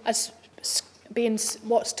being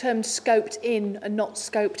what's termed scoped in and not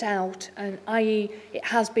scoped out, and i.e. it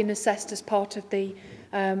has been assessed as part of the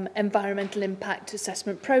environmental impact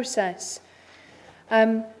assessment process.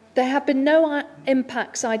 There have been no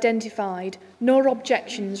impacts identified nor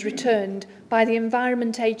objections returned by the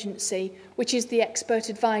Environment Agency, which is the expert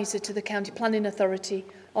advisor to the County Planning Authority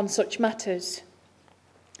on such matters.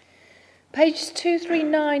 Pages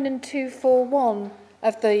 239 and 241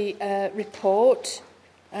 of the report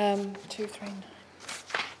 239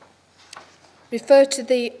 refer to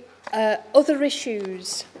the other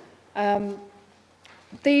issues.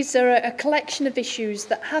 These are a collection of issues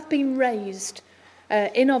that have been raised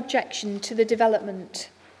in objection to the development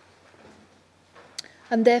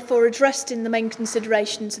and therefore addressed in the main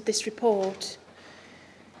considerations of this report.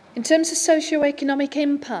 In terms of socio-economic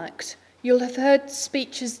impact, you'll have heard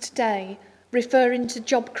speeches today referring to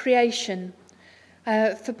job creation.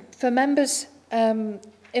 For members'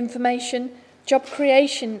 information, job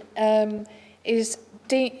creation is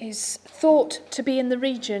thought to be in the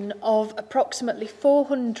region of approximately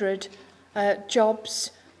 400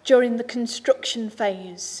 jobs during the construction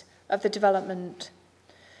phase of the development.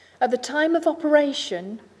 At the time of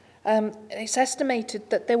operation, it's estimated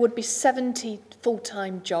that there would be 70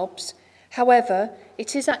 full-time jobs. However,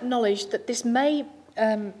 it is acknowledged that this may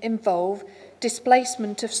involve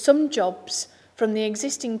displacement of some jobs from the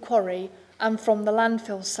existing quarry and from the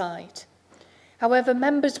landfill site. However,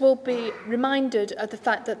 members will be reminded of the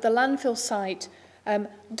fact that the landfill site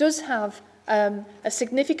does have a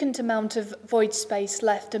significant amount of void space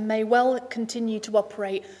left and may well continue to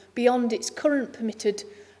operate beyond its current permitted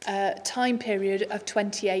time period of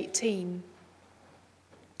 2018.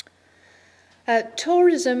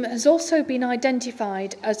 Tourism has also been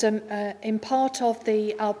identified as in part of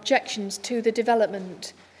the objections to the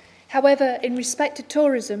development. However, in respect to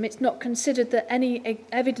tourism, it's not considered that any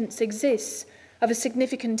evidence exists of a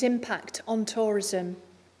significant impact on tourism.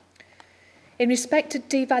 In respect to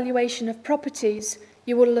devaluation of properties,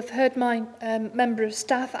 you will have heard my member of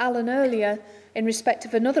staff, Alan, earlier, in respect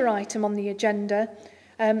of another item on the agenda,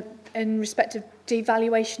 in respect of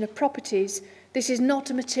devaluation of properties. This is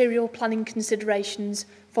not a material planning considerations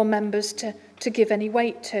for members to give any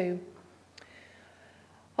weight to.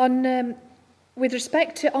 With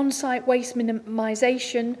respect to on-site waste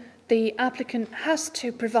minimisation, the applicant has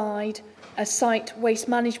to provide a site waste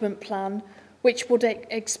management plan which would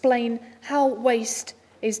explain how waste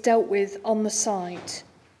is dealt with on the site.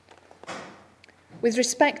 With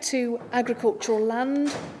respect to agricultural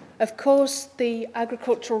land, of course, the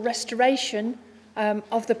agricultural restoration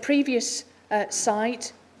of the previous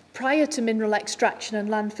site prior to mineral extraction and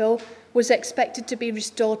landfill was expected to be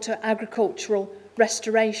restored to agricultural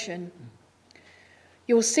restoration.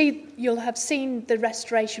 You'll have seen the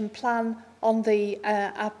restoration plan on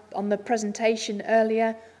the presentation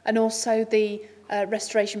earlier, and also the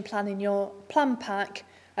restoration plan in your plan pack,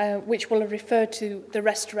 which will refer to the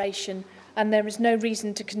restoration and there is no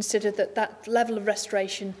reason to consider that that level of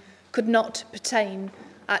restoration could not pertain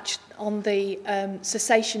on the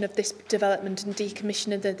cessation of this development and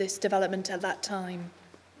decommissioning of this development at that time.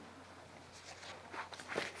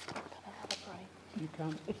 You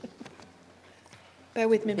can't. Bear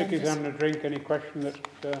with me, Vicky's members. having a drink. Any question that's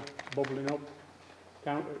bubbling up?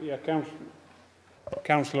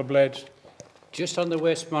 Councillor Blades. Just on the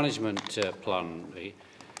waste management plan,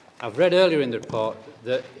 I've read earlier in the report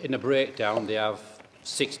that in a breakdown they have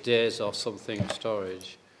 6 days or something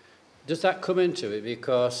storage. Does that come into it?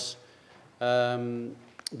 Because there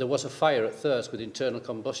was a fire at Thirsk with internal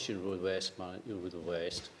combustion with the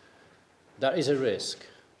waste. That is a risk.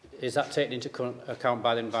 Is that taken into account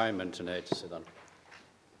by the Environment Agency then?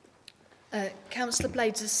 Councillor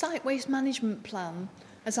Blades, the site waste management plan,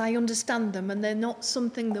 as I understand them, and they're not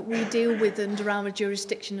something that we deal with under our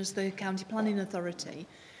jurisdiction as the County Planning Authority.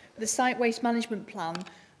 The site waste management plan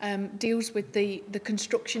deals with the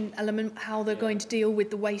construction element, how they're going to deal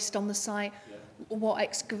with the waste on the site, what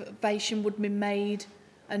excavation would be made,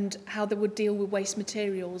 and how they would deal with waste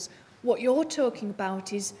materials. What you're talking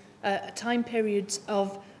about is time periods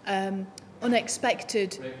of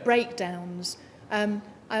unexpected breakdowns.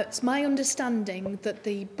 It's my understanding that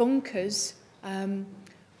the bunkers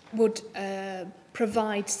would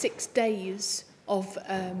provide 6 days of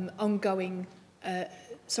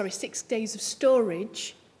 6 days of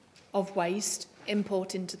storage of waste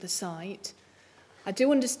import into the site. I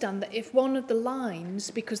do understand that if one of the lines,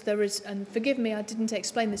 because there is, and forgive me, I didn't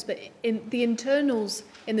explain this, but in the internals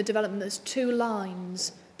in the development, there's 2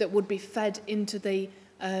 lines that would be fed into the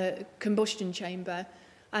combustion chamber.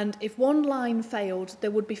 And if one line failed,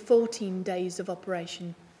 there would be 14 days of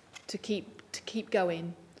operation to keep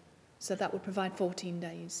going. So that would provide 14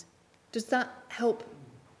 days. Does that help,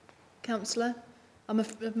 Councillor? I'm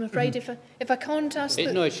afraid if I can't ask...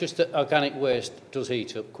 No, it's just that organic waste does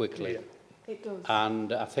heat up quickly. It does.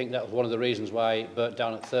 And I think that was one of the reasons why it burnt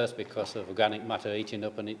down at Thirsk, because of organic matter heating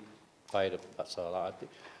up and it fired up. That's all. I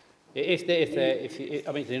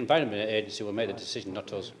mean, the Environment Agency will make a decision,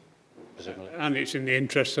 not us. Presumably. And it's in the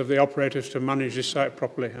interests of the operators to manage this site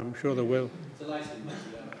properly. I'm sure they will.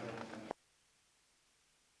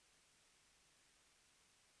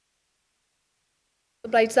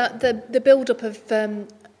 Blades, that the build-up of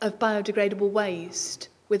biodegradable waste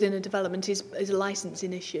within a development is a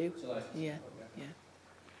licensing issue. Yeah.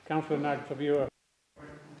 Councillor Naggs, have you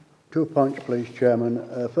 2 points, please, Chairman.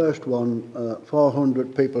 First one,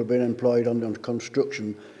 400 people being employed on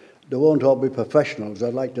construction. They won't all be professionals.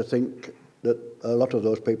 I'd like to think that a lot of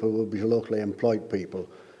those people will be locally employed people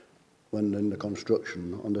when in the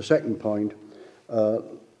construction. On the second point, the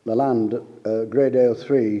land, Grade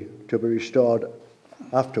A3, to be restored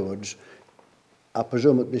afterwards. I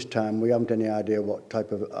presume at this time we haven't any idea what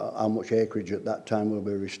type of, how much acreage at that time will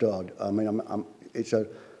be restored. I mean, it's a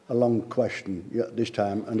long question this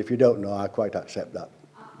time, and if you don't know, I quite accept that,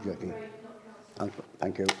 Jackie.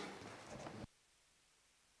 Thank you.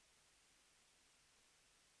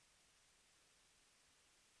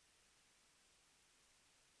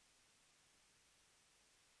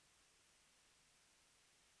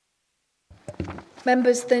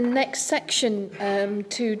 Members, the next section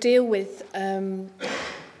to deal with in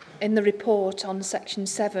the report on section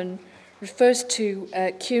 7 refers to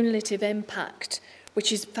cumulative impact,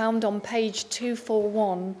 which is found on page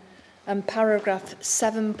 241 and paragraph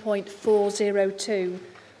 7.402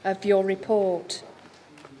 of your report.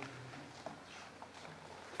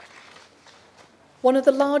 One of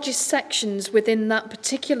the largest sections within that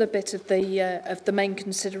particular bit of the main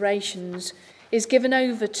considerations is given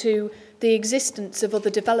over to the existence of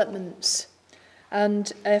other developments.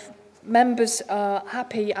 And if members are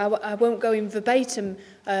happy, I won't go in verbatim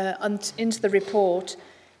into the report.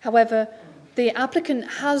 However, the applicant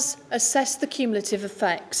has assessed the cumulative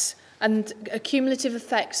effects, and cumulative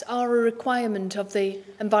effects are a requirement of the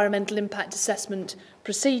environmental impact assessment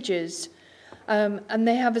procedures. And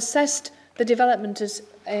they have assessed the development as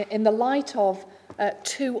in the light of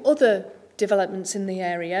 2 other developments in the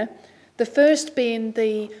area. The first being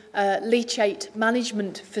the leachate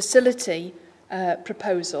management facility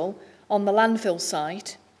proposal on the landfill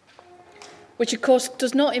site, which of course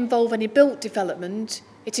does not involve any built development.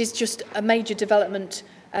 It is just a major development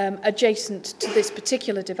adjacent to this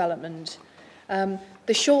particular development.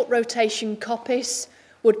 The short rotation coppice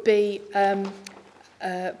would be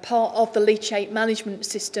part of the leachate management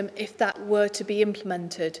system if that were to be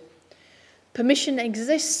implemented. Permission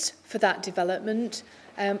exists for that development.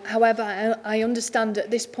 However, I understand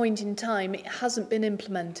at this point in time it hasn't been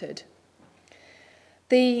implemented.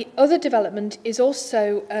 The other development is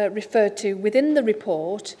also referred to within the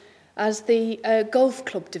report as the golf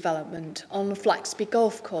club development on the Flaxby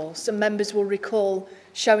Golf Course, and members will recall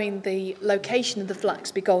showing the location of the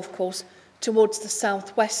Flaxby Golf Course towards the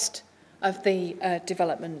southwest of the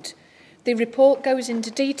development. The report goes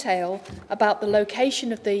into detail about the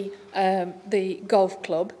location of the golf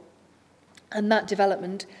club and that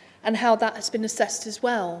development and how that has been assessed as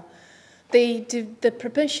well. The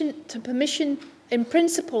permission in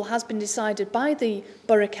principle has been decided by the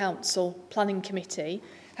Borough Council Planning Committee.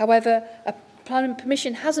 However, a planning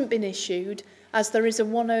permission hasn't been issued as there is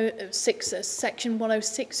a Section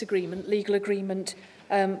 106 agreement, legal agreement,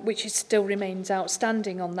 which still remains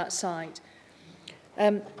outstanding on that site.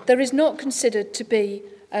 There is not considered to be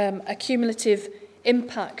a cumulative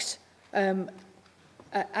impact,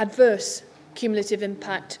 adverse cumulative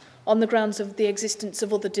impact on the grounds of the existence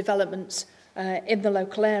of other developments in the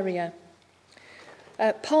local area.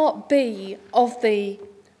 Part B of the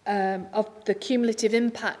cumulative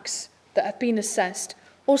impacts that have been assessed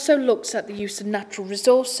also looks at the use of natural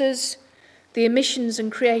resources, the emissions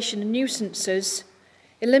and creation of nuisances,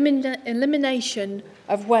 elimination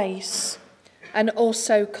of waste, and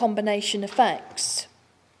also combination effects.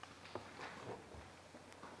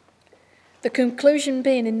 The conclusion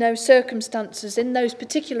being in no circumstances, in those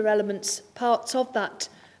particular elements, parts of that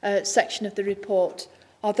section of the report,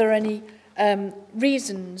 are there any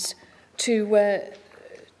reasons to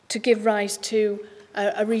give rise to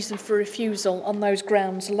a reason for refusal on those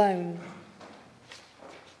grounds alone.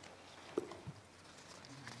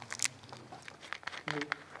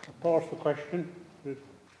 A pause for question.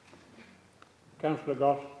 Councillor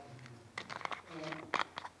Goss.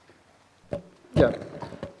 Yeah.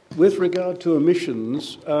 With regard to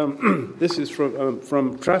emissions, this is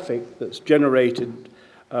from traffic that's generated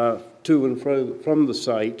to and from the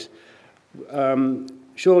site.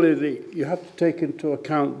 Surely you have to take into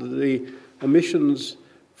account that the emissions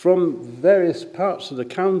from various parts of the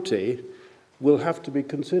county will have to be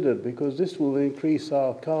considered, because this will increase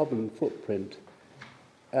our carbon footprint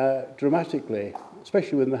dramatically,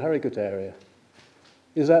 especially in the Harrogate area.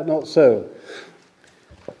 Is that not so?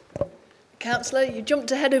 Councillor, you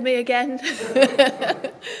jumped ahead of me again.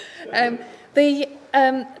 The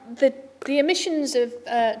emissions of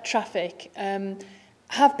traffic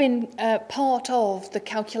have been part of the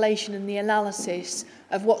calculation and the analysis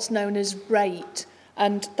of what's known as rate,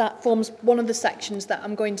 and that forms one of the sections that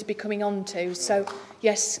I'm going to be coming on to. So,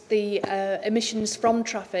 yes, the emissions from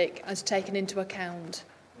traffic is taken into account.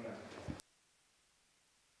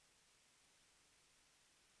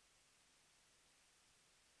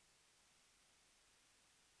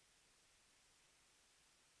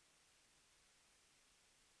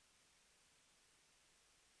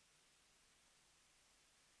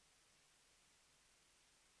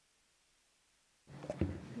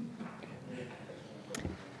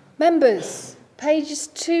 Members, pages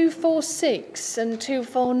 246 and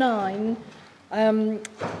 249,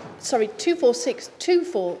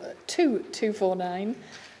 249,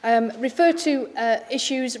 refer to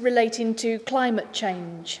issues relating to climate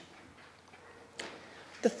change.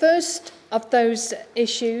 The first of those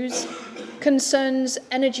issues concerns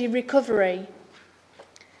energy recovery.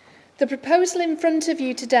 The proposal in front of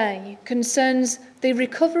you today concerns the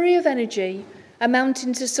recovery of energy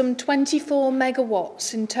amounting to some 24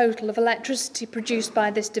 megawatts in total of electricity produced by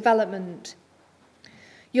this development.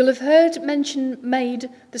 You'll have heard mention made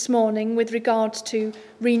this morning with regards to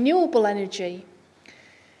renewable energy.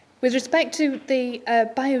 With respect to the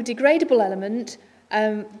biodegradable element,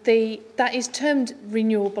 that is termed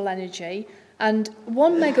renewable energy, and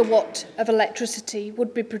 1 megawatt of electricity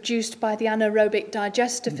would be produced by the anaerobic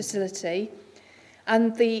digester facility,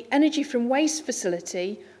 and the energy from waste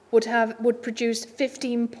facility would produce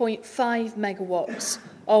 15.5 megawatts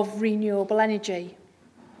of renewable energy.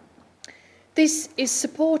 This is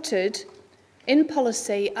supported in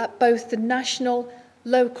policy at both the national,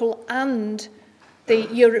 local and the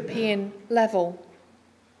European level.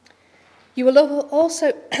 You will have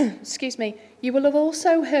also, you will have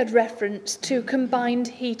also heard reference to combined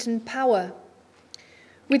heat and power.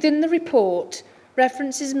 Within the report,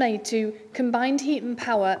 reference is made to combined heat and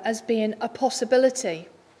power as being a possibility.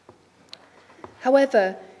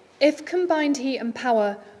 However, if combined heat and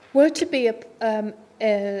power were to be a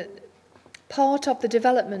part of the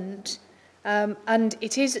development, and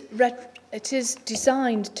it is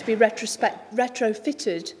designed to be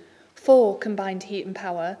retrofitted for combined heat and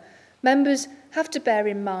power, members have to bear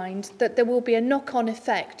in mind that there will be a knock-on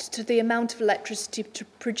effect to the amount of electricity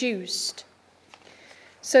produced.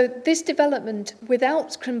 So this development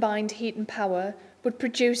without combined heat and power would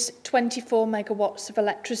produce 24 megawatts of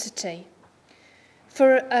electricity.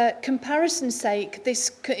 For comparison's sake,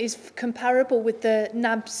 this is comparable with the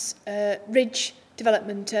NAB's Ridge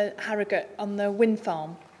development at Harrogate on the wind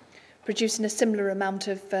farm, producing a similar amount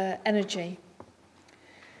of energy.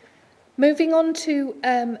 Moving on to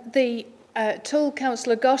the tool,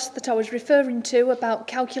 Councillor Goss, that I was referring to about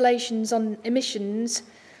calculations on emissions,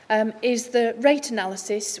 is the rate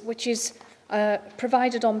analysis, which is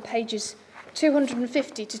provided on pages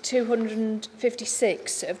 250 to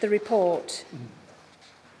 256 of the report.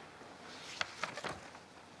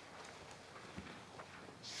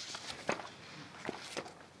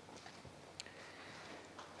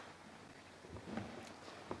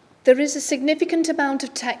 There is a significant amount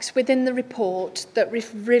of text within the report that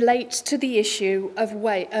relates to the issue of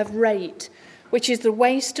rate, which is the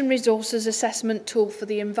Waste and Resources Assessment Tool for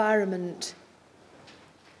the environment.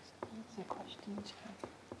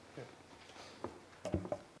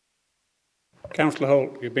 Councillor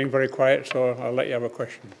Holt, you've been very quiet, so I'll let you have a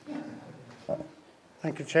question.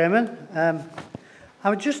 Thank you, Chairman.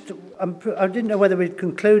 I didn't know whether we'd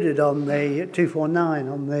concluded on the 249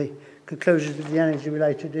 on the conclusions of the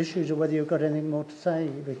energy-related issues, or whether you've got anything more to say,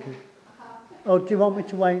 Vicky. Oh, do you want me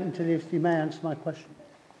to wait until you may answer my question?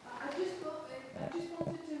 I just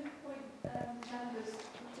wanted to point members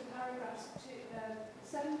to paragraphs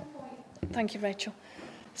 7. Thank you, Rachel.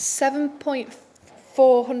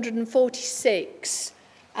 7.446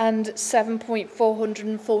 and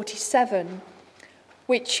 7.447,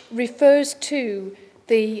 which refers to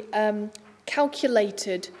the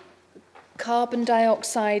calculated carbon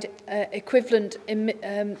dioxide equivalent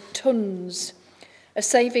tonnes, a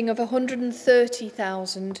saving of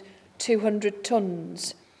 130,200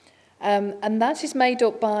 tonnes. And that is made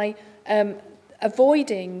up by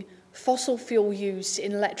avoiding fossil fuel use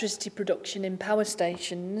in electricity production in power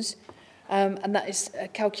stations, and that is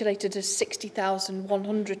calculated as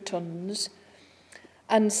 60,100 tonnes,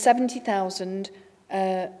 and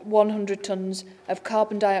 70,100 tonnes of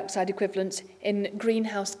carbon dioxide equivalents in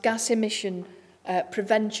greenhouse gas emission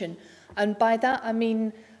prevention. And by that I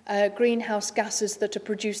mean greenhouse gases that are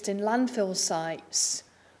produced in landfill sites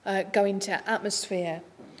going to atmosphere.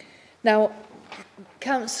 Now,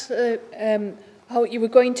 Councillor Holt, you were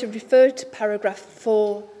going to refer to paragraph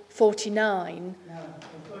 449.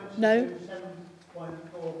 No?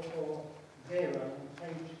 7.440 on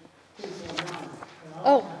page 249.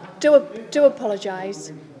 Oh, do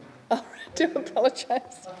apologise. Oh, do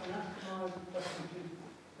apologise.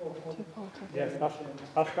 Yes,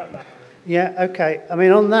 ask that. Yeah, okay. I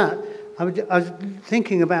mean, on that, I was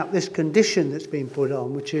thinking about this condition that's been put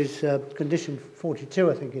on, which is condition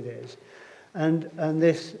 42, I think it is, and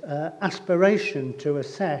this aspiration to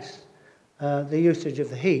assess the usage of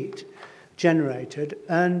the heat generated,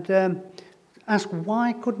 and ask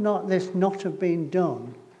why could not this not have been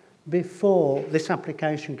done before this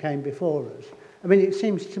application came before us. I mean, it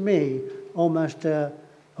seems to me almost a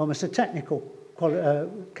technical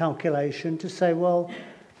calculation to say, well,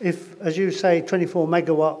 if, as you say, 24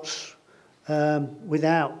 megawatts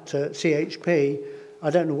without CHP, I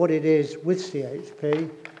don't know what it is with CHP,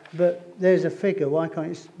 but there's a figure. Why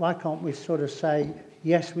can't we sort of say,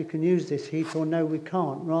 yes, we can use this heat, or no, we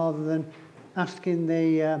can't, rather than asking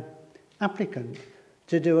the applicant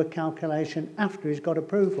to do a calculation after he's got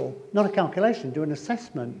approval. Not a calculation, do an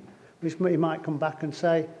assessment, which he might come back and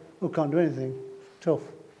say, oh, can't do anything, tough.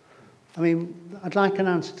 I mean, I'd like an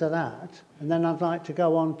answer to that, and then I'd like to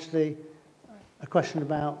go on to a question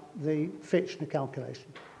about the Fitch and the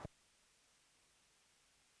calculation.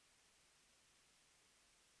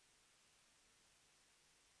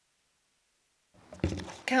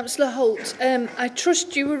 Councillor Holt, I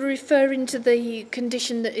trust you were referring to the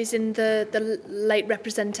condition that is in the late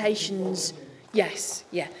representations. Yes,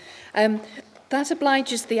 yeah. That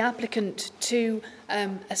obliges the applicant to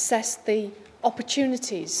assess the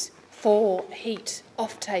opportunities for heat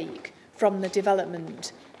offtake from the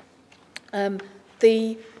development.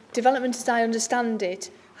 The development, as I understand it,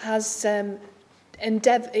 has been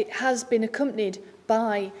accompanied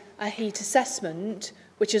by a heat assessment,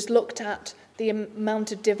 which has looked at the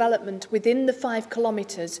amount of development within the 5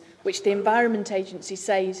 kilometres, which the Environment Agency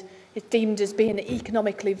says is deemed as being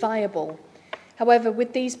economically viable. However,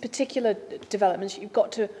 with these particular developments, you've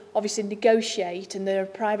got to obviously negotiate, and there are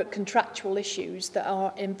private contractual issues that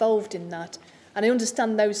are involved in that. And I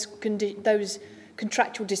understand those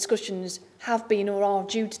contractual discussions have been or are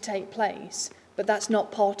due to take place, but that's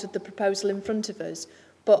not part of the proposal in front of us.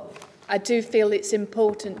 But I do feel it's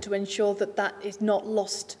important to ensure that that is not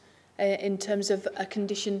lost in terms of a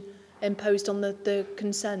condition imposed on the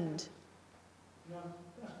consent.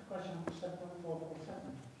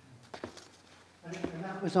 And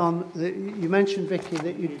that was on, you mentioned, Vicky,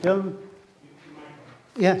 that you'd done...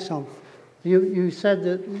 Yes, on. You said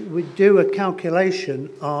that we'd do a calculation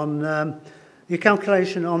on... your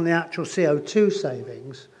calculation on the actual CO2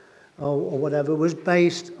 savings, or whatever, was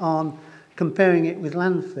based on comparing it with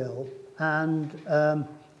landfill and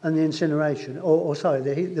the incineration, or sorry,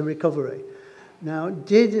 the recovery. Now,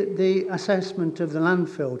 did the assessment of the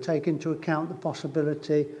landfill take into account the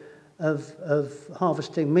possibility of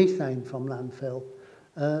harvesting methane from landfill,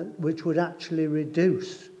 which would actually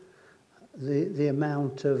reduce the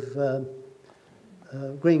amount of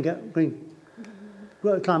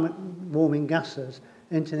climate warming gases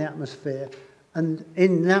into the atmosphere? And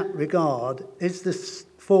in that regard, is this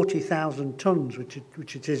 40,000 tonnes,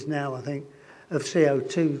 which it is now, I think, of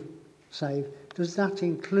CO2 saved, does that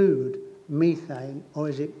include methane, or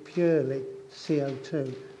is it purely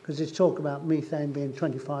CO2? Because there's talk about methane being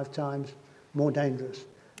 25 times more dangerous.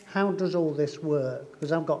 How does all this work?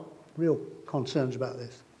 Because I've got real concerns about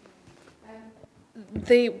this.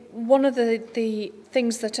 One of the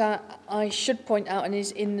things that I should point out, and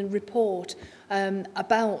is in the report,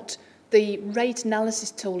 about the rate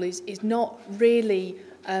analysis tool is not really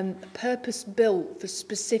purpose-built for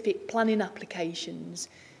specific planning applications.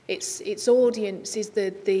 Its audience is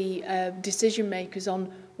the decision makers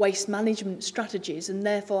on waste management strategies, and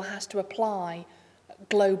therefore has to apply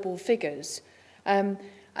global figures. And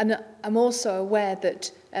I'm also aware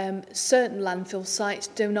that certain landfill sites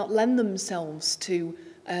do not lend themselves to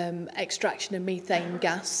extraction of methane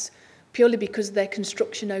gas, purely because of their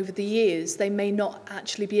construction over the years. They may not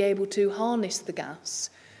actually be able to harness the gas.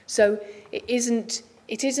 So it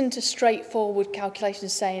isn't a straightforward calculation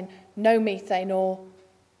saying no methane or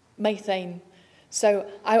methane. So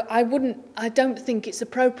I don't think it's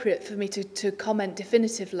appropriate for me to comment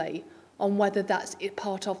definitively on whether that's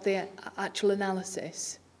part of the actual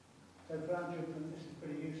analysis. So for Andrew, this is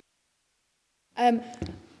pretty useful.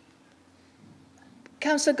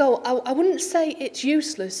 Councillor Gold, I wouldn't say it's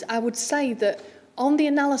useless. I would say that on the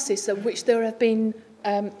analysis, of which there have been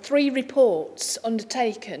 3 reports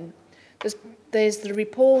undertaken, there's the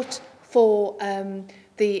report for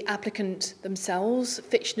the applicant themselves,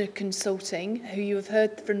 Fitchner Consulting, who you have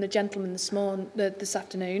heard from the gentleman this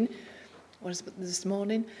afternoon, or this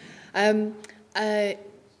morning.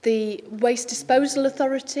 The Waste Disposal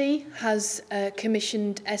Authority has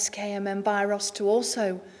commissioned SKM Enviros to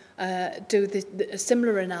also do a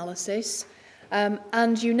similar analysis,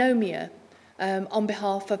 and Eunomia, on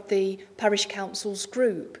behalf of the Parish Councils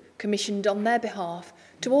Group, commissioned on their behalf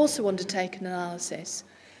to also undertake an analysis.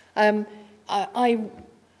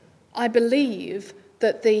 I believe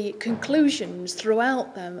that the conclusions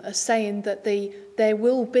throughout them are saying that there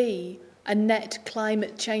will be a net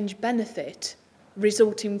climate change benefit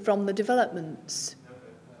resulting from the developments.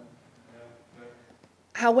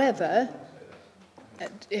 However,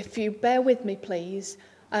 if you bear with me, please,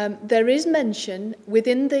 there is mention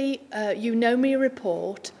within the Eunomia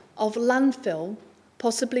report of landfill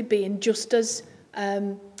possibly being just as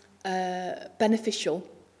beneficial,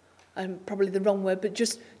 probably the wrong word, but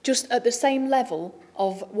just at the same level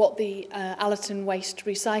of what the Allerton Waste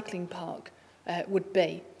Recycling Park would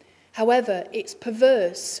be. However, it's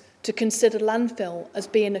perverse to consider landfill as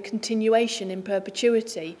being a continuation in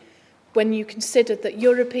perpetuity when you consider that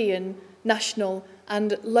European, national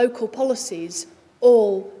and local policies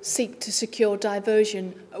all seek to secure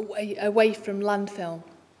diversion away from landfill.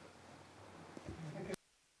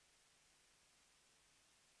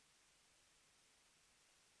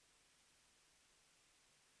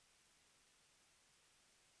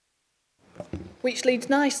 Which leads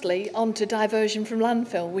nicely on to diversion from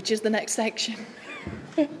landfill, which is the next section.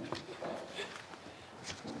 I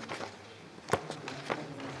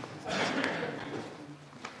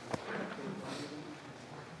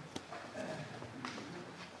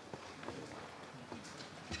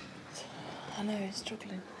know, it's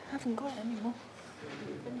struggling. I haven't got it anymore.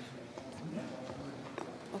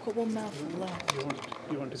 I've got one mouthful left.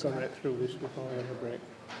 You want to go right through this before we have a break?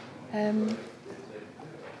 There's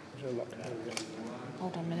a lot to do with it.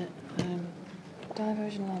 Hold on a minute.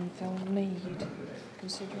 Diversion landfill need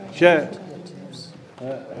consideration Chair. alternatives.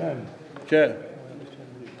 Chair.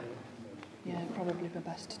 Yeah, probably the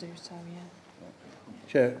best to do so, yeah.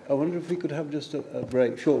 Chair, I wonder if we could have just a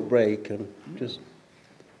break, short break, and just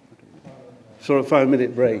sort of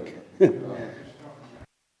 5-minute break.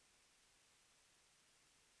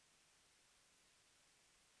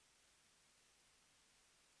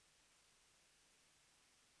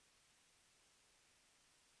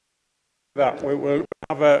 That we will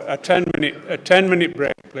have a 10-minute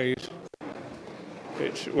break, please.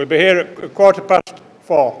 We'll be here at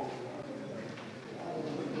 4:15.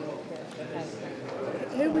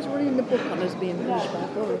 the book on us being finished by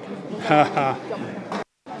 4 o'clock.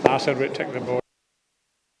 I said we'd take the board.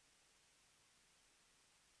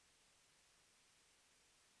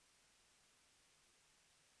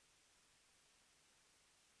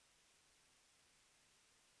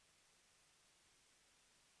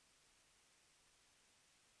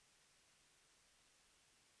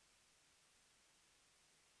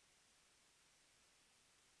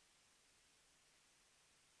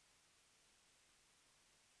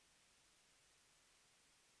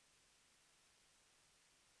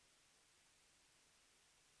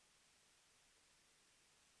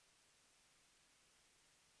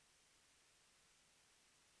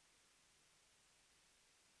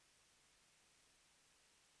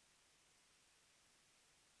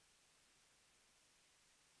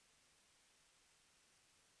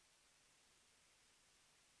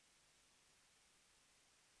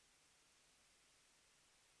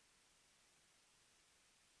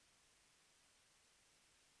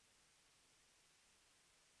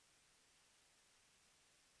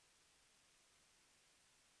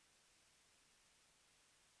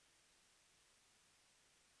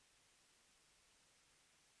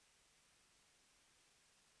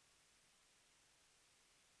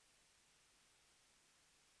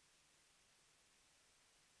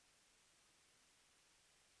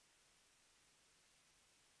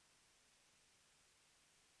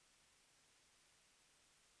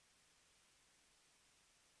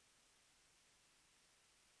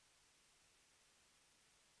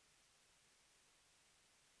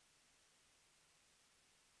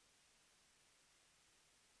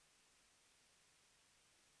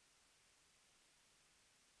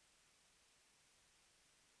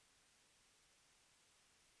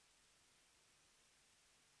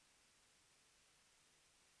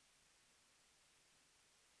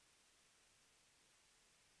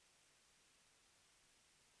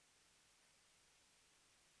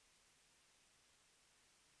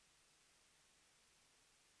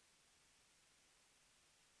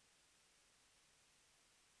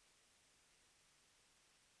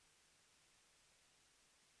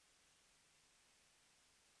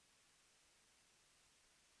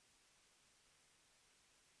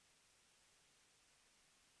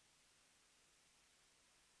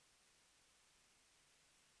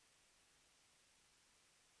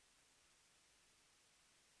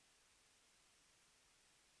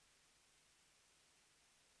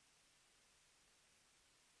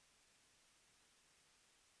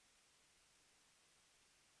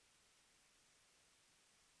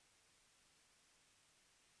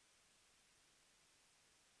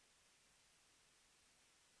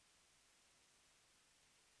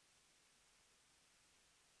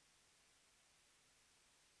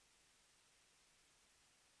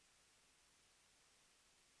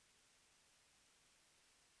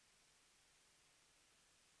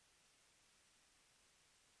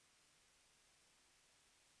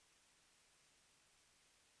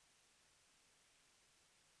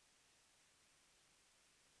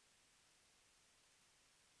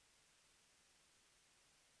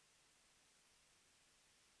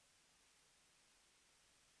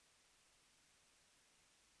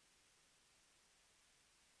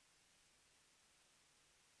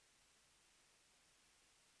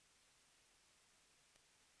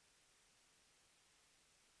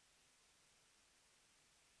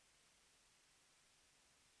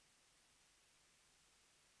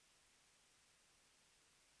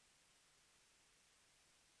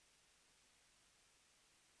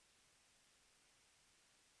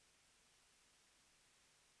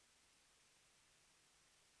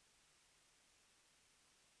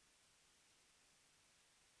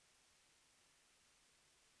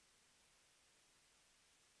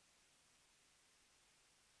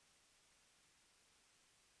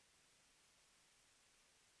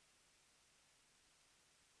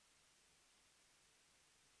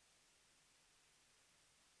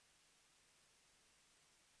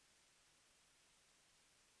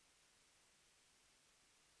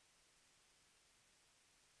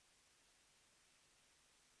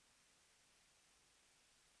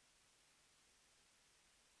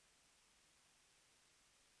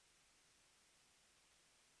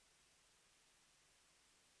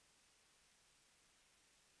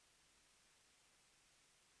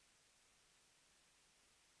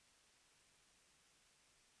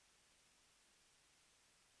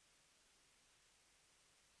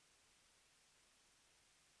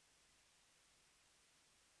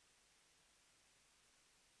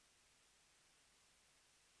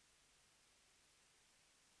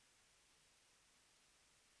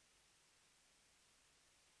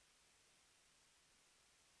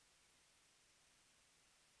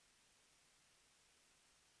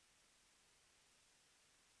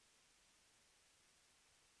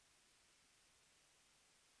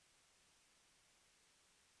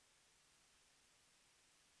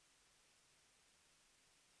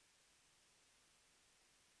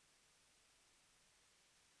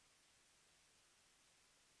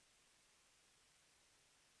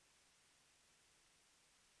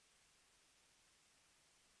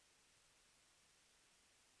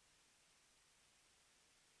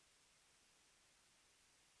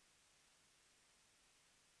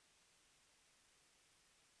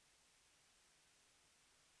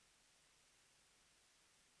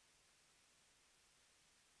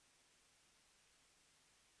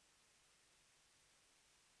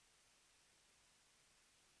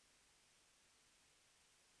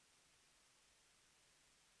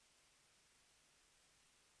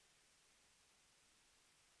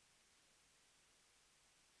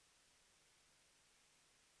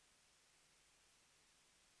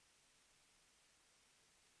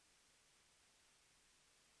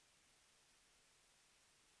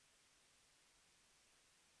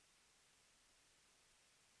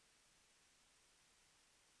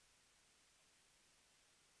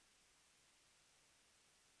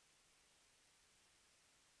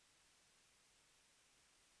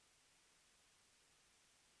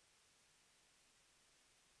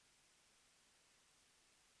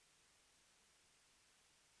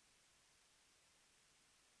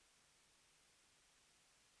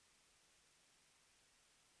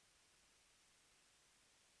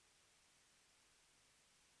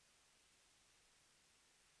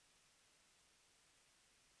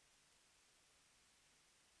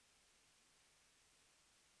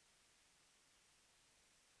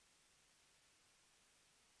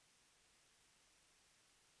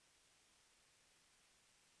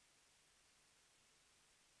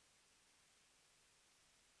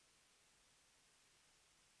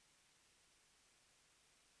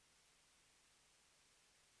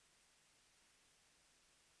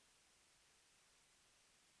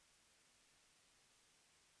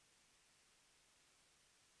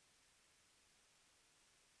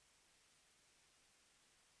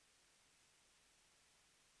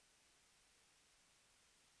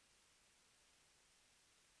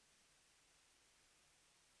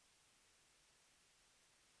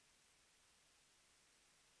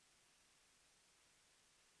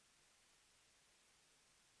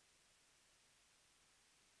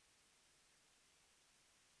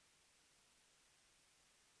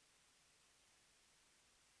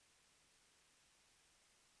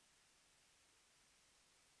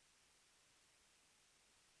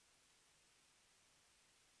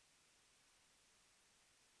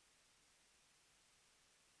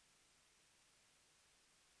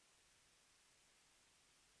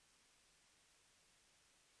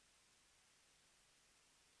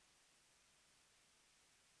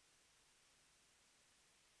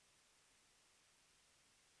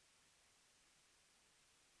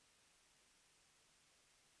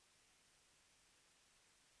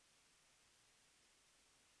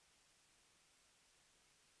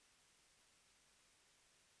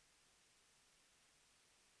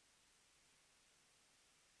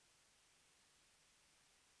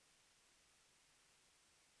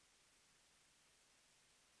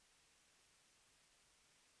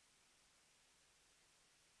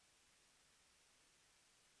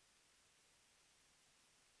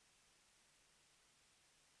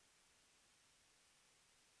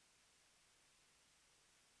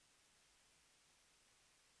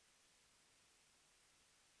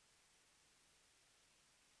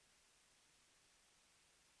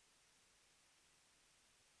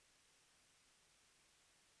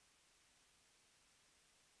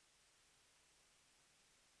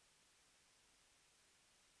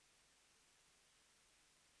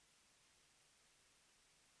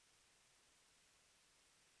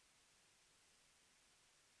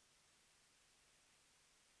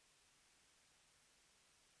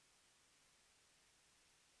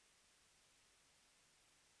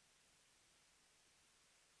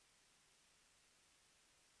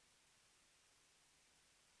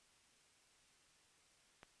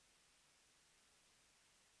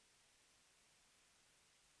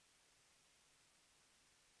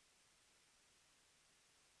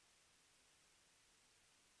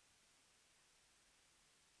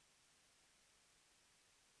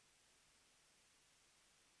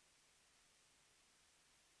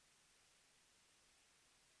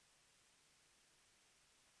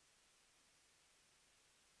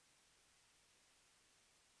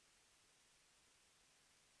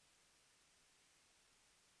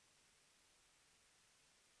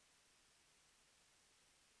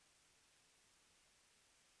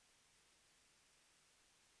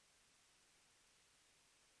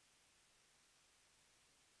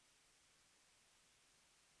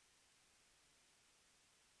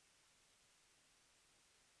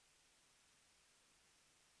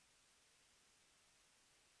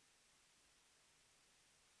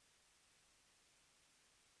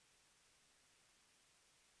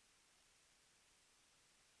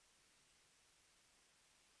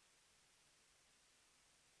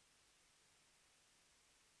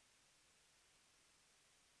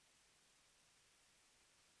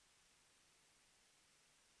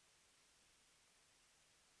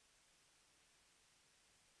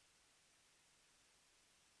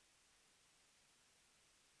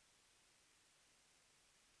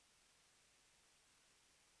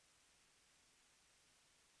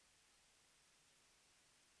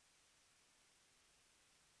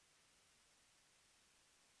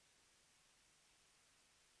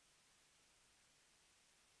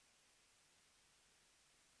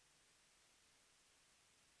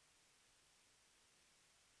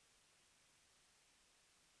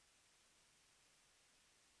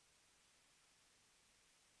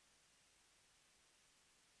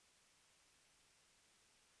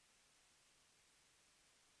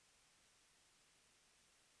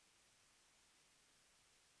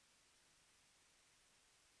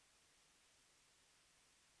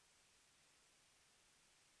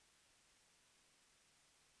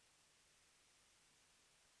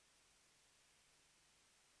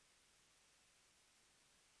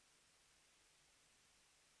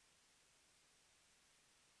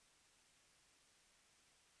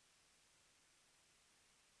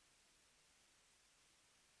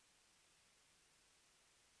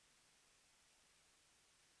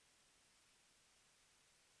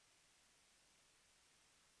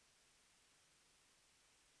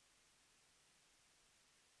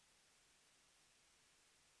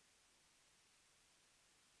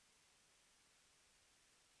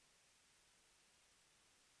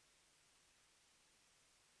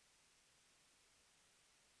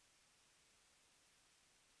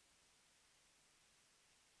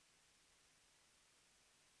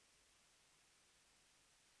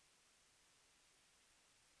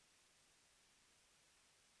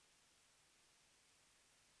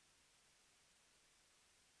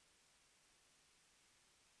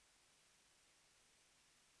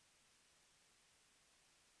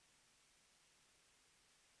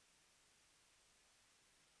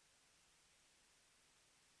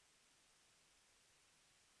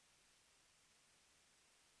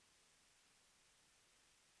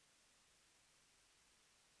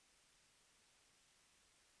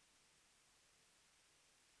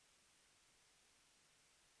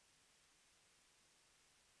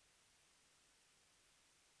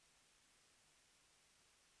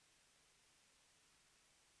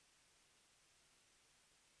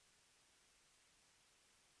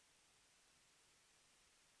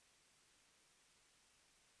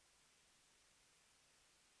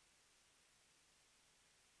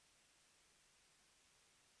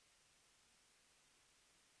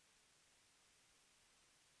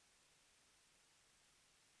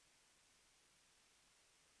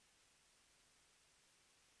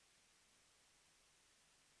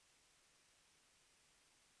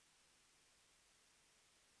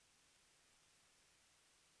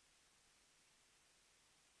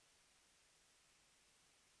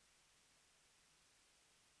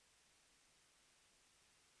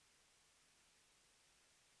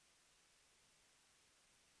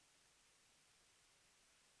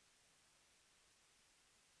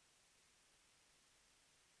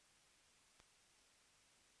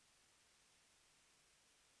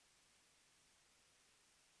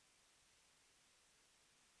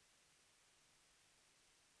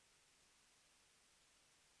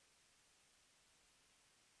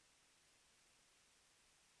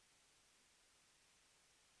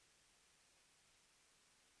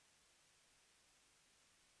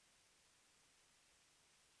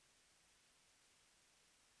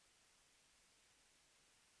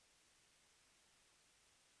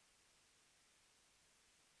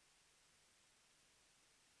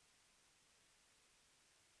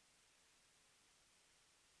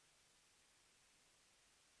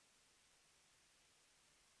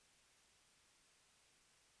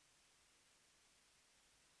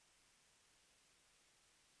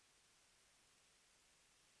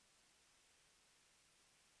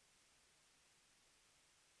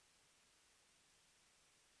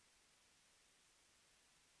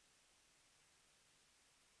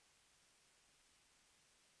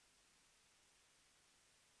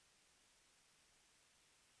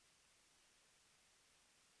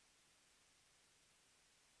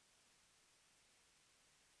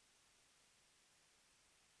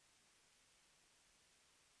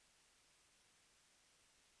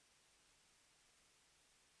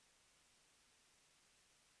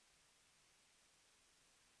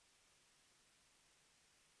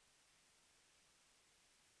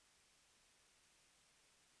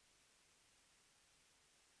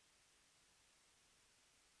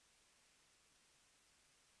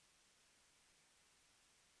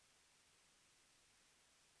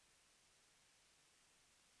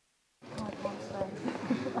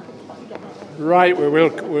 Right, we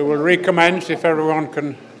will recommence if everyone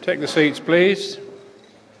can take the seats, please.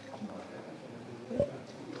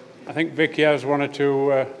 I think Vicky has one or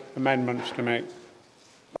two amendments to make.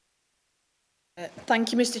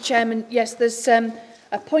 Thank you, Mr. Chairman. Yes, there's a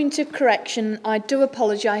point of correction. I do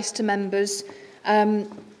apologise to members.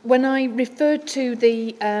 When I referred to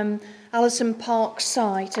the Allerton Park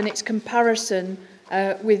site and its comparison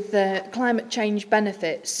with climate change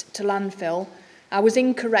benefits to landfill, I was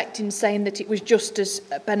incorrect in saying that it was just as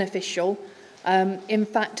beneficial. In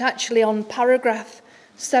fact, actually on paragraph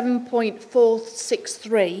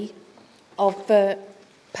 7.463 of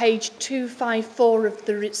page 254 of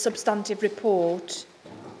the substantive report,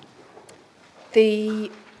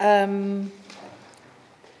 the 1,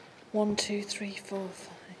 2, 3, 4, 5.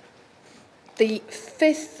 The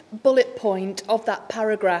fifth bullet point of that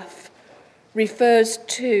paragraph refers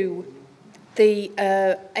to the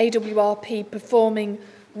AWRP performing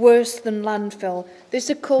worse than landfill. This,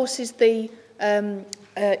 of course, is the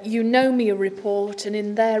Eunomia report, and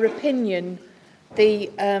in their opinion,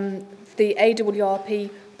 the AWRP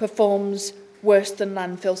performs worse than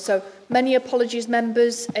landfill. So many apologies,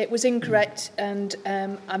 members. It was incorrect, and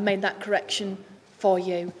I made that correction for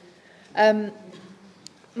you.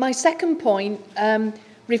 My second point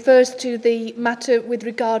refers to the matter with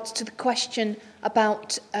regards to the question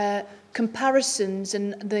about comparisons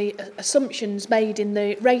and the assumptions made in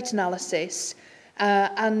the rate analysis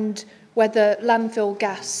and whether landfill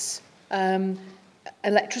gas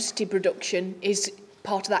electricity production is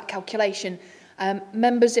part of that calculation.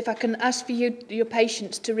 Members, if I can ask for your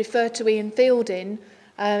patience to refer to Ian Fielding,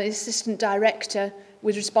 Assistant Director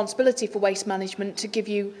with responsibility for waste management, to give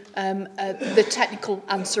you the technical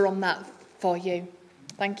answer on that for you.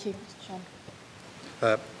 Thank you, Mr.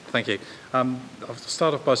 Chairman. Thank you. I'll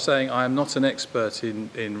start off by saying I am not an expert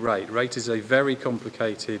in rate. Rate is a very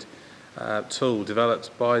complicated tool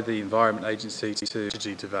developed by the Environment Agency to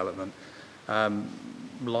strategy development.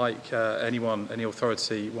 Like any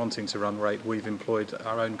authority wanting to run rate, we've employed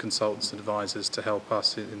our own consultants and advisors to help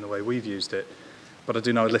us in the way we've used it. But I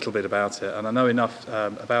do know a little bit about it, and I know enough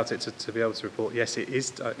about it to be able to report, yes, it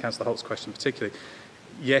is, Councillor Holt's question particularly,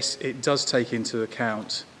 yes, it does take into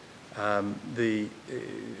account the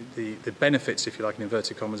benefits, if you like, in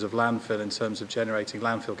inverted commas, of landfill in terms of generating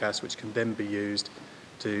landfill gas, which can then be used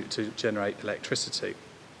to generate electricity.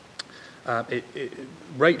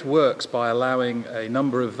 Rate works by allowing a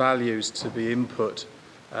number of values to be input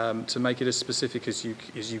to make it as specific as you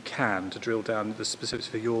can, to drill down the specifics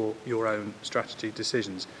for your own strategy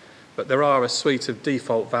decisions. But there are a suite of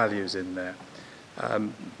default values in there.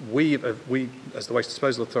 We, as the Waste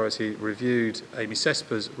Disposal Authority, reviewed Amy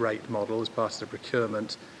Cespa's rate model as part of the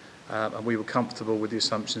procurement, and we were comfortable with the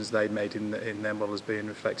assumptions they'd made in their model as being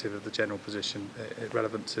reflective of the general position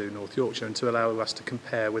relevant to North Yorkshire, and to allow us to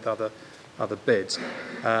compare with other bids.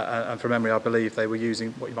 And from memory, I believe they were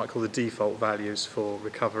using what you might call the default values for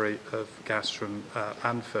recovery of gas from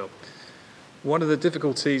landfill. One of the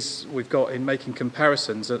difficulties we've got in making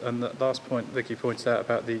comparisons, and the last point Vicky pointed out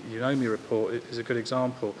about the Eunomia report is a good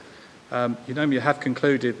example. Eunomia have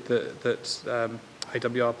concluded that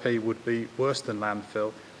AWRP would be worse than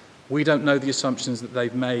landfill. We don't know the assumptions that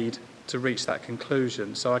they've made to reach that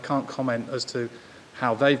conclusion, so I can't comment as to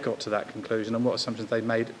how they've got to that conclusion and what assumptions they've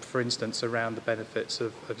made, for instance, around the benefits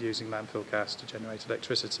of using landfill gas to generate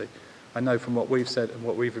electricity. I know from what we've said and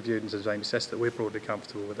what we've reviewed in terms of Amy says that we're broadly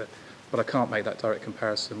comfortable with it, but I can't make that direct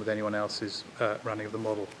comparison with anyone else's running of the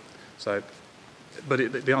model. So, but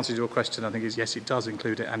the answer to your question, I think, is yes, it does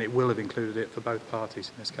include it, and it will have included it for both parties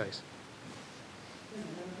in this case.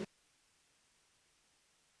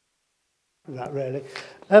 That really.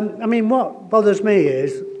 I mean, what bothers me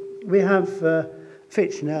is we have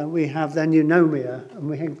Fitchner, we have then Eunomia, and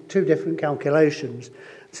we have two different calculations.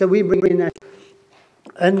 So we bring in that.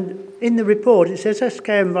 And in the report, it says SK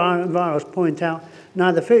and Virus point out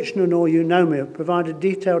neither Fitchner nor Eunomia provided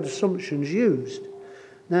detailed assumptions used.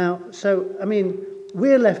 Now, so, I mean,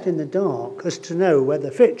 we're left in the dark as to know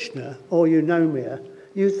whether Fitchner or Eunomia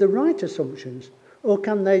use the right assumptions, or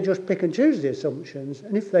can they just pick and choose the assumptions?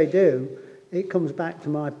 And if they do, it comes back to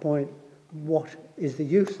my point, what is the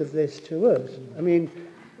use of this to us? I mean,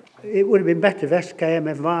 it would have been better if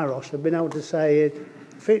SKM Virus had been able to say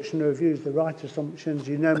Fitchner have used the right assumptions,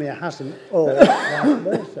 Eunomia hasn't, or vice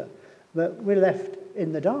versa. But we're left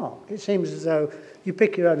in the dark. It seems as though you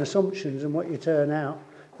pick your own assumptions and what you turn out,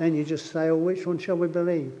 then you just say, oh, which one shall we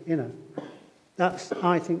believe? You know, that's,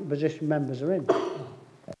 I think, the position members are in.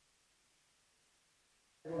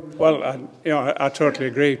 Well, I totally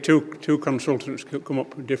agree. Two consultants could come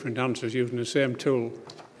up with different answers using the same tool.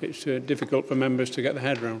 It's difficult for members to get their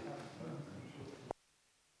head around.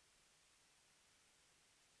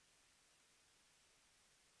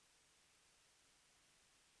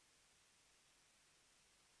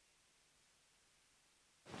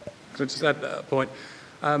 Can I just add a point?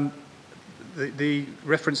 The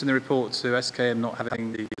reference in the report to SKM not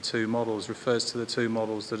having the two models refers to the two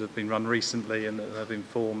models that have been run recently and that have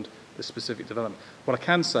informed the specific development. What I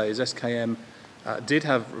can say is SKM did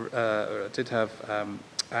have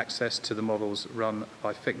access to the models run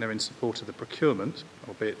by FICNA in support of the procurement,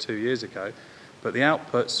 albeit 2 years ago, but the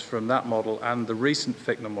outputs from that model and the recent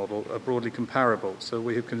FICNA model are broadly comparable. So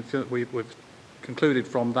we've concluded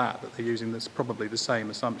from that they're using probably the same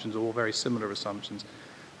assumptions or very similar assumptions.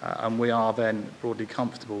 And we are then broadly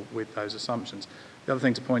comfortable with those assumptions. The other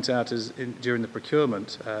thing to point out is during the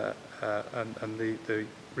procurement and the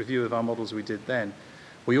review of our models we did then,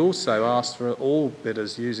 we also asked for all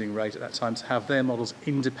bidders using rate at that time to have their models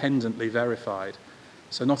independently verified.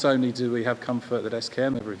 So not only do we have comfort that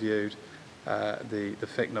SKM have reviewed the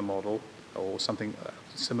FICNA model or something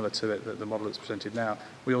similar to it, the model that's presented now,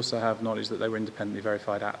 we also have knowledge that they were independently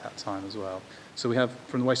verified at that time as well. So we have,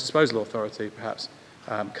 from the Waste Disposal Authority, perhaps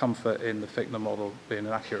comfort in the FICNA model being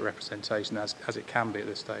an accurate representation, as it can be at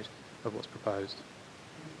this stage, of what's proposed.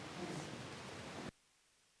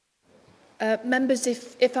 Members,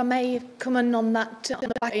 if I may come in on that,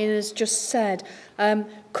 Ian has just said,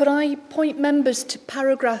 could I point members to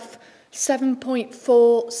paragraph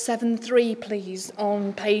 7.473, please,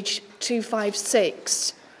 on page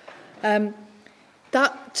 256.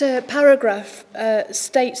 That paragraph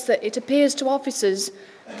states that it appears to officers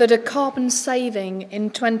that a carbon saving in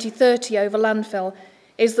 2030 over landfill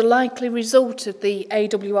is the likely result of the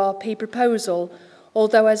AWRP proposal,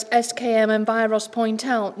 although, as SKM and Viros point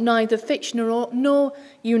out, neither Fitchner nor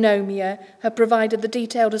Eunomia have provided the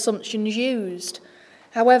detailed assumptions used.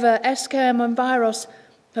 However, SKM and Viros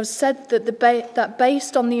have said that, that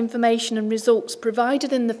based on the information and results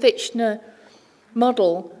provided in the Fitchner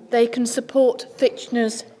model, they can support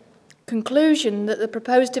Fitchner's conclusion that the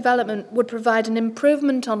proposed development would provide an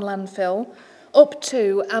improvement on landfill up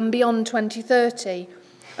to and beyond 2030,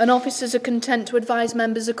 and officers are content to advise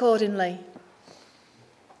members accordingly.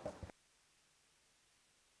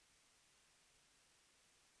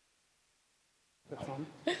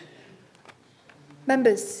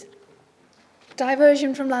 Members,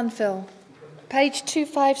 diversion from landfill, page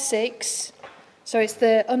 256, so it's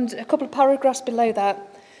a couple of paragraphs below that.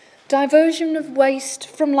 Diversion of waste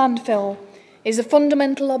from landfill is a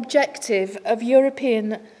fundamental objective of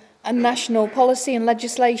European and national policy and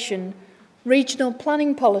legislation, regional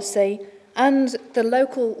planning policy, and the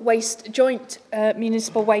local waste joint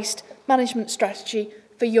municipal waste management strategy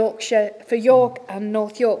for Yorkshire, for York and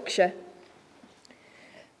North Yorkshire.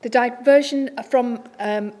 The diversion from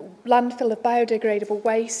landfill of biodegradable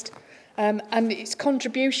waste and its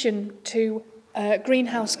contribution to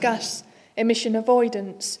greenhouse gas emission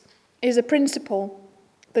avoidance is a principle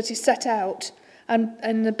that is set out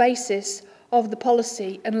and the basis of the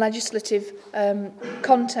policy and legislative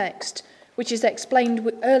context, which is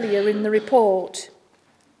explained earlier in the report.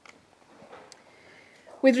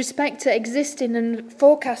 With respect to existing and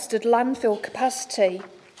forecasted landfill capacity,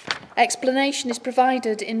 explanation is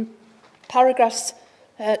provided in paragraphs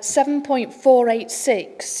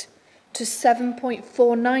 7.486 to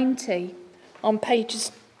 7.490 on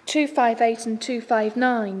pages 258 and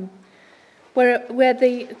 259, where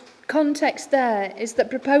the context there is that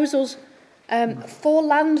proposals for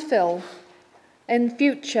landfill in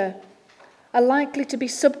future are likely to be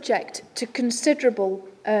subject to considerable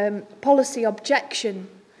policy objection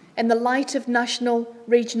in the light of national,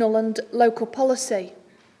 regional and local policy.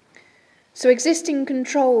 So existing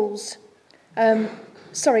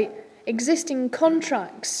existing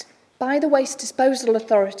contracts by the Waste Disposal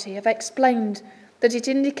Authority have explained that it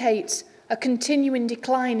indicates a continuing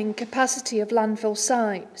decline in capacity of landfill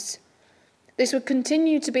sites. This would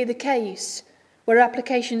continue to be the case were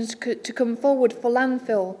applications to come forward for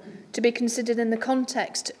landfill to be considered in the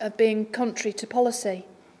context of being contrary to policy.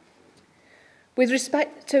 With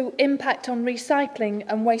respect to impact on recycling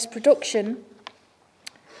and waste production,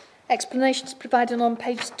 explanations provided on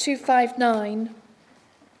pages 259,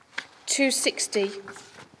 260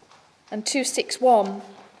 and 261.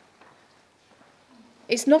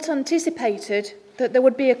 It's not anticipated that there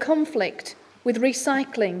would be a conflict with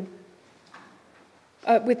recycling,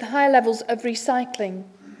 with high levels of recycling.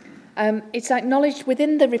 It's acknowledged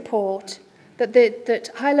within the report that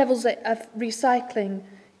high levels of recycling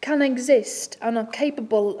can exist and are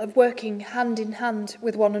capable of working hand in hand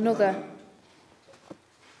with one another.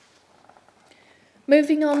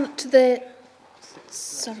 Moving on to the...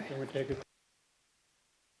 Sorry.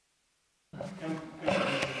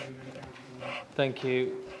 Thank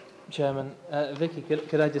you, Chairman. Vicky,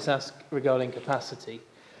 could I just ask regarding capacity?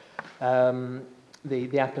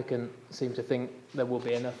 the applicant seems to think there will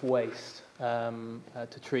be enough waste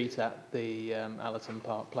to treat at the Allerton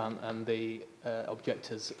Park plant, and the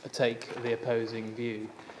objectors take the opposing view.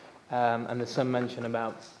 And there's some mention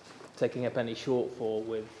about taking up any shortfall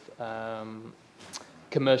with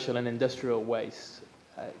commercial and industrial waste.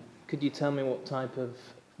 Could you tell me what type of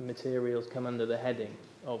materials come under the heading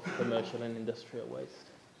of commercial and industrial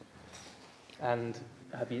waste? And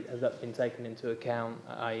has that been taken into account,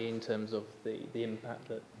 i.e. in terms of the impact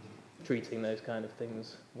that treating those kind of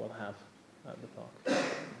things will have at the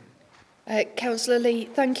park? Councillor Lee,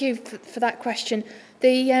 thank you for that question.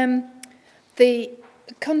 The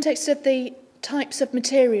context of the types of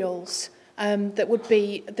materials that would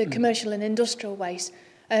be the commercial and industrial waste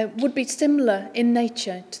would be similar in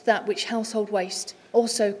nature to that which household waste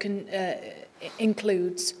also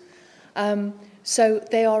includes. So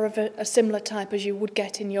they are of a similar type as you would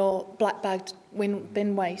get in your black bagged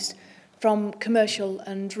bin waste from commercial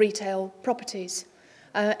and retail properties.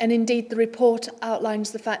 And indeed the report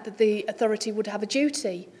outlines the fact that the authority would have a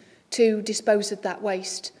duty to dispose of that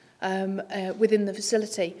waste within the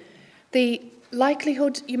facility. The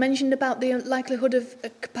likelihood, you mentioned about the likelihood of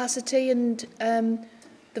capacity and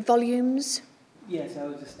the volumes. Yes, I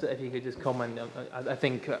was just, if you could just comment, I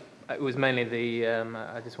think it was mainly the,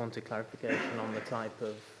 I just wanted clarification on the type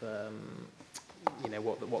of, you know,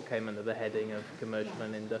 what came under the heading of commercial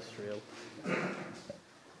and industrial.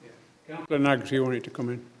 Councillor Naggs, you wanted to come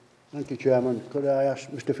in. Thank you, Chairman. Could I ask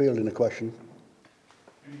Mr Fielding a question?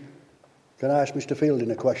 Can I ask Mr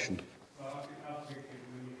Fielding a question?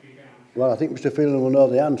 Well, I think Mr Fielding will know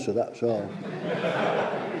the answer, that's all.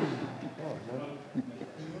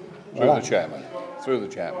 Through the Chairman. Through the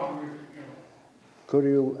Chairman. Could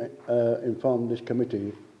you inform this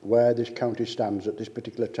committee where this county stands at this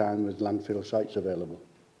particular time with landfill sites available?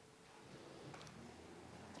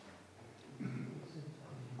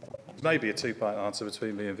 Maybe a two-part answer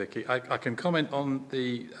between me and Vicky. I can comment on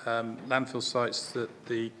the landfill sites that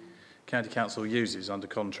the County Council uses under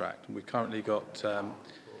contract. We've currently got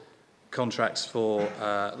contracts for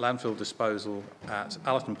landfill disposal at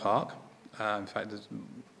Allerton Park. In fact,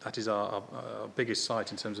 that is our biggest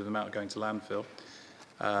site in terms of the amount going to landfill.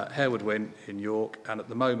 Harewood Wyn in York, and at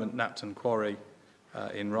the moment Knapton Quarry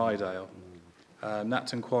in Rydale.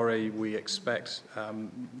 Knapton Quarry, we expect,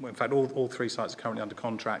 in fact all three sites are currently under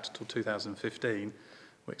contract until 2015.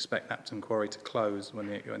 We expect Knapton Quarry to close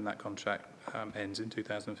when that contract ends in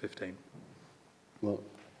 2015. Well,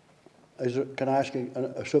 can I ask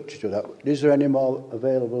a substitute to that? Is there any more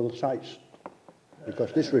available sites?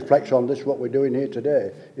 Because this reflects on this, what we're doing here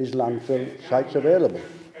today. Is landfill sites available?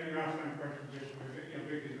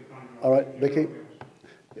 All right, Vicky.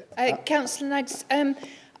 Councillor Naggs,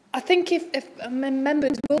 I think if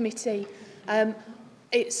members of the committee,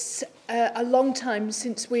 it's a long time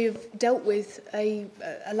since we've dealt with a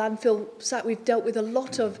landfill site. We've dealt with a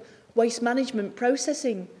lot of waste management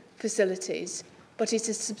processing facilities, but it's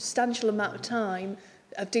a substantial amount of time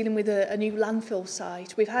of dealing with a new landfill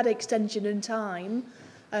site. We've had extension in time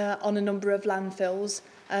on a number of landfills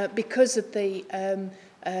because of the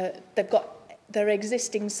they've got their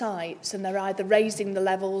existing sites and they're either raising the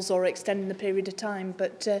levels or extending the period of time.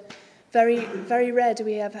 But very, very rare do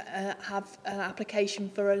we have an application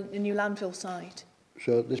for a new landfill site.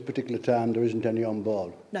 So at this particular time, there isn't any on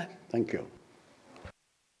board? No. Thank you.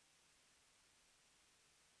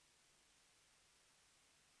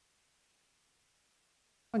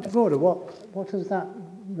 Point of order, what is that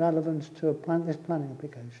relevance to this planning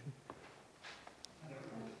application?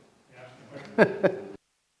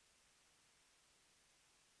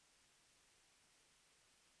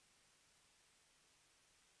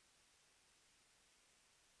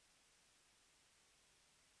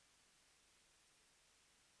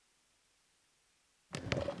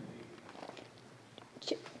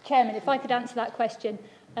 Chairman, if I could answer that question.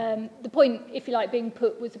 The point, if you like, being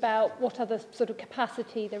put was about what other sort of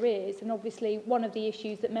capacity there is, and obviously one of the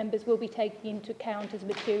issues that members will be taking into account as a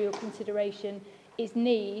material consideration is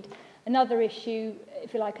need. Another issue,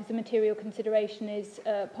 if you like, as a material consideration is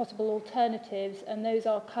possible alternatives, and those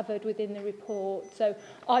are covered within the report. So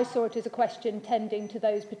I saw it as a question tending to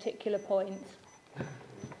those particular points.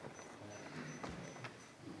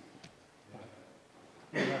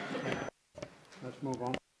 Let's move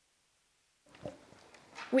on.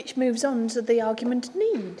 Which moves on to the argument of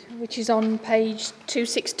need, which is on page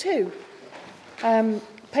 262.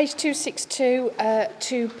 Page 262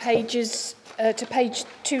 to page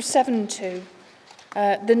 272,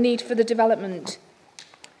 the need for the development.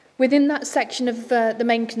 Within that section of the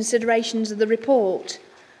main considerations of the report,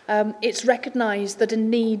 it's recognised that a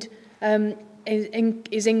need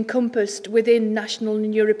is encompassed within national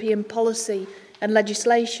and European policy and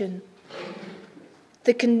legislation.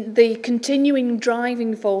 The continuing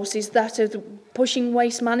driving force is that of pushing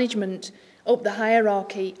waste management up the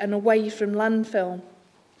hierarchy and away from landfill.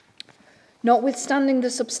 Notwithstanding the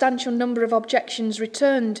substantial number of objections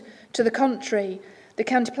returned to the contrary, the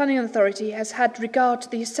County Planning Authority has had regard to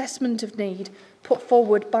the assessment of need put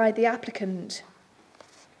forward by the applicant.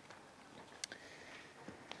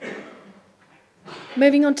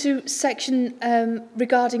 Moving on to section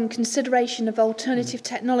regarding consideration of alternative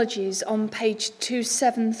technologies on page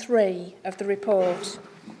 273 of the report.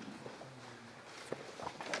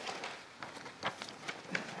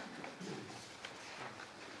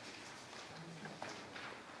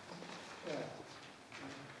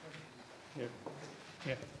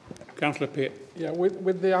 Councillor Pitt. Yeah,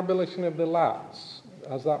 with the abolition of the LATs,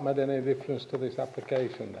 has that made any difference to this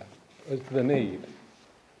application then? Is the need?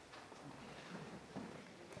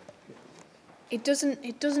 It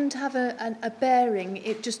doesn't have a bearing.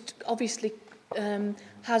 It just obviously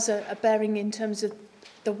has a bearing in terms of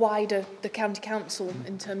the wider the county council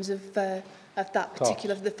in terms of that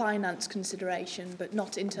particular the finance consideration, but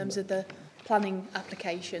not in terms of the planning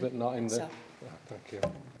application. But not in the. itself. Thank you.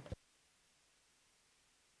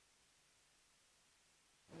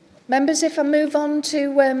 Members, if I move on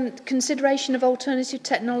to consideration of alternative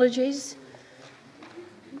technologies,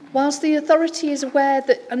 whilst the authority is aware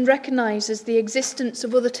that and recognises the existence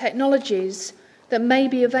of other technologies that may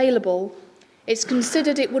be available, it's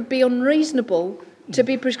considered it would be unreasonable to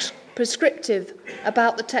be prescriptive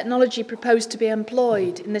about the technology proposed to be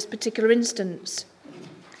employed in this particular instance.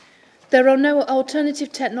 There are no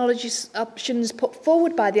alternative technology options put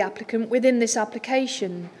forward by the applicant within this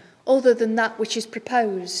application, other than that which is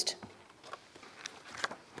proposed.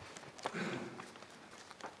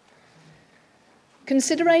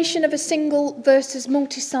 Consideration of a single versus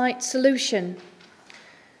multi-site solution.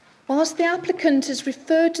 Whilst the applicant has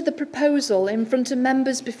referred to the proposal in front of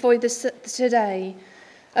members before today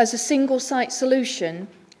as a single site solution,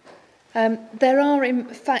 there are in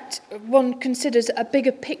fact, one considers a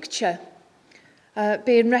bigger picture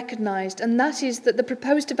being recognised, and that is that the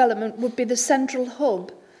proposed development would be the central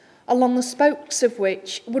hub, along the spokes of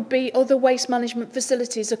which would be other waste management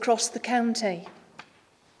facilities across the county.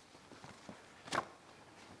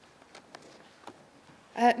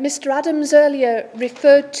 Mr Adams earlier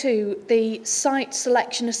referred to the site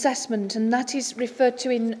selection assessment, and that is referred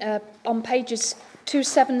to in on pages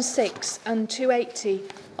 276 and 280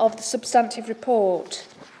 of the substantive report.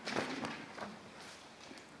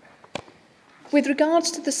 With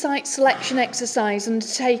regards to the site selection exercise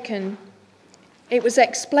undertaken, it was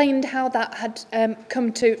explained how that had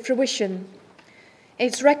come to fruition.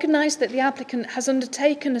 It's recognised that the applicant has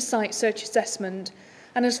undertaken a site search assessment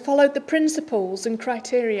and has followed the principles and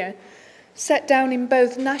criteria set down in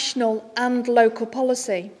both national and local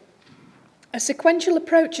policy. A sequential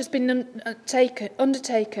approach has been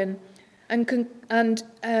undertaken and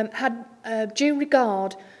had due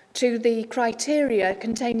regard to the criteria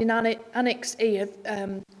contained in Annex E of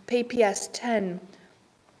PPS 10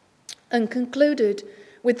 and concluded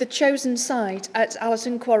with the chosen site at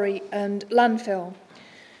Allerton Quarry and landfill.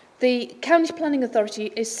 The County Planning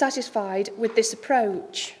Authority is satisfied with this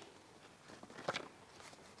approach.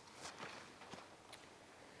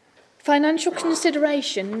 Financial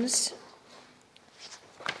considerations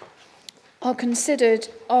are considered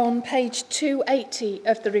on page 280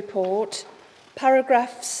 of the report,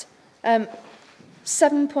 paragraphs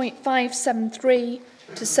 7.573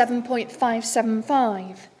 to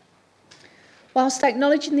 7.575. Whilst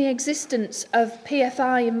acknowledging the existence of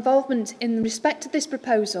PFI involvement in respect to this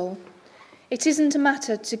proposal, it isn't a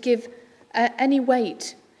matter to give any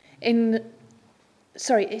weight in.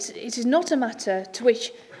 It is not a matter to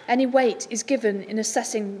which any weight is given in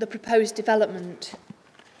assessing the proposed development.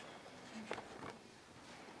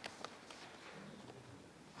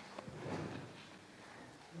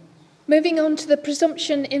 Moving on to the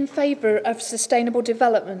presumption in favour of sustainable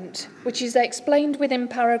development, which is explained within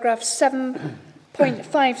paragraph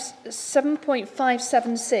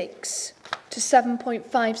 7.576 to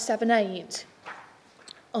 7.578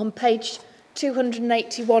 on page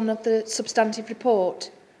 281 of the substantive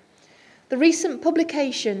report. The recent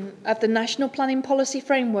publication of the National Planning Policy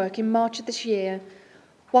Framework in March of this year,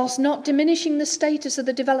 whilst not diminishing the status of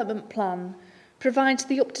the development plan, provides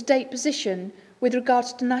the up-to-date position with regard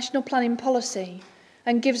to national planning policy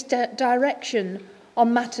and gives direction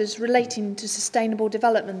on matters relating to sustainable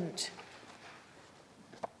development.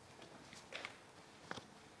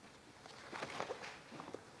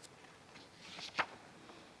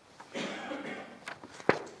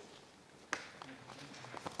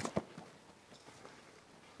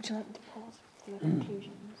 Would you like to pause for the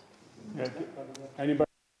conclusions? Yeah, anybody?